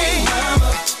thing,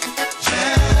 mama.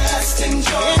 Just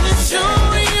enjoy yourself.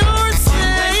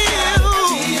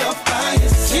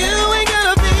 You ain't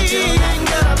gotta be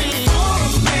for a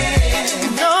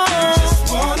man. No,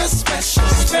 just want a special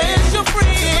friend, a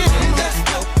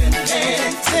helping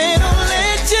hand. They don't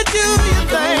let you do your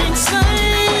thing.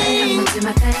 Sing. I'ma do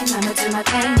my thing, I'ma do my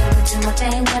thing, I'ma do my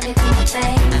thing, let me do my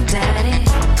thing, daddy.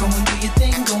 Go and do your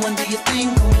thing, go and do your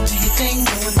thing, go and do your thing,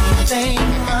 go and do your thing,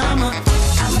 mama.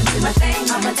 I'ma do my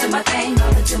thing, I'ma do my thing,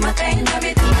 I'ma do my thing, let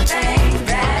me do my thing,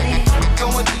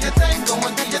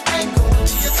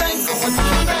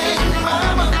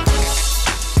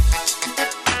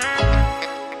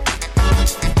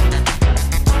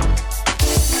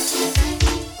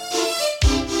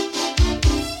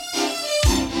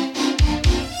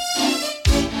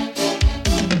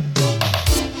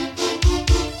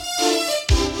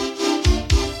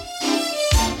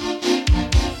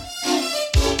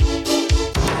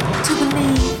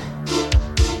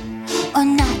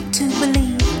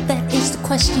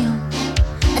 question.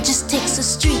 It just takes a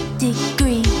street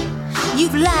degree.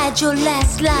 You've lied your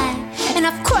last lie, and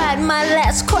I've cried my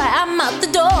last cry. I'm out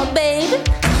the door, babe.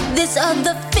 There's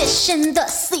other fish in the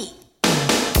sea.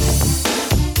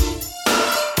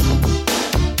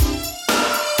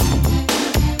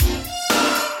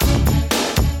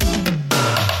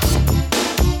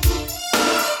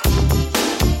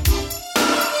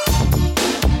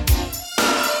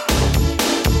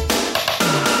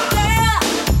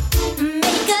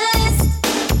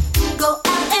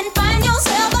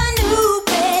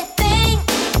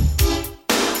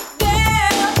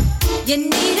 You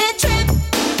need a trip,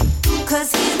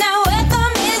 'cause he's not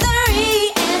welcome, is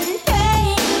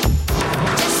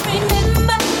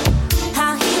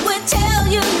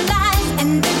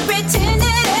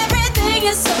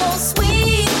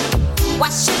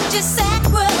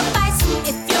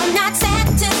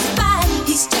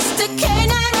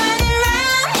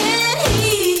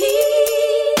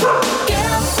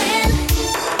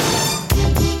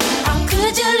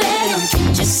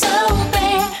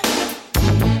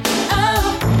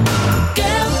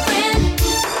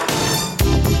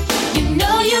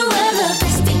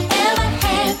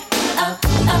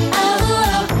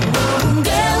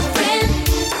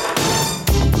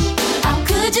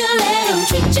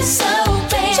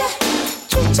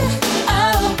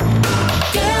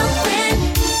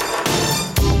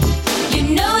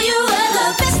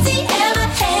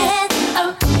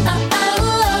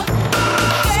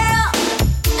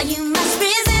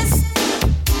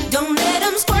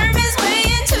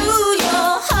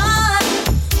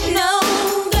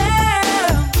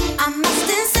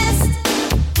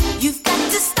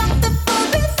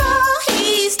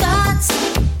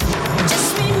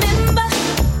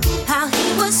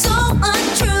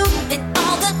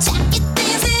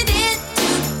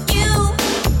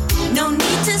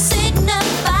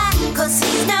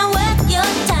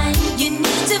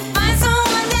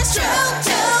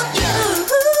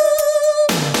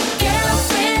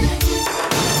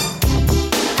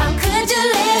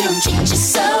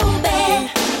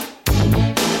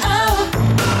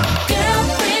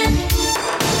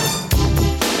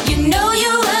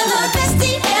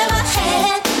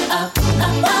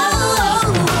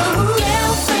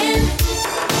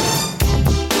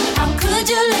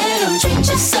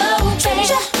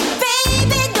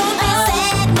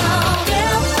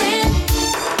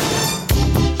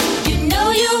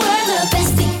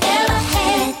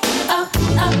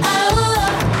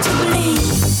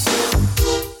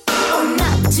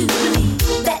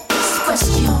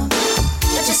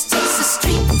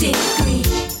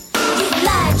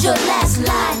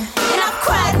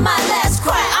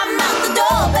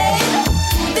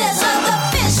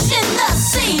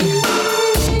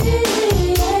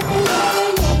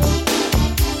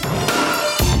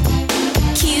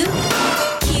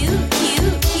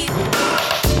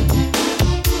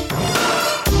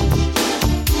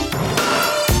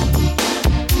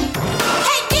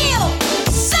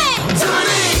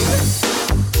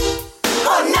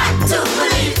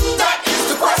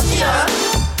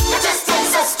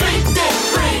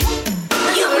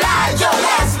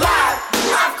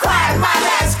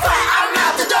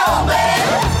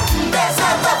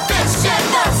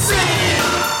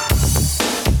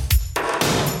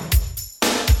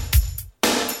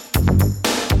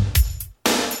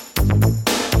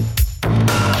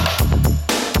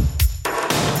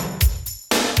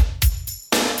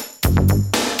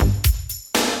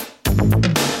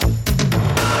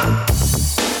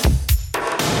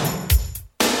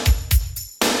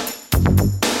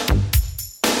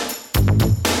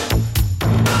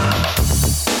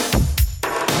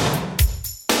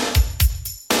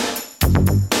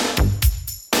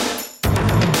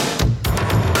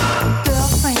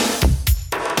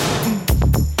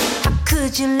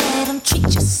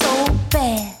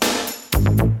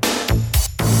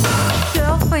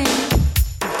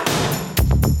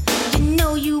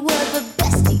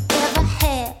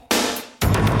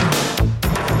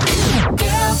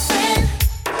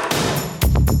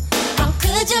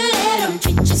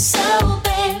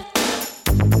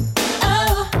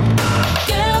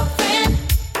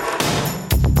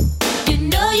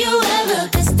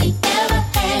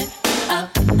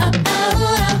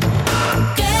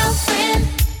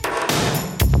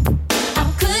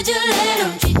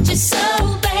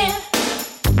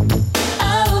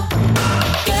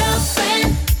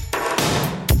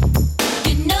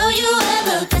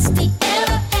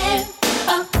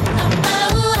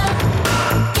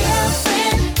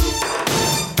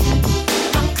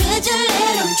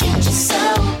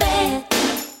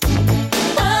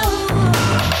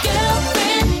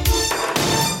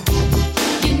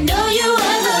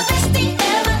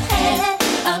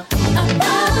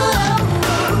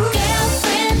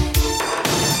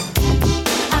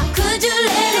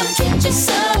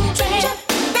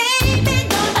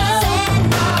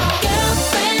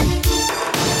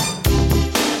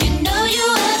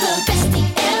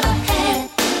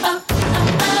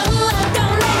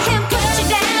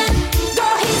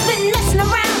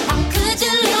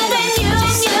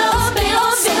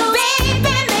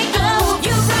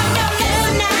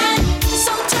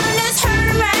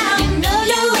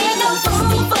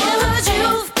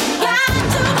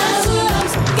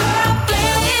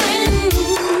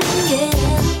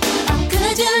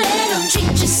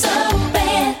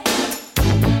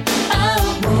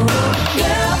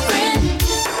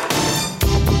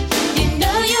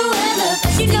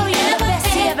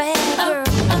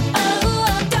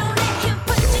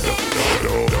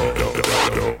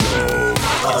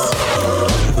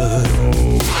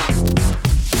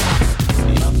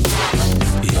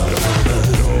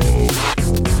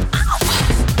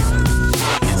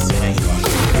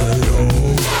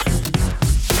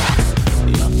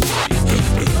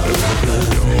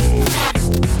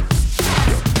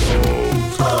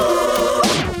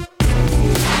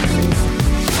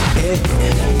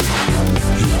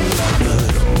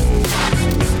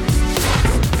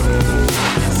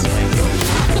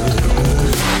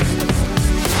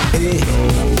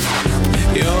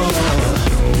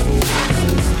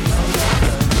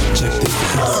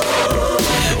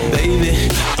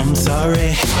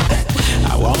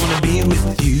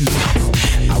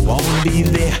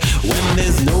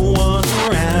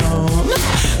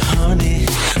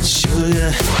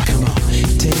yeah. Come on,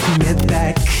 take me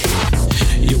back.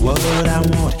 You're what I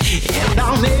want, and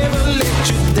I'll never let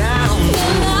you down.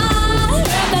 Well, I heard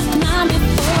that line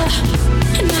before,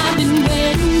 and I've been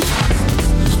waiting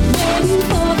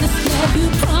for this love you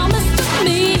promised to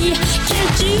me.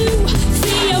 Can't you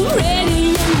see I'm ready,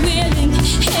 I'm willing,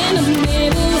 and I'm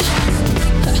able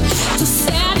to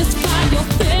satisfy your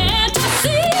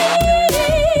fantasy?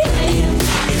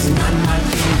 It's not my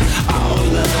game. Our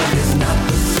love is not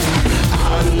the same.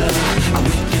 Our love,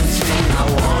 we can sing. I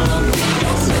wanna be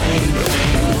your slave.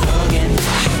 Hugging,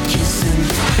 kissing,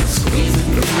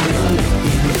 squeezing,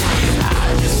 licking. I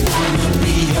just wanna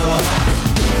be your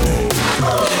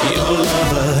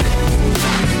lover.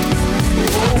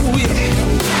 Oh yeah.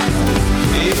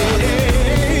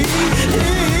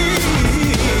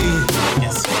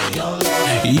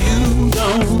 You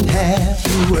don't have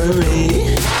to worry.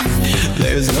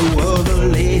 There's no other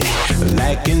lady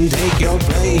that can take your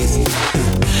place.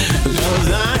 'Cause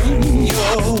I'm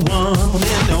your one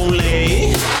and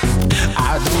only.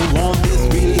 I don't want this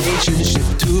relationship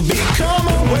to become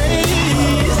a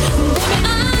waste.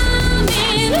 I'm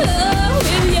in love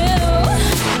with you.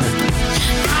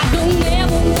 I don't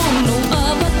ever want no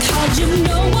other, 'cause you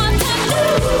know what to do.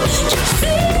 You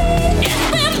see, it's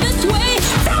been this way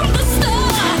from the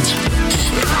start.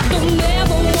 I don't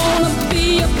ever wanna be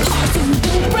a part, so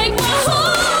don't break my heart.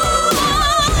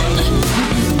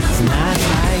 It's not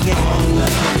like it. All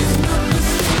love is not the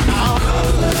same. Our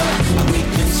love, we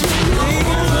can swing.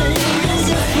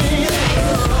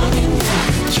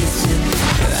 Kissing,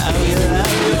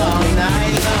 love you all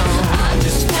night long. I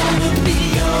just wanna be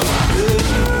your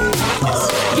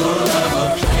lover.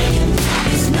 Playing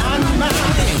is not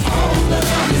mine. All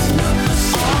love is not the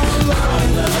same. Our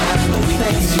love, we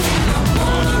can swing. I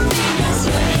wanna be your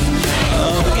slave.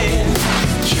 Again,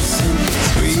 kissing,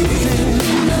 squeezing,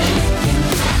 making.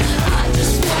 I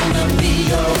just wanna be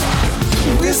your.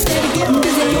 We're steady getting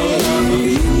busy.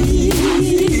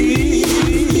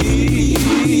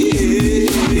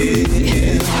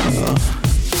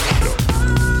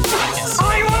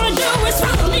 All you wanna do is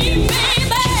rock me,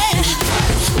 baby.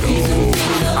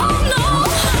 Oh no,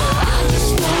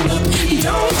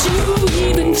 don't you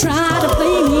even try to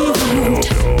play me out.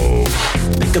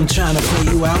 Think I'm trying to play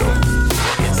you out?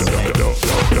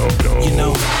 You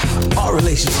know, all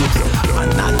relationships are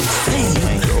not the same.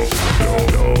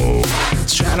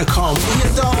 Trying to call me a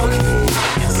dog?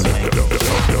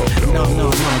 No,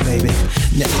 baby.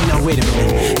 No, wait a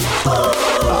minute.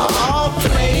 All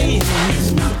playing is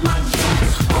not my game.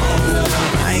 All love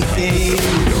like this.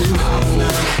 All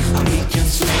love, we can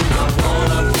swing. I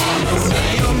wanna be the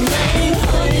same main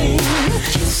thing.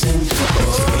 Kissing,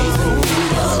 squeezing,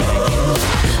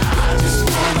 I just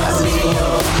wanna be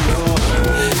your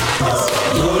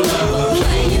love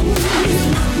playing is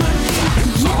not my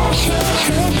game.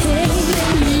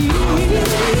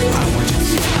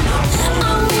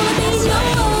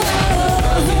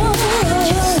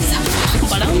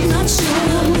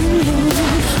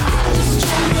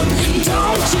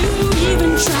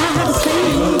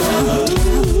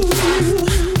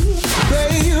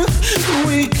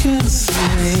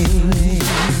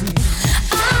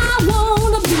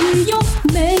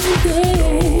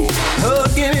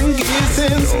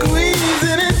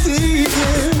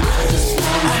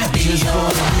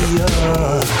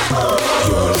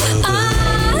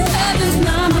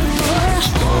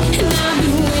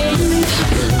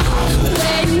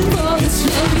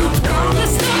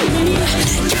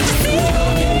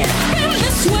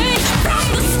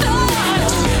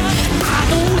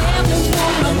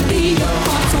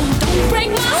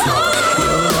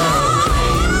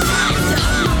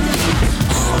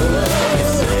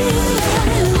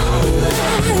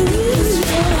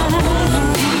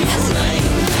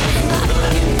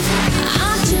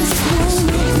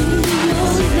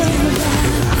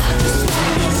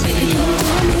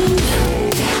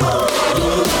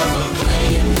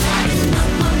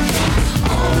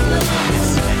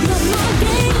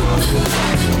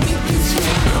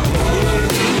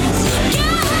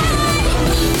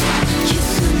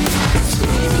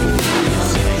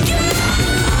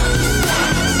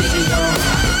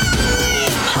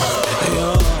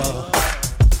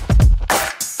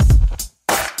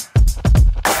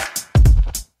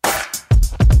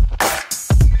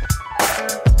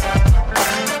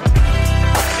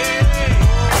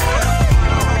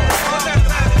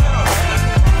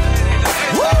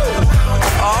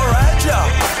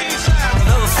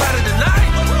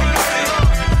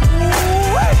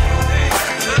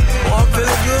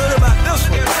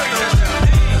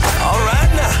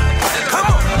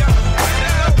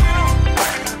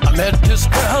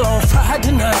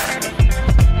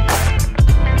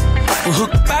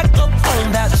 hooked back up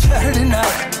on that Saturday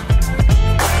night.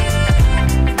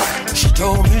 She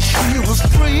told me she was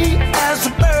free as a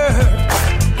bird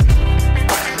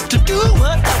to do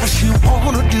whatever she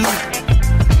wanna do.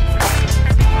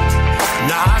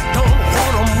 Now I don't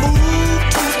wanna move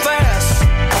too fast,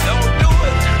 don't do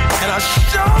it, and I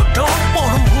sure don't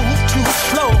wanna move too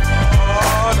slow.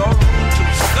 Oh, don't move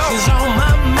too slow. She's on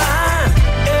my mind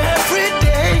every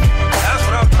day. That's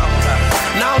what I'm talking about.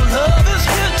 Now love is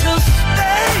here to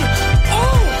stay.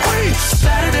 Oh, wait,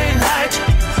 Saturday night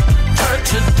turned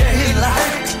to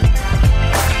daylight.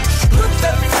 Put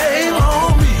that thing on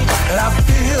me, and I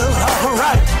feel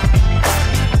alright.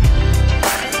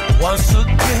 Once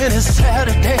again it's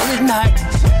Saturday night.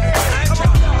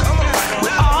 We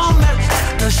all met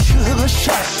at the Sugar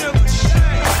Shack.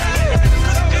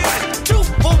 2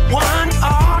 for $1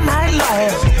 all night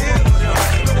long.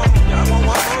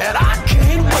 And I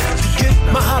can't wait to get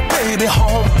my baby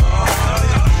home.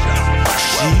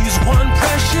 She's one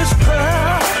precious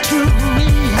pearl to me.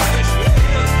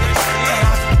 And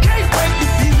I can't wait to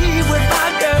be with my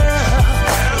girl.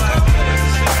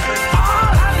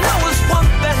 All I know is one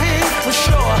thing for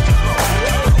sure.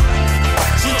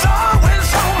 She's always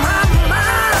on my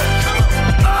mind.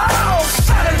 Oh,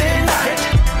 Saturday night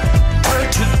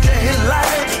turned to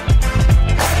daylight.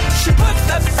 She put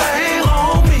that thing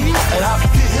on me, and I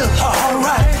feel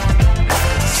alright.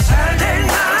 Saturday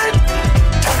night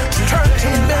turned to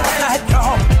midnight,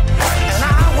 y'all. And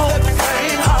I want that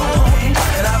thing on me,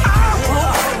 and I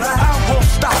won't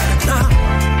stop it now.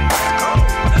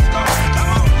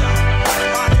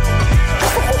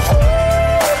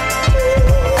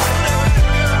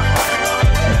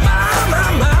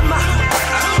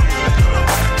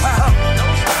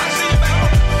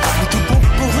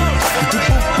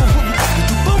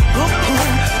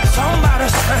 Somebody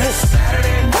say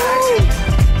Saturday night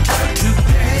to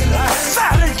daylight.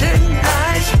 Saturday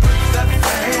night, put that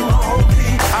thing on me,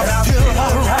 I feel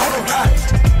alright.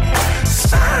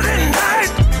 Saturday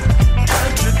night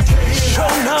to daylight.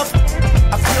 Sure enough,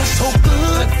 I feel so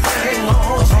good.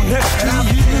 Cause I'm next to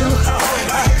you.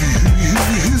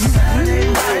 Saturday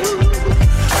night,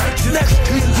 next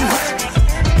to you.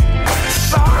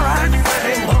 It's alright.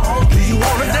 Do you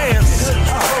wanna dance?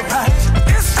 Alright.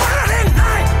 It's Saturday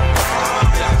night.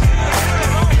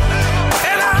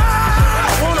 And I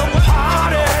wanna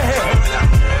party.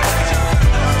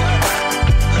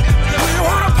 Do you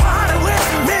wanna party with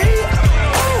me?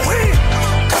 Oh, wait.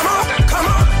 Come on, come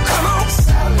on, come on.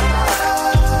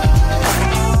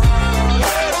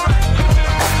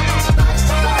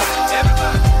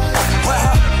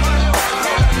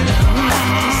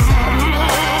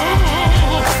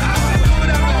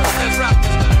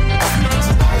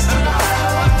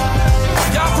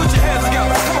 Y'all put your hands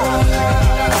together. Come on.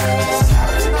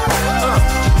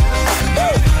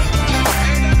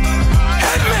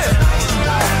 Hit me.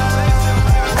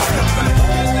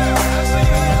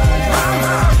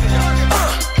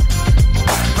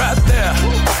 Right there.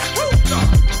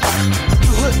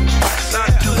 Do it.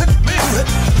 Do it. Do it.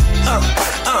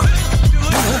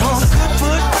 Do it on the good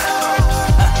foot.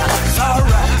 It's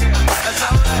alright.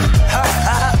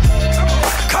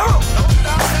 Come on.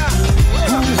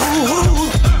 Ooh.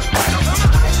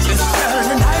 It's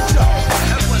Saturday night, y'all.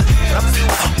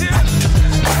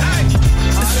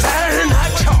 It's Saturday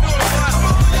night, y'all.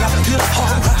 And I feel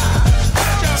alright.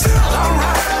 Feel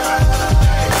alright.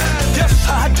 Yes,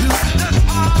 I do.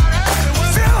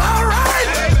 Feel alright.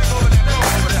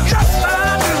 Yes, I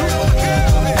do.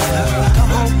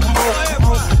 Come on, come on, come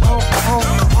on, come on,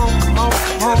 come on, come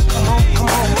on, come on, come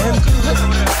on, and do it.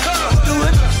 Do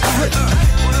it, do it.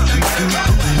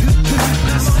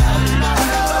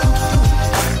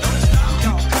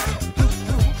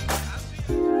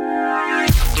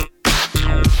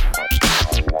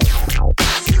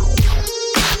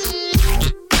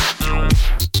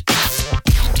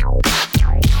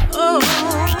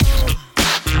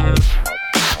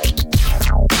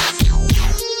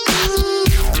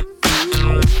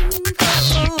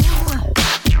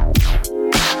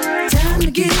 Time to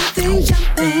get things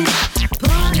jumping,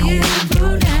 party and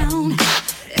go down.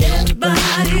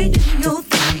 Everybody do your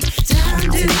thing. Time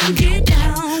to get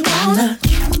down. Wanna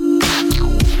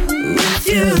with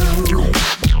you.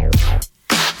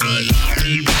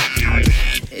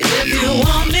 If you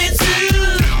want me to,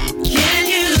 can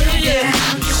you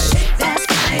shake that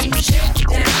thing? Shake it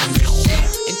down.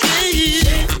 Can you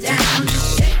shake down?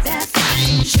 Shake that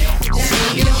thing. Shake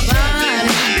your body,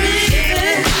 baby.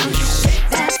 Shake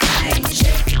that thing.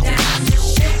 Shake it down.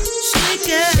 Shake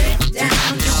it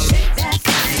down. Shake that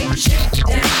thing. Shake it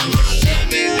down.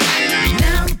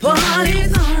 Now the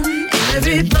party's on.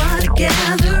 Everybody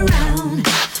gather round.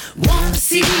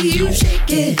 see you shake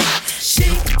it,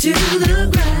 shake to the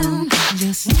ground.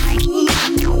 Just move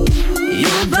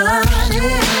your body.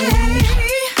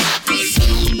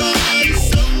 Somebody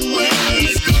somewhere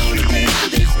is gonna make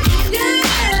this move. Yeah.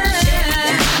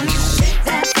 Shake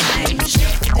that thing,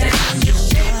 shake that,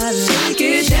 shake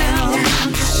it down.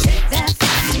 Shake that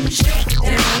thing, shake it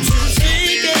down.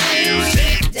 Shake it,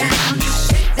 shake down.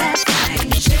 Shake that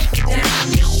thing, shake it down.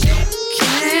 Can you shake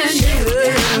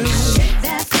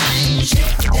that thing,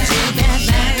 shake it down? Shake that thing.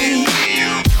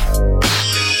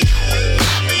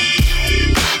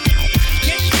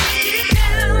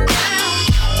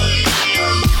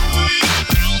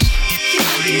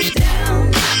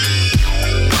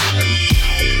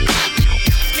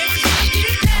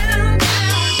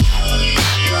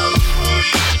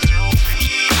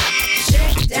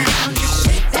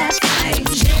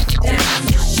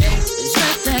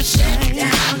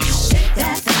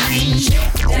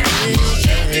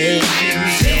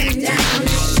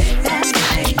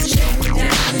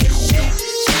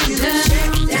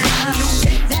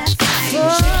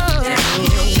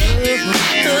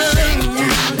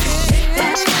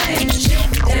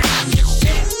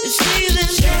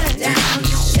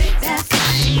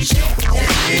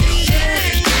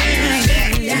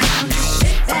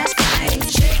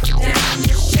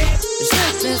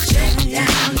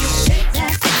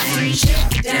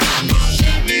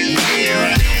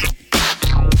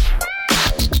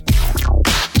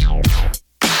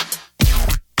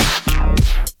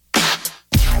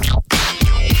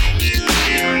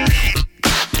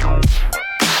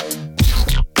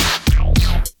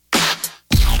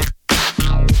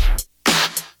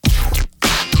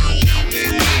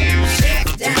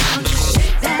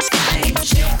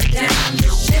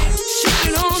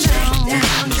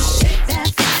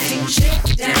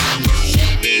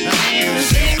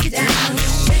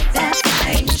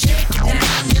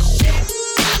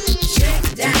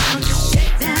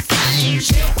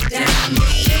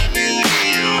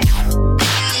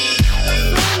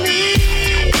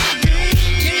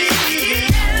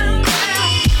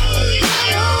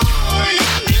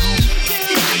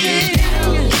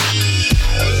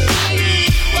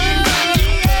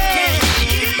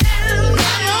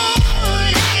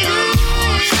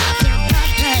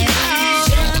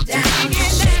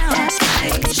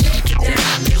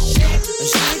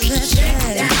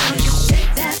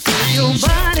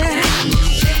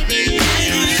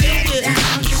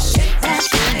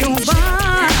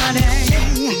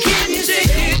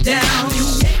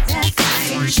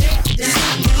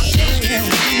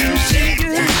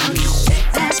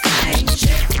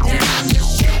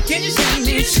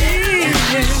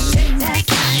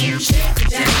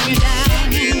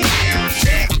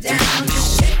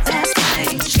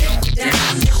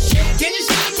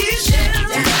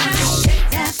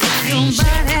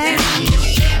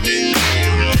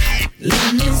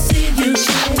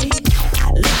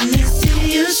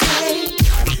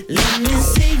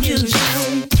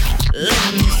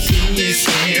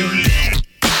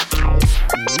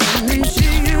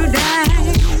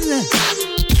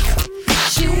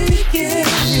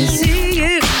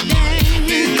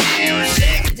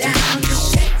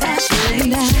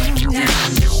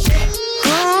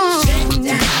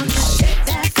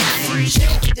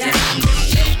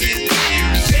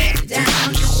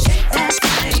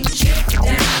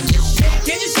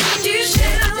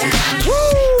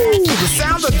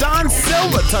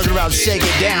 Shake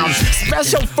It Down.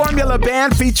 Special formula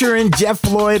band featuring Jeff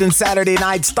Floyd and Saturday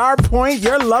Night Starpoint,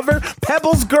 Your Lover,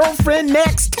 Pebbles' Girlfriend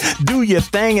next. Do Your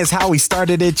Thing is how we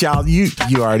started it, y'all. You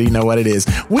already know what it is.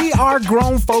 We are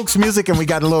grown folks music, and we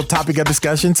got a little topic of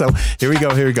discussion. So here we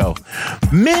go.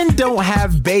 Men don't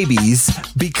have babies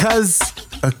because...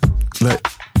 let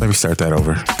me start that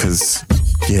over, because,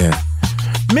 yeah.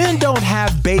 Men don't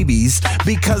have babies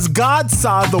because God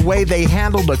saw the way they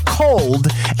handled a cold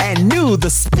and knew the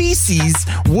species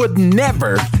would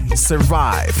never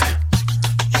survive.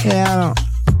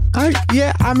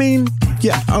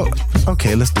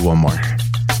 Okay, let's do one more.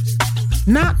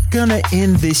 Not gonna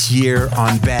end this year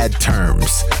on bad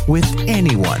terms with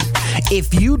anyone.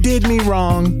 If you did me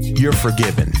wrong, you're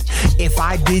forgiven. If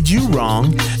I did you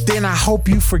wrong, then I hope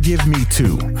you forgive me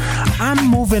too. I'm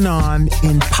moving on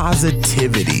in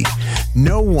positivity.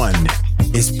 No one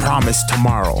is promised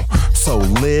tomorrow. So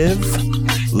live,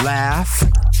 laugh,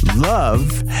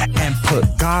 love, and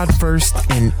put God first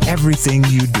in everything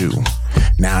you do.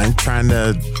 Now, I'm trying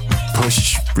to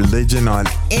push religion on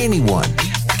anyone.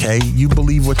 Okay, you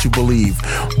believe what you believe,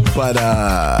 but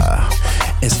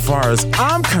as far as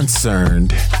I'm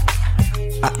concerned,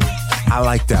 I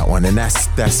like that one, and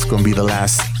that's gonna be the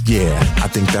last. Yeah, I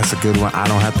think that's a good one. I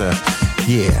don't have to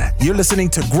Yeah, you're listening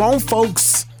to Grown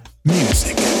Folks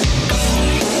Music.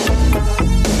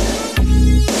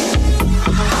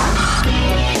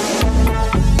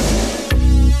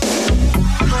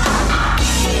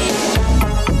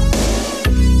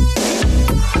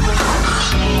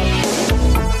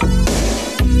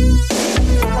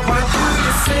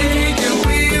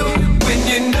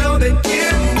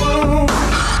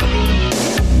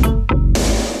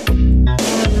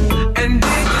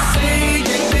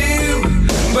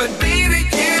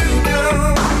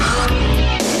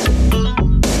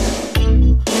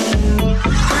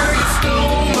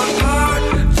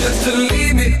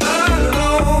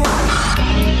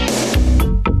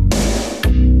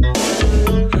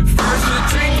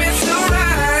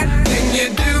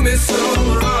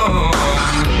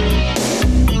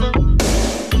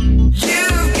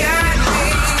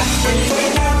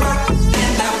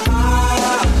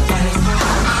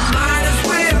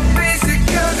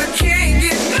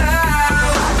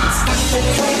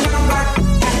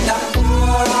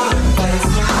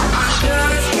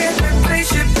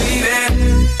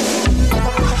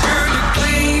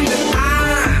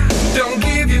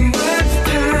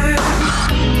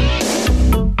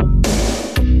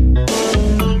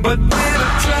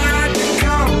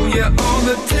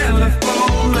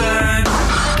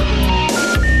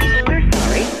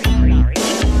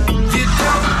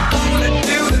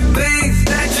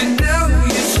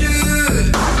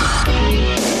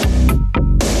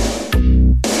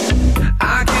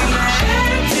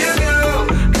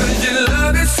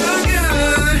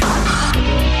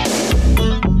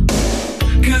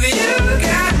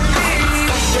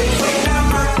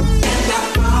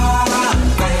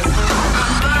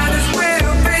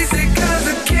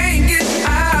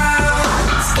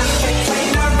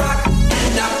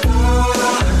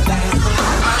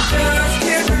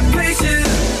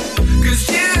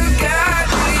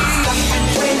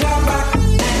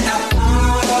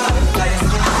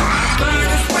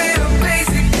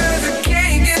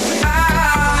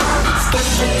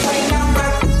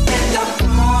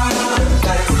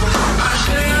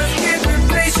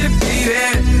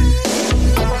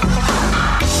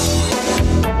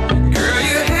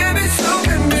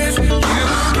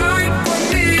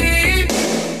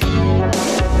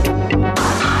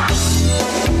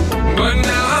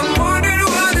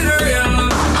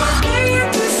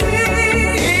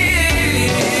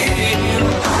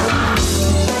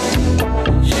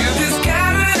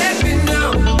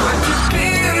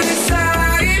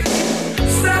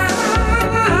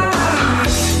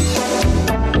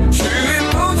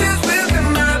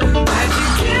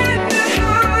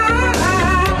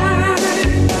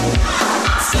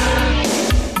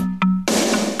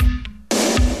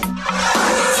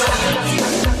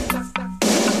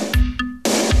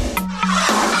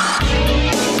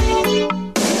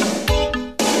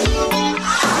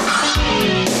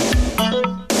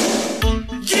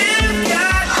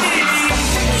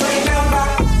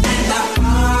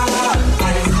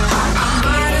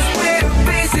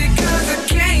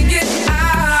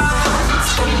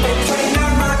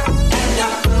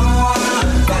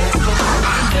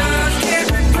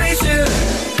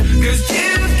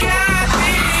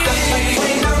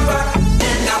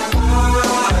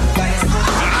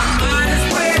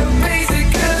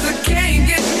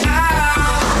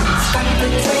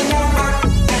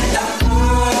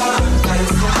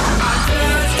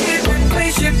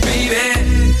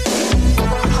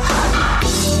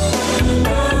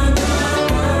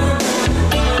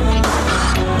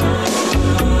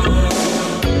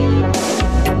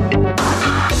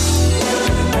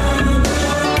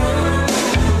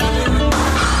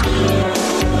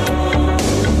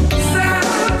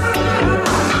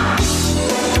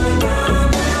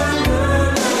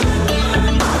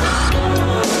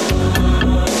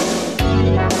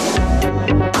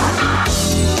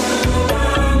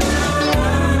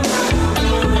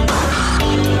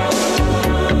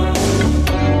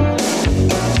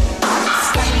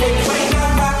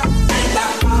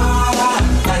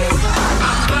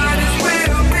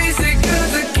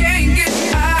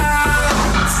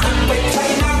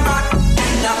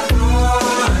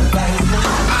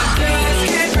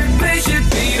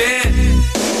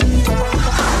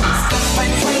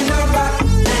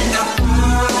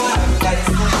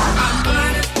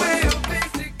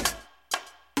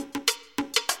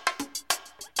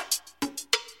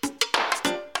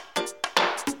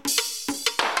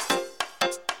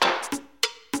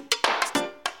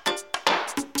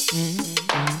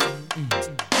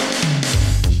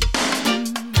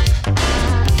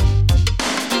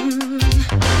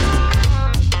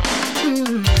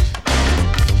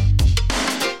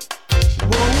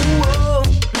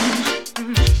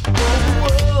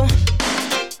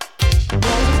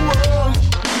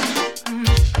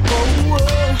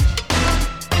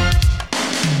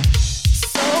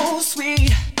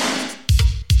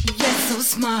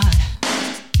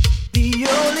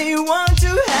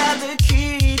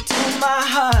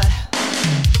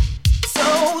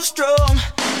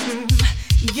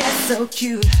 so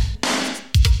cute.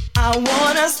 I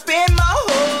wanna spend my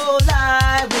whole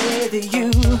life with you.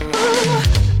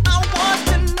 I want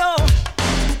to know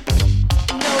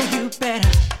you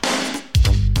better.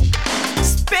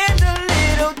 Spend a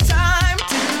little time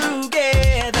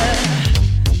together.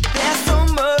 There's so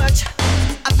much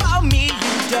about me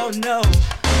you don't know,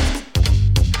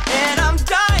 and I'm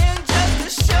dying just to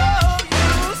show you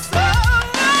so.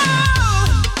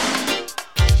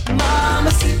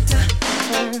 Mamacita,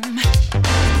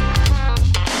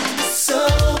 so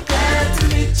glad to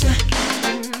meet you,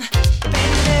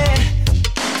 baby.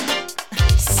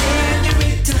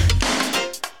 Señorita,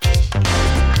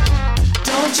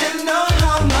 don't you know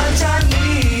how much I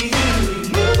need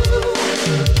you?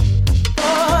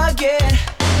 Forget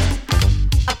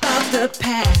about the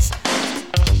past.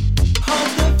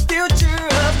 Hope the future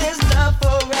of this love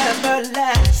forever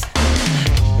lasts.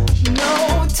 No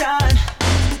time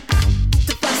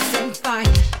to fuss and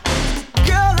fight.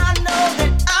 Girl, I know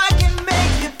that I can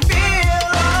make you feel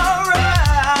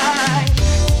alright.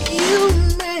 You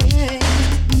make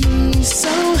me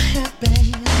so happy.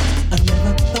 I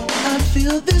never thought I'd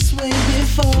feel this way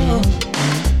before.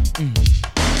 And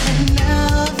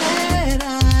now that I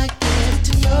get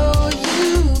to know you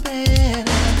better,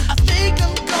 I think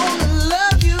I'm gonna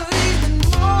love you even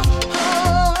more.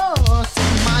 So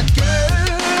my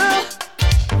girl,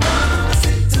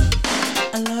 Mamacita,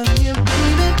 I love you,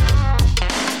 baby.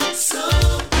 So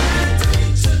glad to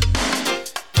meet you,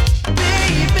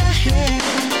 baby.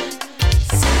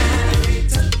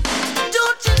 Señorita,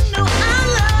 don't you know I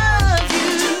love you?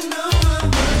 You know how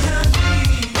much I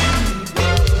need you.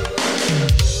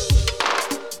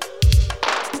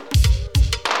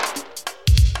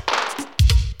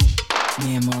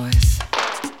 Mi amor es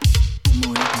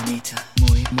muy bonita,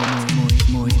 muy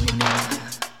bonita.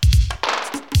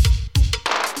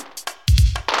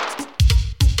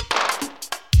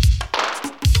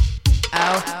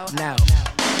 Out now.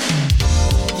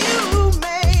 You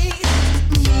make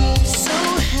me so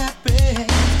happy.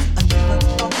 I never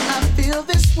thought I'd feel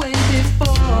this way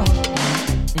before.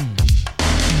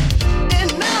 And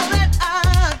now that I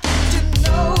get to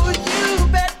know you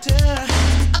better,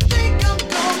 I think I'm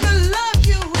gonna love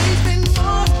you even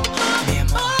more.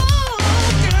 Oh,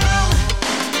 girl,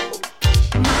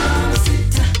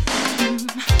 Mamacita,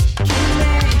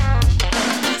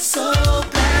 so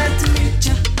glad to meet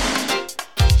you.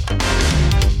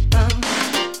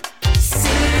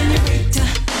 Señorita,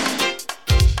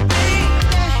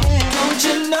 don't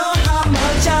you know how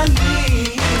much I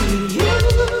need you?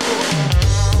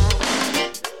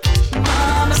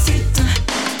 Mamacita,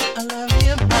 I love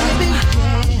you, baby.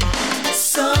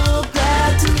 So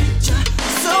glad to meet you.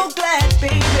 So glad,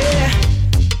 baby.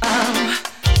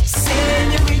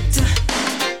 Señorita,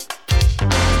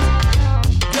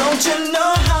 don't you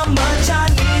know how much I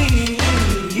need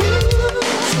you?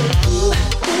 Ooh,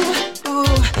 ooh,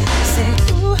 ooh. Say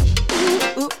ooh,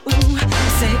 ooh, ooh, ooh.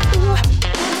 Say ooh,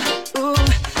 ooh, ooh.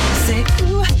 Say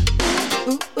ooh,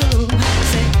 ooh, ooh.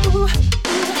 Say ooh, ooh,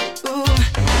 ooh.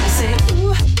 Say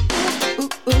ooh, ooh,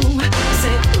 ooh.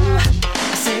 Say ooh,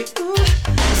 say ooh,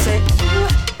 say ooh,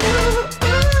 ooh,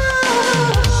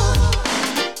 ooh.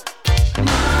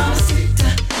 Mamacita,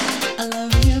 I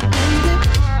love you, baby.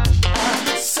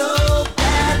 So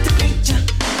glad to meet you,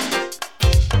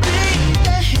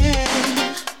 baby.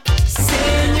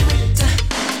 Señorita,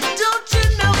 don't you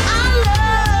know I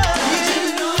love you? You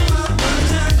know how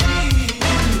much I need you.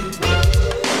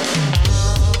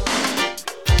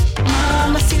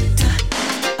 Mamacita,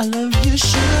 I love you,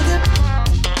 sugar.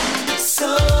 So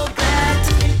glad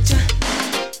to meet you,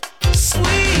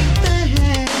 sweet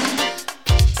thing.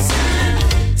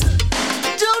 Señorita,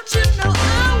 don't you know I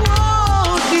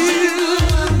want you?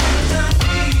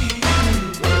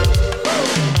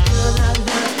 Girl, I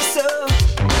love you so,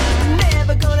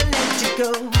 never gonna let you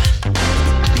go.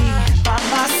 Be by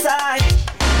my side,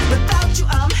 without you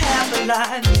I'm half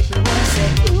alive. Make me wanna say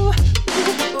ooh,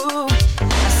 ooh, ooh. I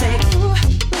say ooh,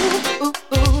 ooh, ooh,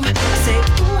 ooh. I say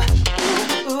ooh,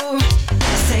 ooh, ooh. I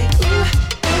say ooh,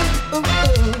 ooh, ooh,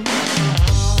 ooh.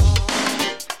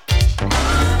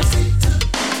 Mamacita,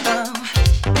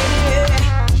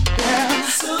 yeah, girl.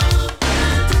 So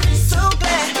glad, so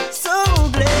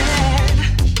glad.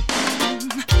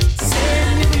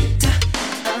 Señorita,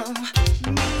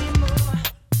 me more.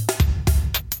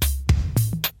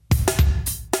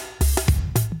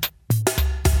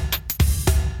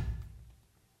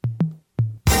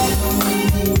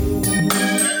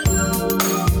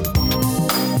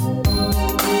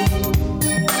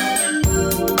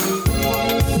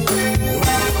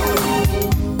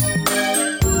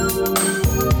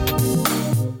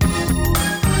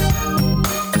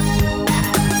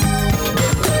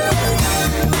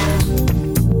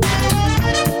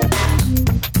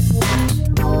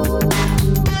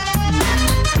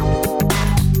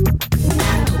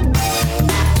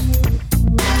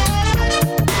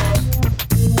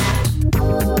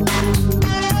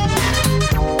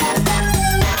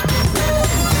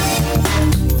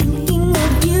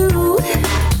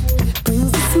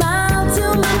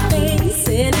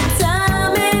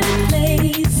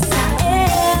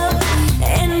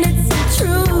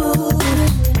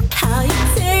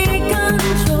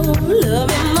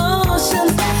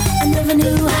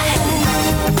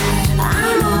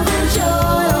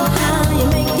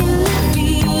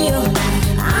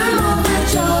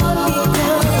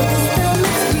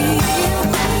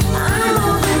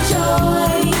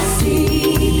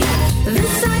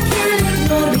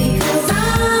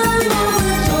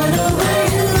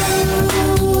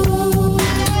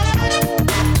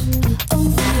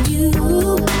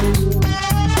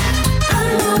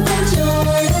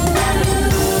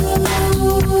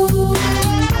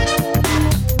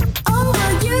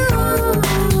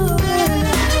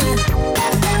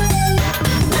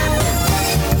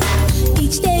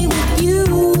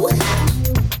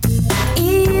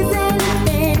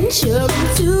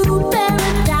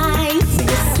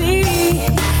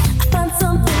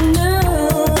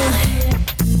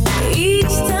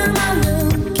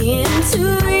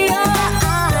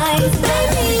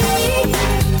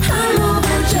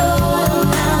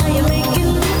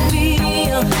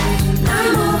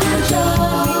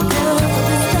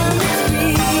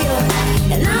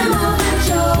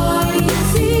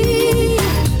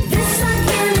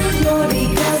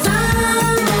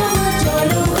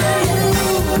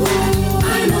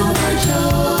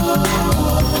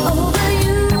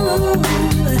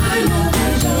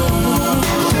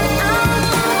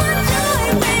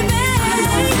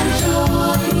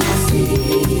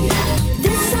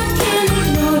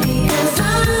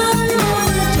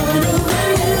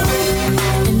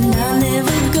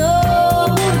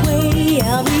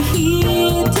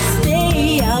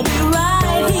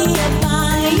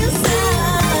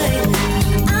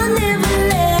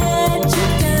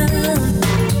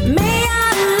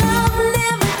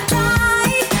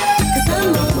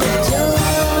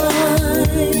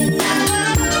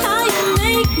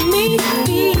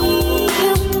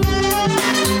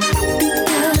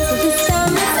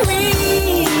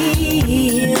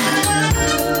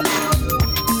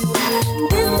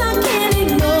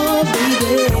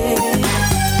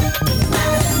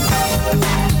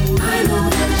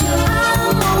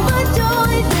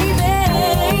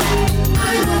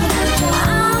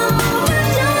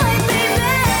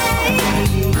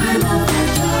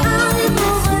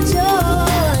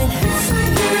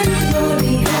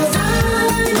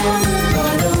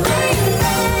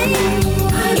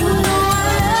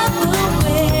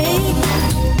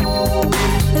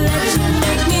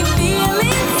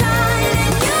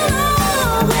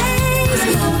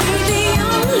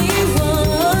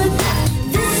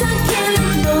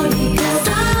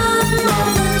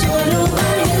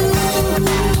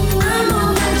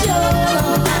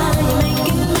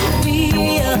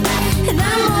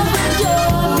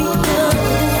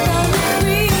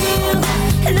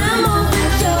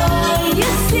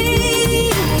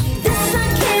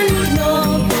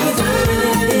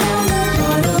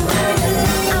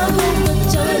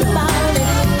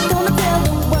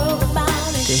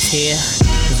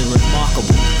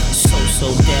 Remarkable,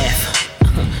 so deaf.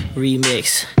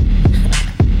 Remix.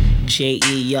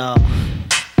 J.E. y'all.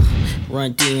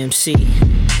 Run DMC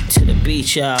to the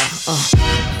beach, y'all.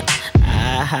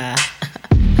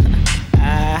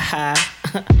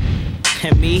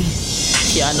 And me,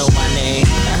 y'all know my name.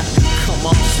 Come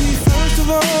on. See, first of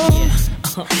all,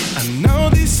 I know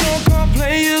these so-called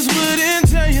players wouldn't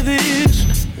tell you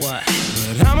this. What?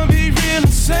 But I'ma be real and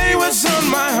say what's on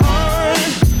my heart.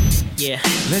 Yeah.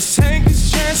 Let's take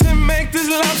this chance and make this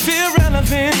love feel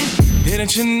relevant.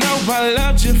 Didn't you know I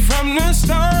loved you from the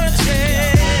start?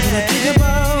 Yeah. When I think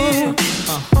about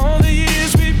all the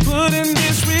years we put in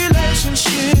this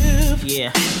relationship.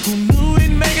 Yeah. Who knew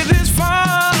we'd make it this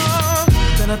far?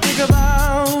 Then I think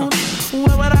about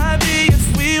where would I be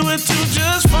if we were to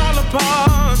just fall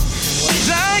apart?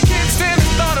 I can't stand the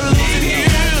thought of losing you.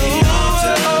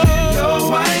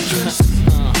 Your white dress.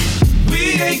 We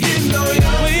ain't getting no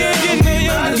younger. We ain't getting no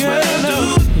younger,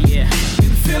 girl. Yeah.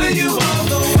 Feeling you all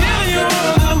the while.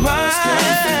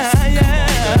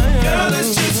 Girl,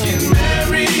 let's just get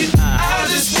married. I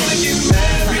just wanna get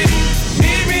married.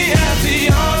 Meet me at the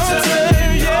altar.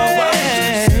 Yeah.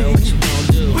 What you gonna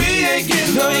do? We ain't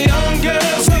getting no younger,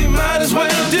 so we might as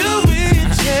well do it.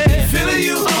 Yeah. Feeling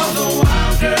you all the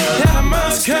while, girl. I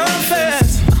must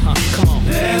confess. Come on.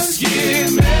 Let's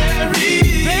get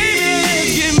married. Baby,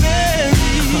 let's get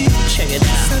married. Check it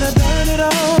out. Said I done it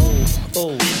all.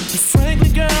 Oh. Frankly,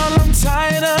 girl, I'm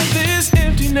tired of this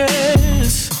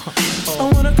emptiness. I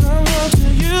wanna come home to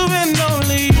you and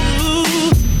only you.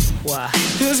 Why?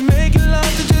 Cause making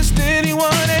love to just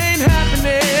anyone ain't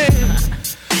happening.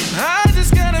 I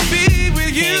just gotta be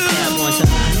with you.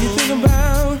 You think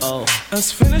about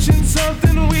us finishing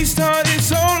something we started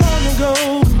so long ago.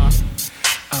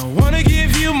 I wanna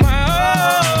give you my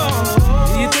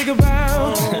all. You think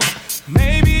about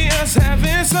maybe us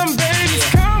having some babies.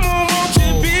 Come on, won't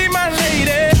you be my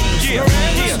lady? Yeah,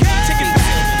 take it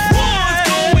back. What's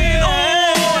going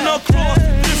on across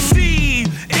the sea?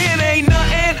 It ain't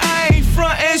nothing, I ain't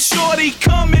frontin', shorty,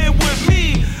 come in with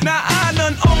me. Now I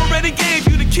done already gave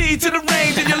you the key to the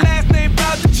range, and your last name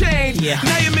about to change.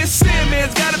 Now you Miss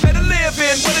Simmons, got a better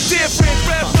living, what a difference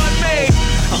Red Run made.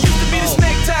 You used to be the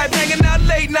snake type, hanging out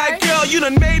late night, girl, you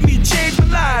done made me change my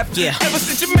life. Ever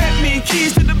since you met me,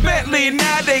 keys to the Bentley,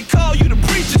 now they call you the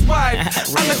preacher's wife.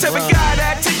 I'm the type of guy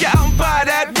that take you out and buy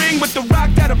that ring with the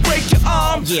rock that'll break your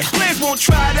arm. Players won't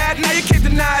try that, now you can't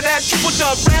deny that. Triple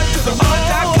dub rap to the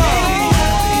mud.com.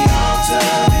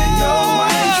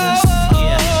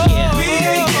 We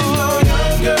ain't getting no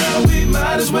younger, we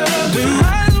might as well do.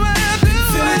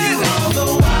 Feeling you all the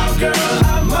while, girl,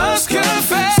 I must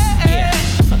confess.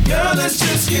 Girl, let's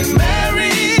just get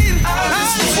married. I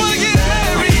just wanna get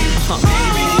married.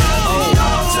 Baby,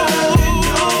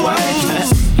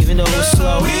 even though it was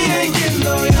slow, we ain't getting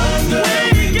no younger.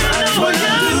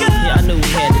 yeah, I knew we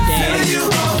had to dance.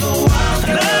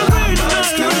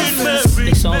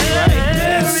 It's only right.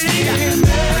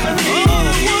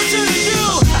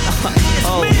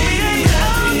 Oh.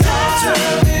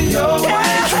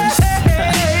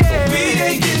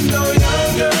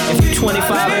 If you're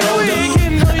 25 and older,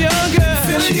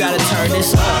 you gotta turn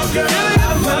this up. If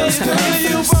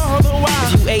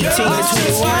you 18 to 21,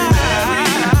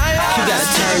 you gotta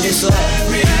turn this up.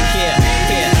 Yeah.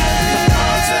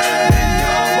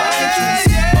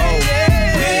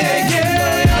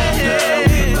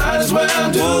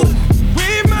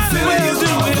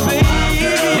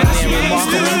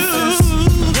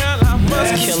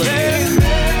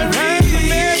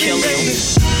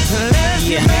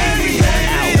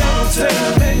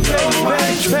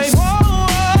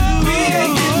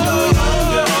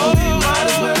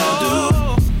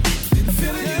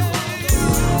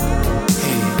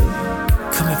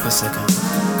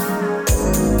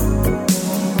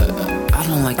 I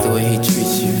don't like the way he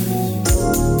treats you.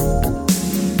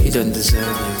 He doesn't deserve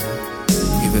you.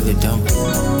 He really don't.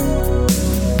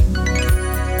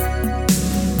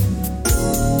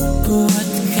 What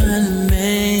kind of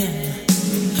man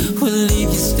will leave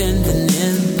you standing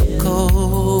in the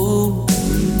cold?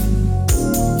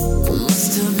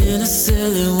 Must have been a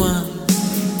silly one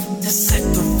to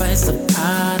sacrifice a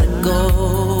pot of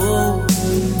gold.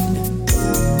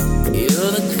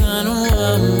 You're the kind of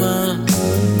woman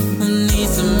who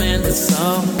needs a man that's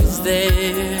always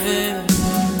there.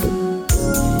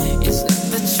 It's not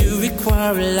that you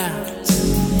require a lot,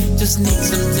 just need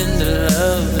something to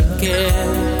love and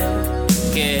care.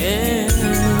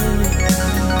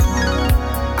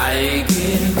 I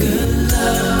give good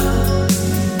love,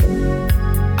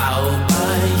 I'll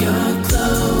buy your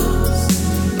clothes,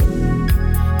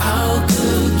 I'll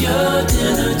cook your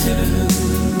dinner too.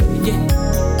 Yeah.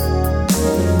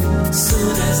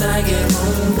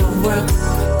 work,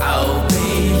 I'll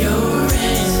pay your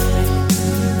rent.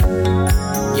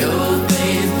 Your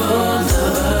faithful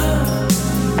lover,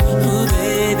 oh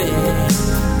baby.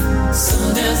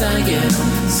 Soon as I get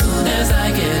home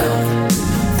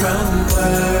from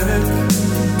work,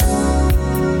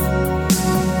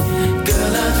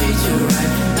 girl, I'll treat you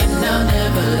right, and I'll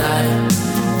never lie.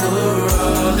 For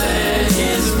all that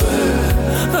it's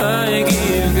worth, I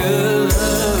give good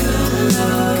love, good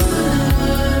love.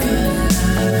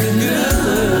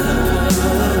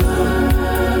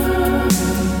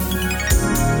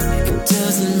 It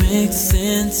doesn't make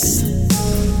sense.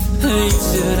 You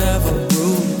should have a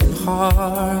broken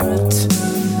heart.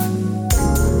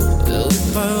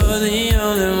 If I were the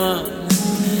only one,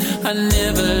 I'd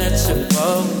never let you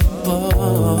fall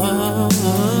apart.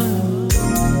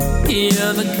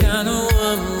 You're the kind of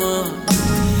woman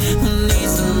who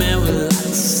needs a man with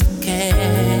lots of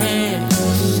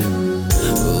cash,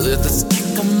 with a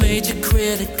stack of major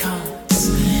credit cards,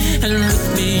 and with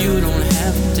me you don't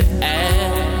have to ask.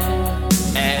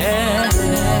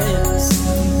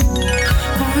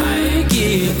 I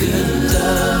give good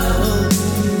love,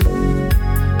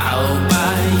 I'll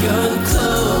buy your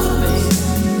clothes,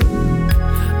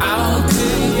 I'll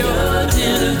cook your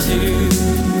dinner too,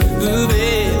 ooh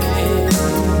baby.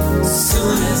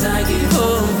 Soon as I get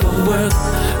home from work,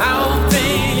 I'll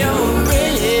pay your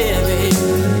rent, baby.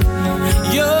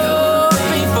 Your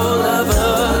faithful lover,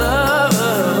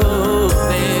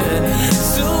 baby.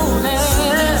 Soon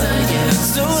as I get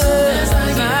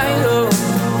home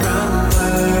from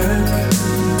work,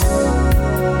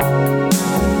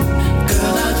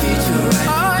 girl, I'll treat you right.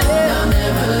 Oh, yeah. I'll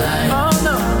never lie. Oh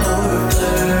no, or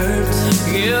flirt.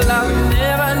 Girl, I'll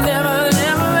never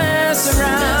mess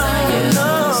around.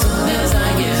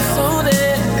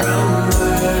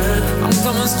 I'm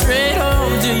coming straight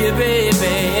home to you,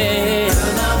 baby.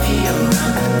 Girl, I'll be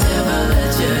around, never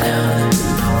let you down.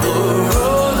 For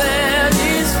all that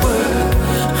it's worth,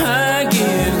 I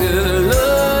give good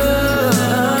love,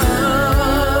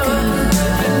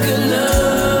 good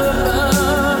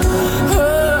love. Oh,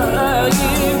 I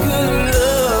give good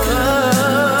love,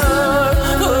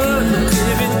 oh,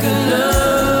 giving good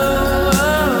love,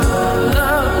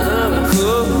 love,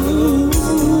 oh.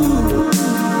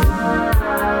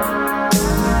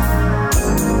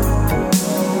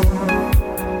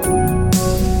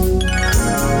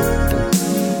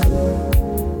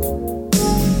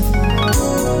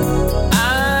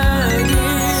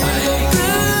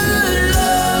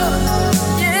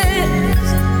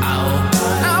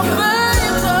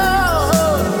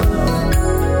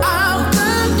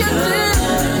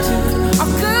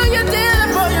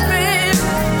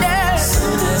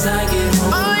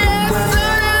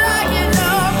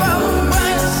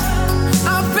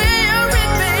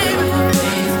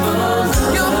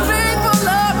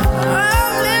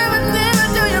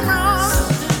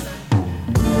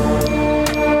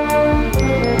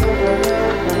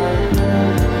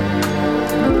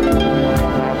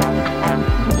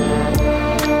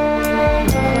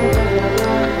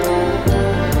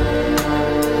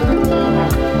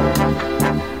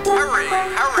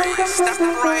 Step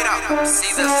right up.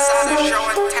 See the saddest show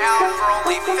in town for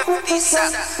only 50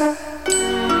 cents.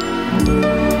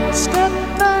 Step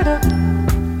right up.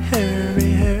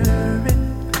 Hurry, hurry,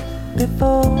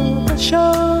 before the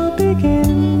show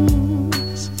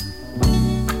begins.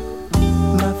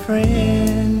 My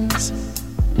friends,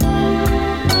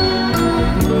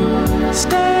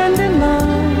 stand in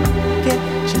line, get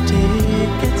your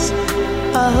tickets.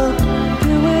 I hope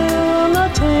you will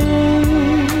attain.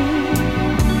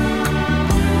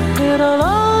 It'll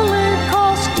only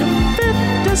cost you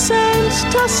 50 cents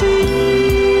to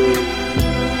see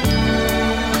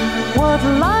what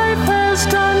life has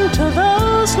done to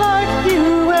those like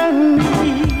you and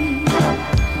me.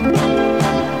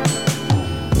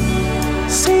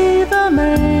 See the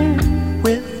man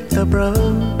with the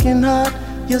broken heart,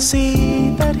 you'll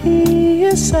see that he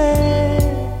is sad.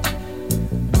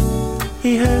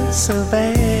 He hurts so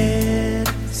bad,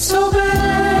 so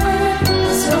bad,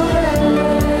 so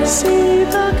bad. See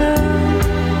the girl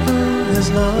who has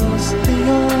lost the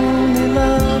only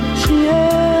love she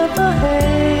ever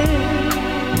had.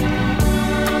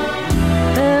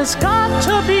 There's got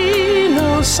to be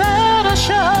no sadder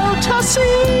show to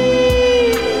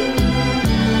see.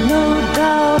 No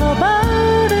doubt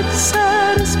about it,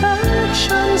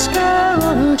 satisfaction's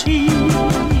guaranteed.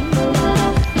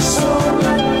 So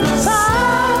let the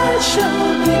side show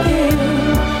begin.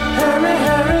 Hurry,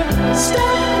 hurry,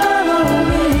 step right on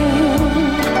in.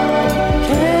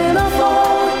 Can't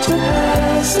afford to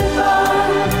pass it by.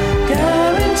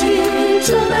 Guaranteed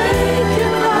to make you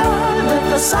cry. Let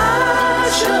the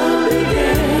side show begin.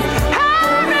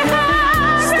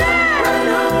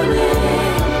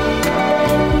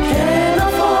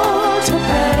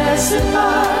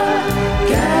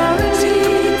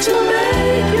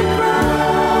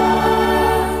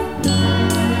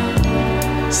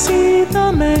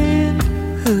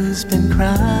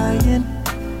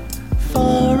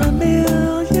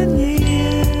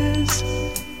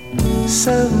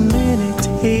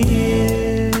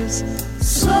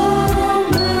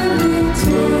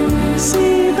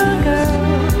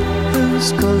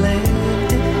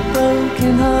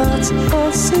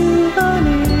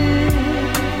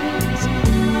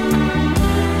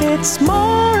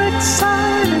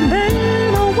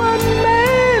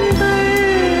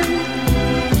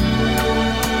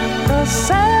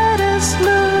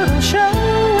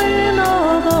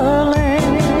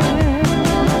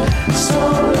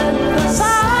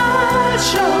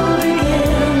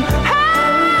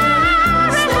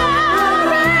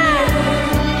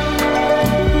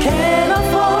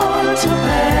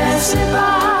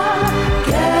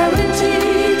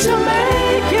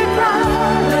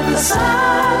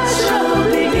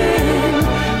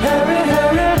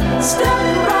 Step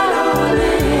right on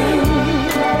in.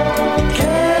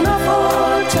 Can't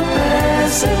afford to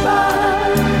pass it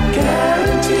by.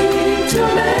 Guaranteed to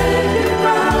make it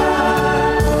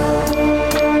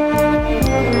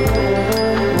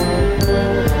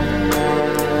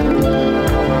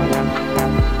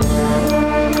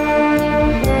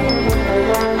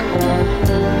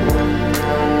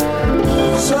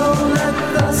So let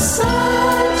the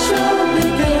sunshine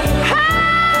begin.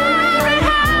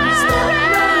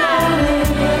 Step right on in.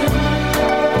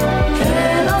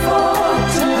 Can't afford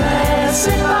to pass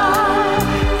it by.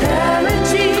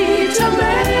 Guaranteed to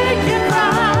make you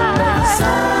cry. Let the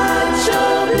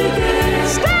sunshine begin.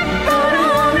 Step right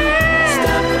on in.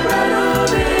 Step right on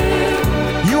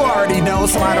in. You already know,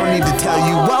 so I don't need to tell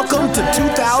you. Welcome to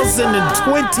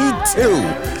 2022.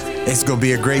 It's going to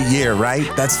be a great year, right?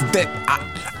 That's that.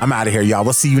 I'm out of here, y'all.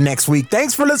 We'll see you next week.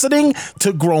 Thanks for listening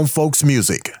to Grown Folks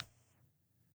Music.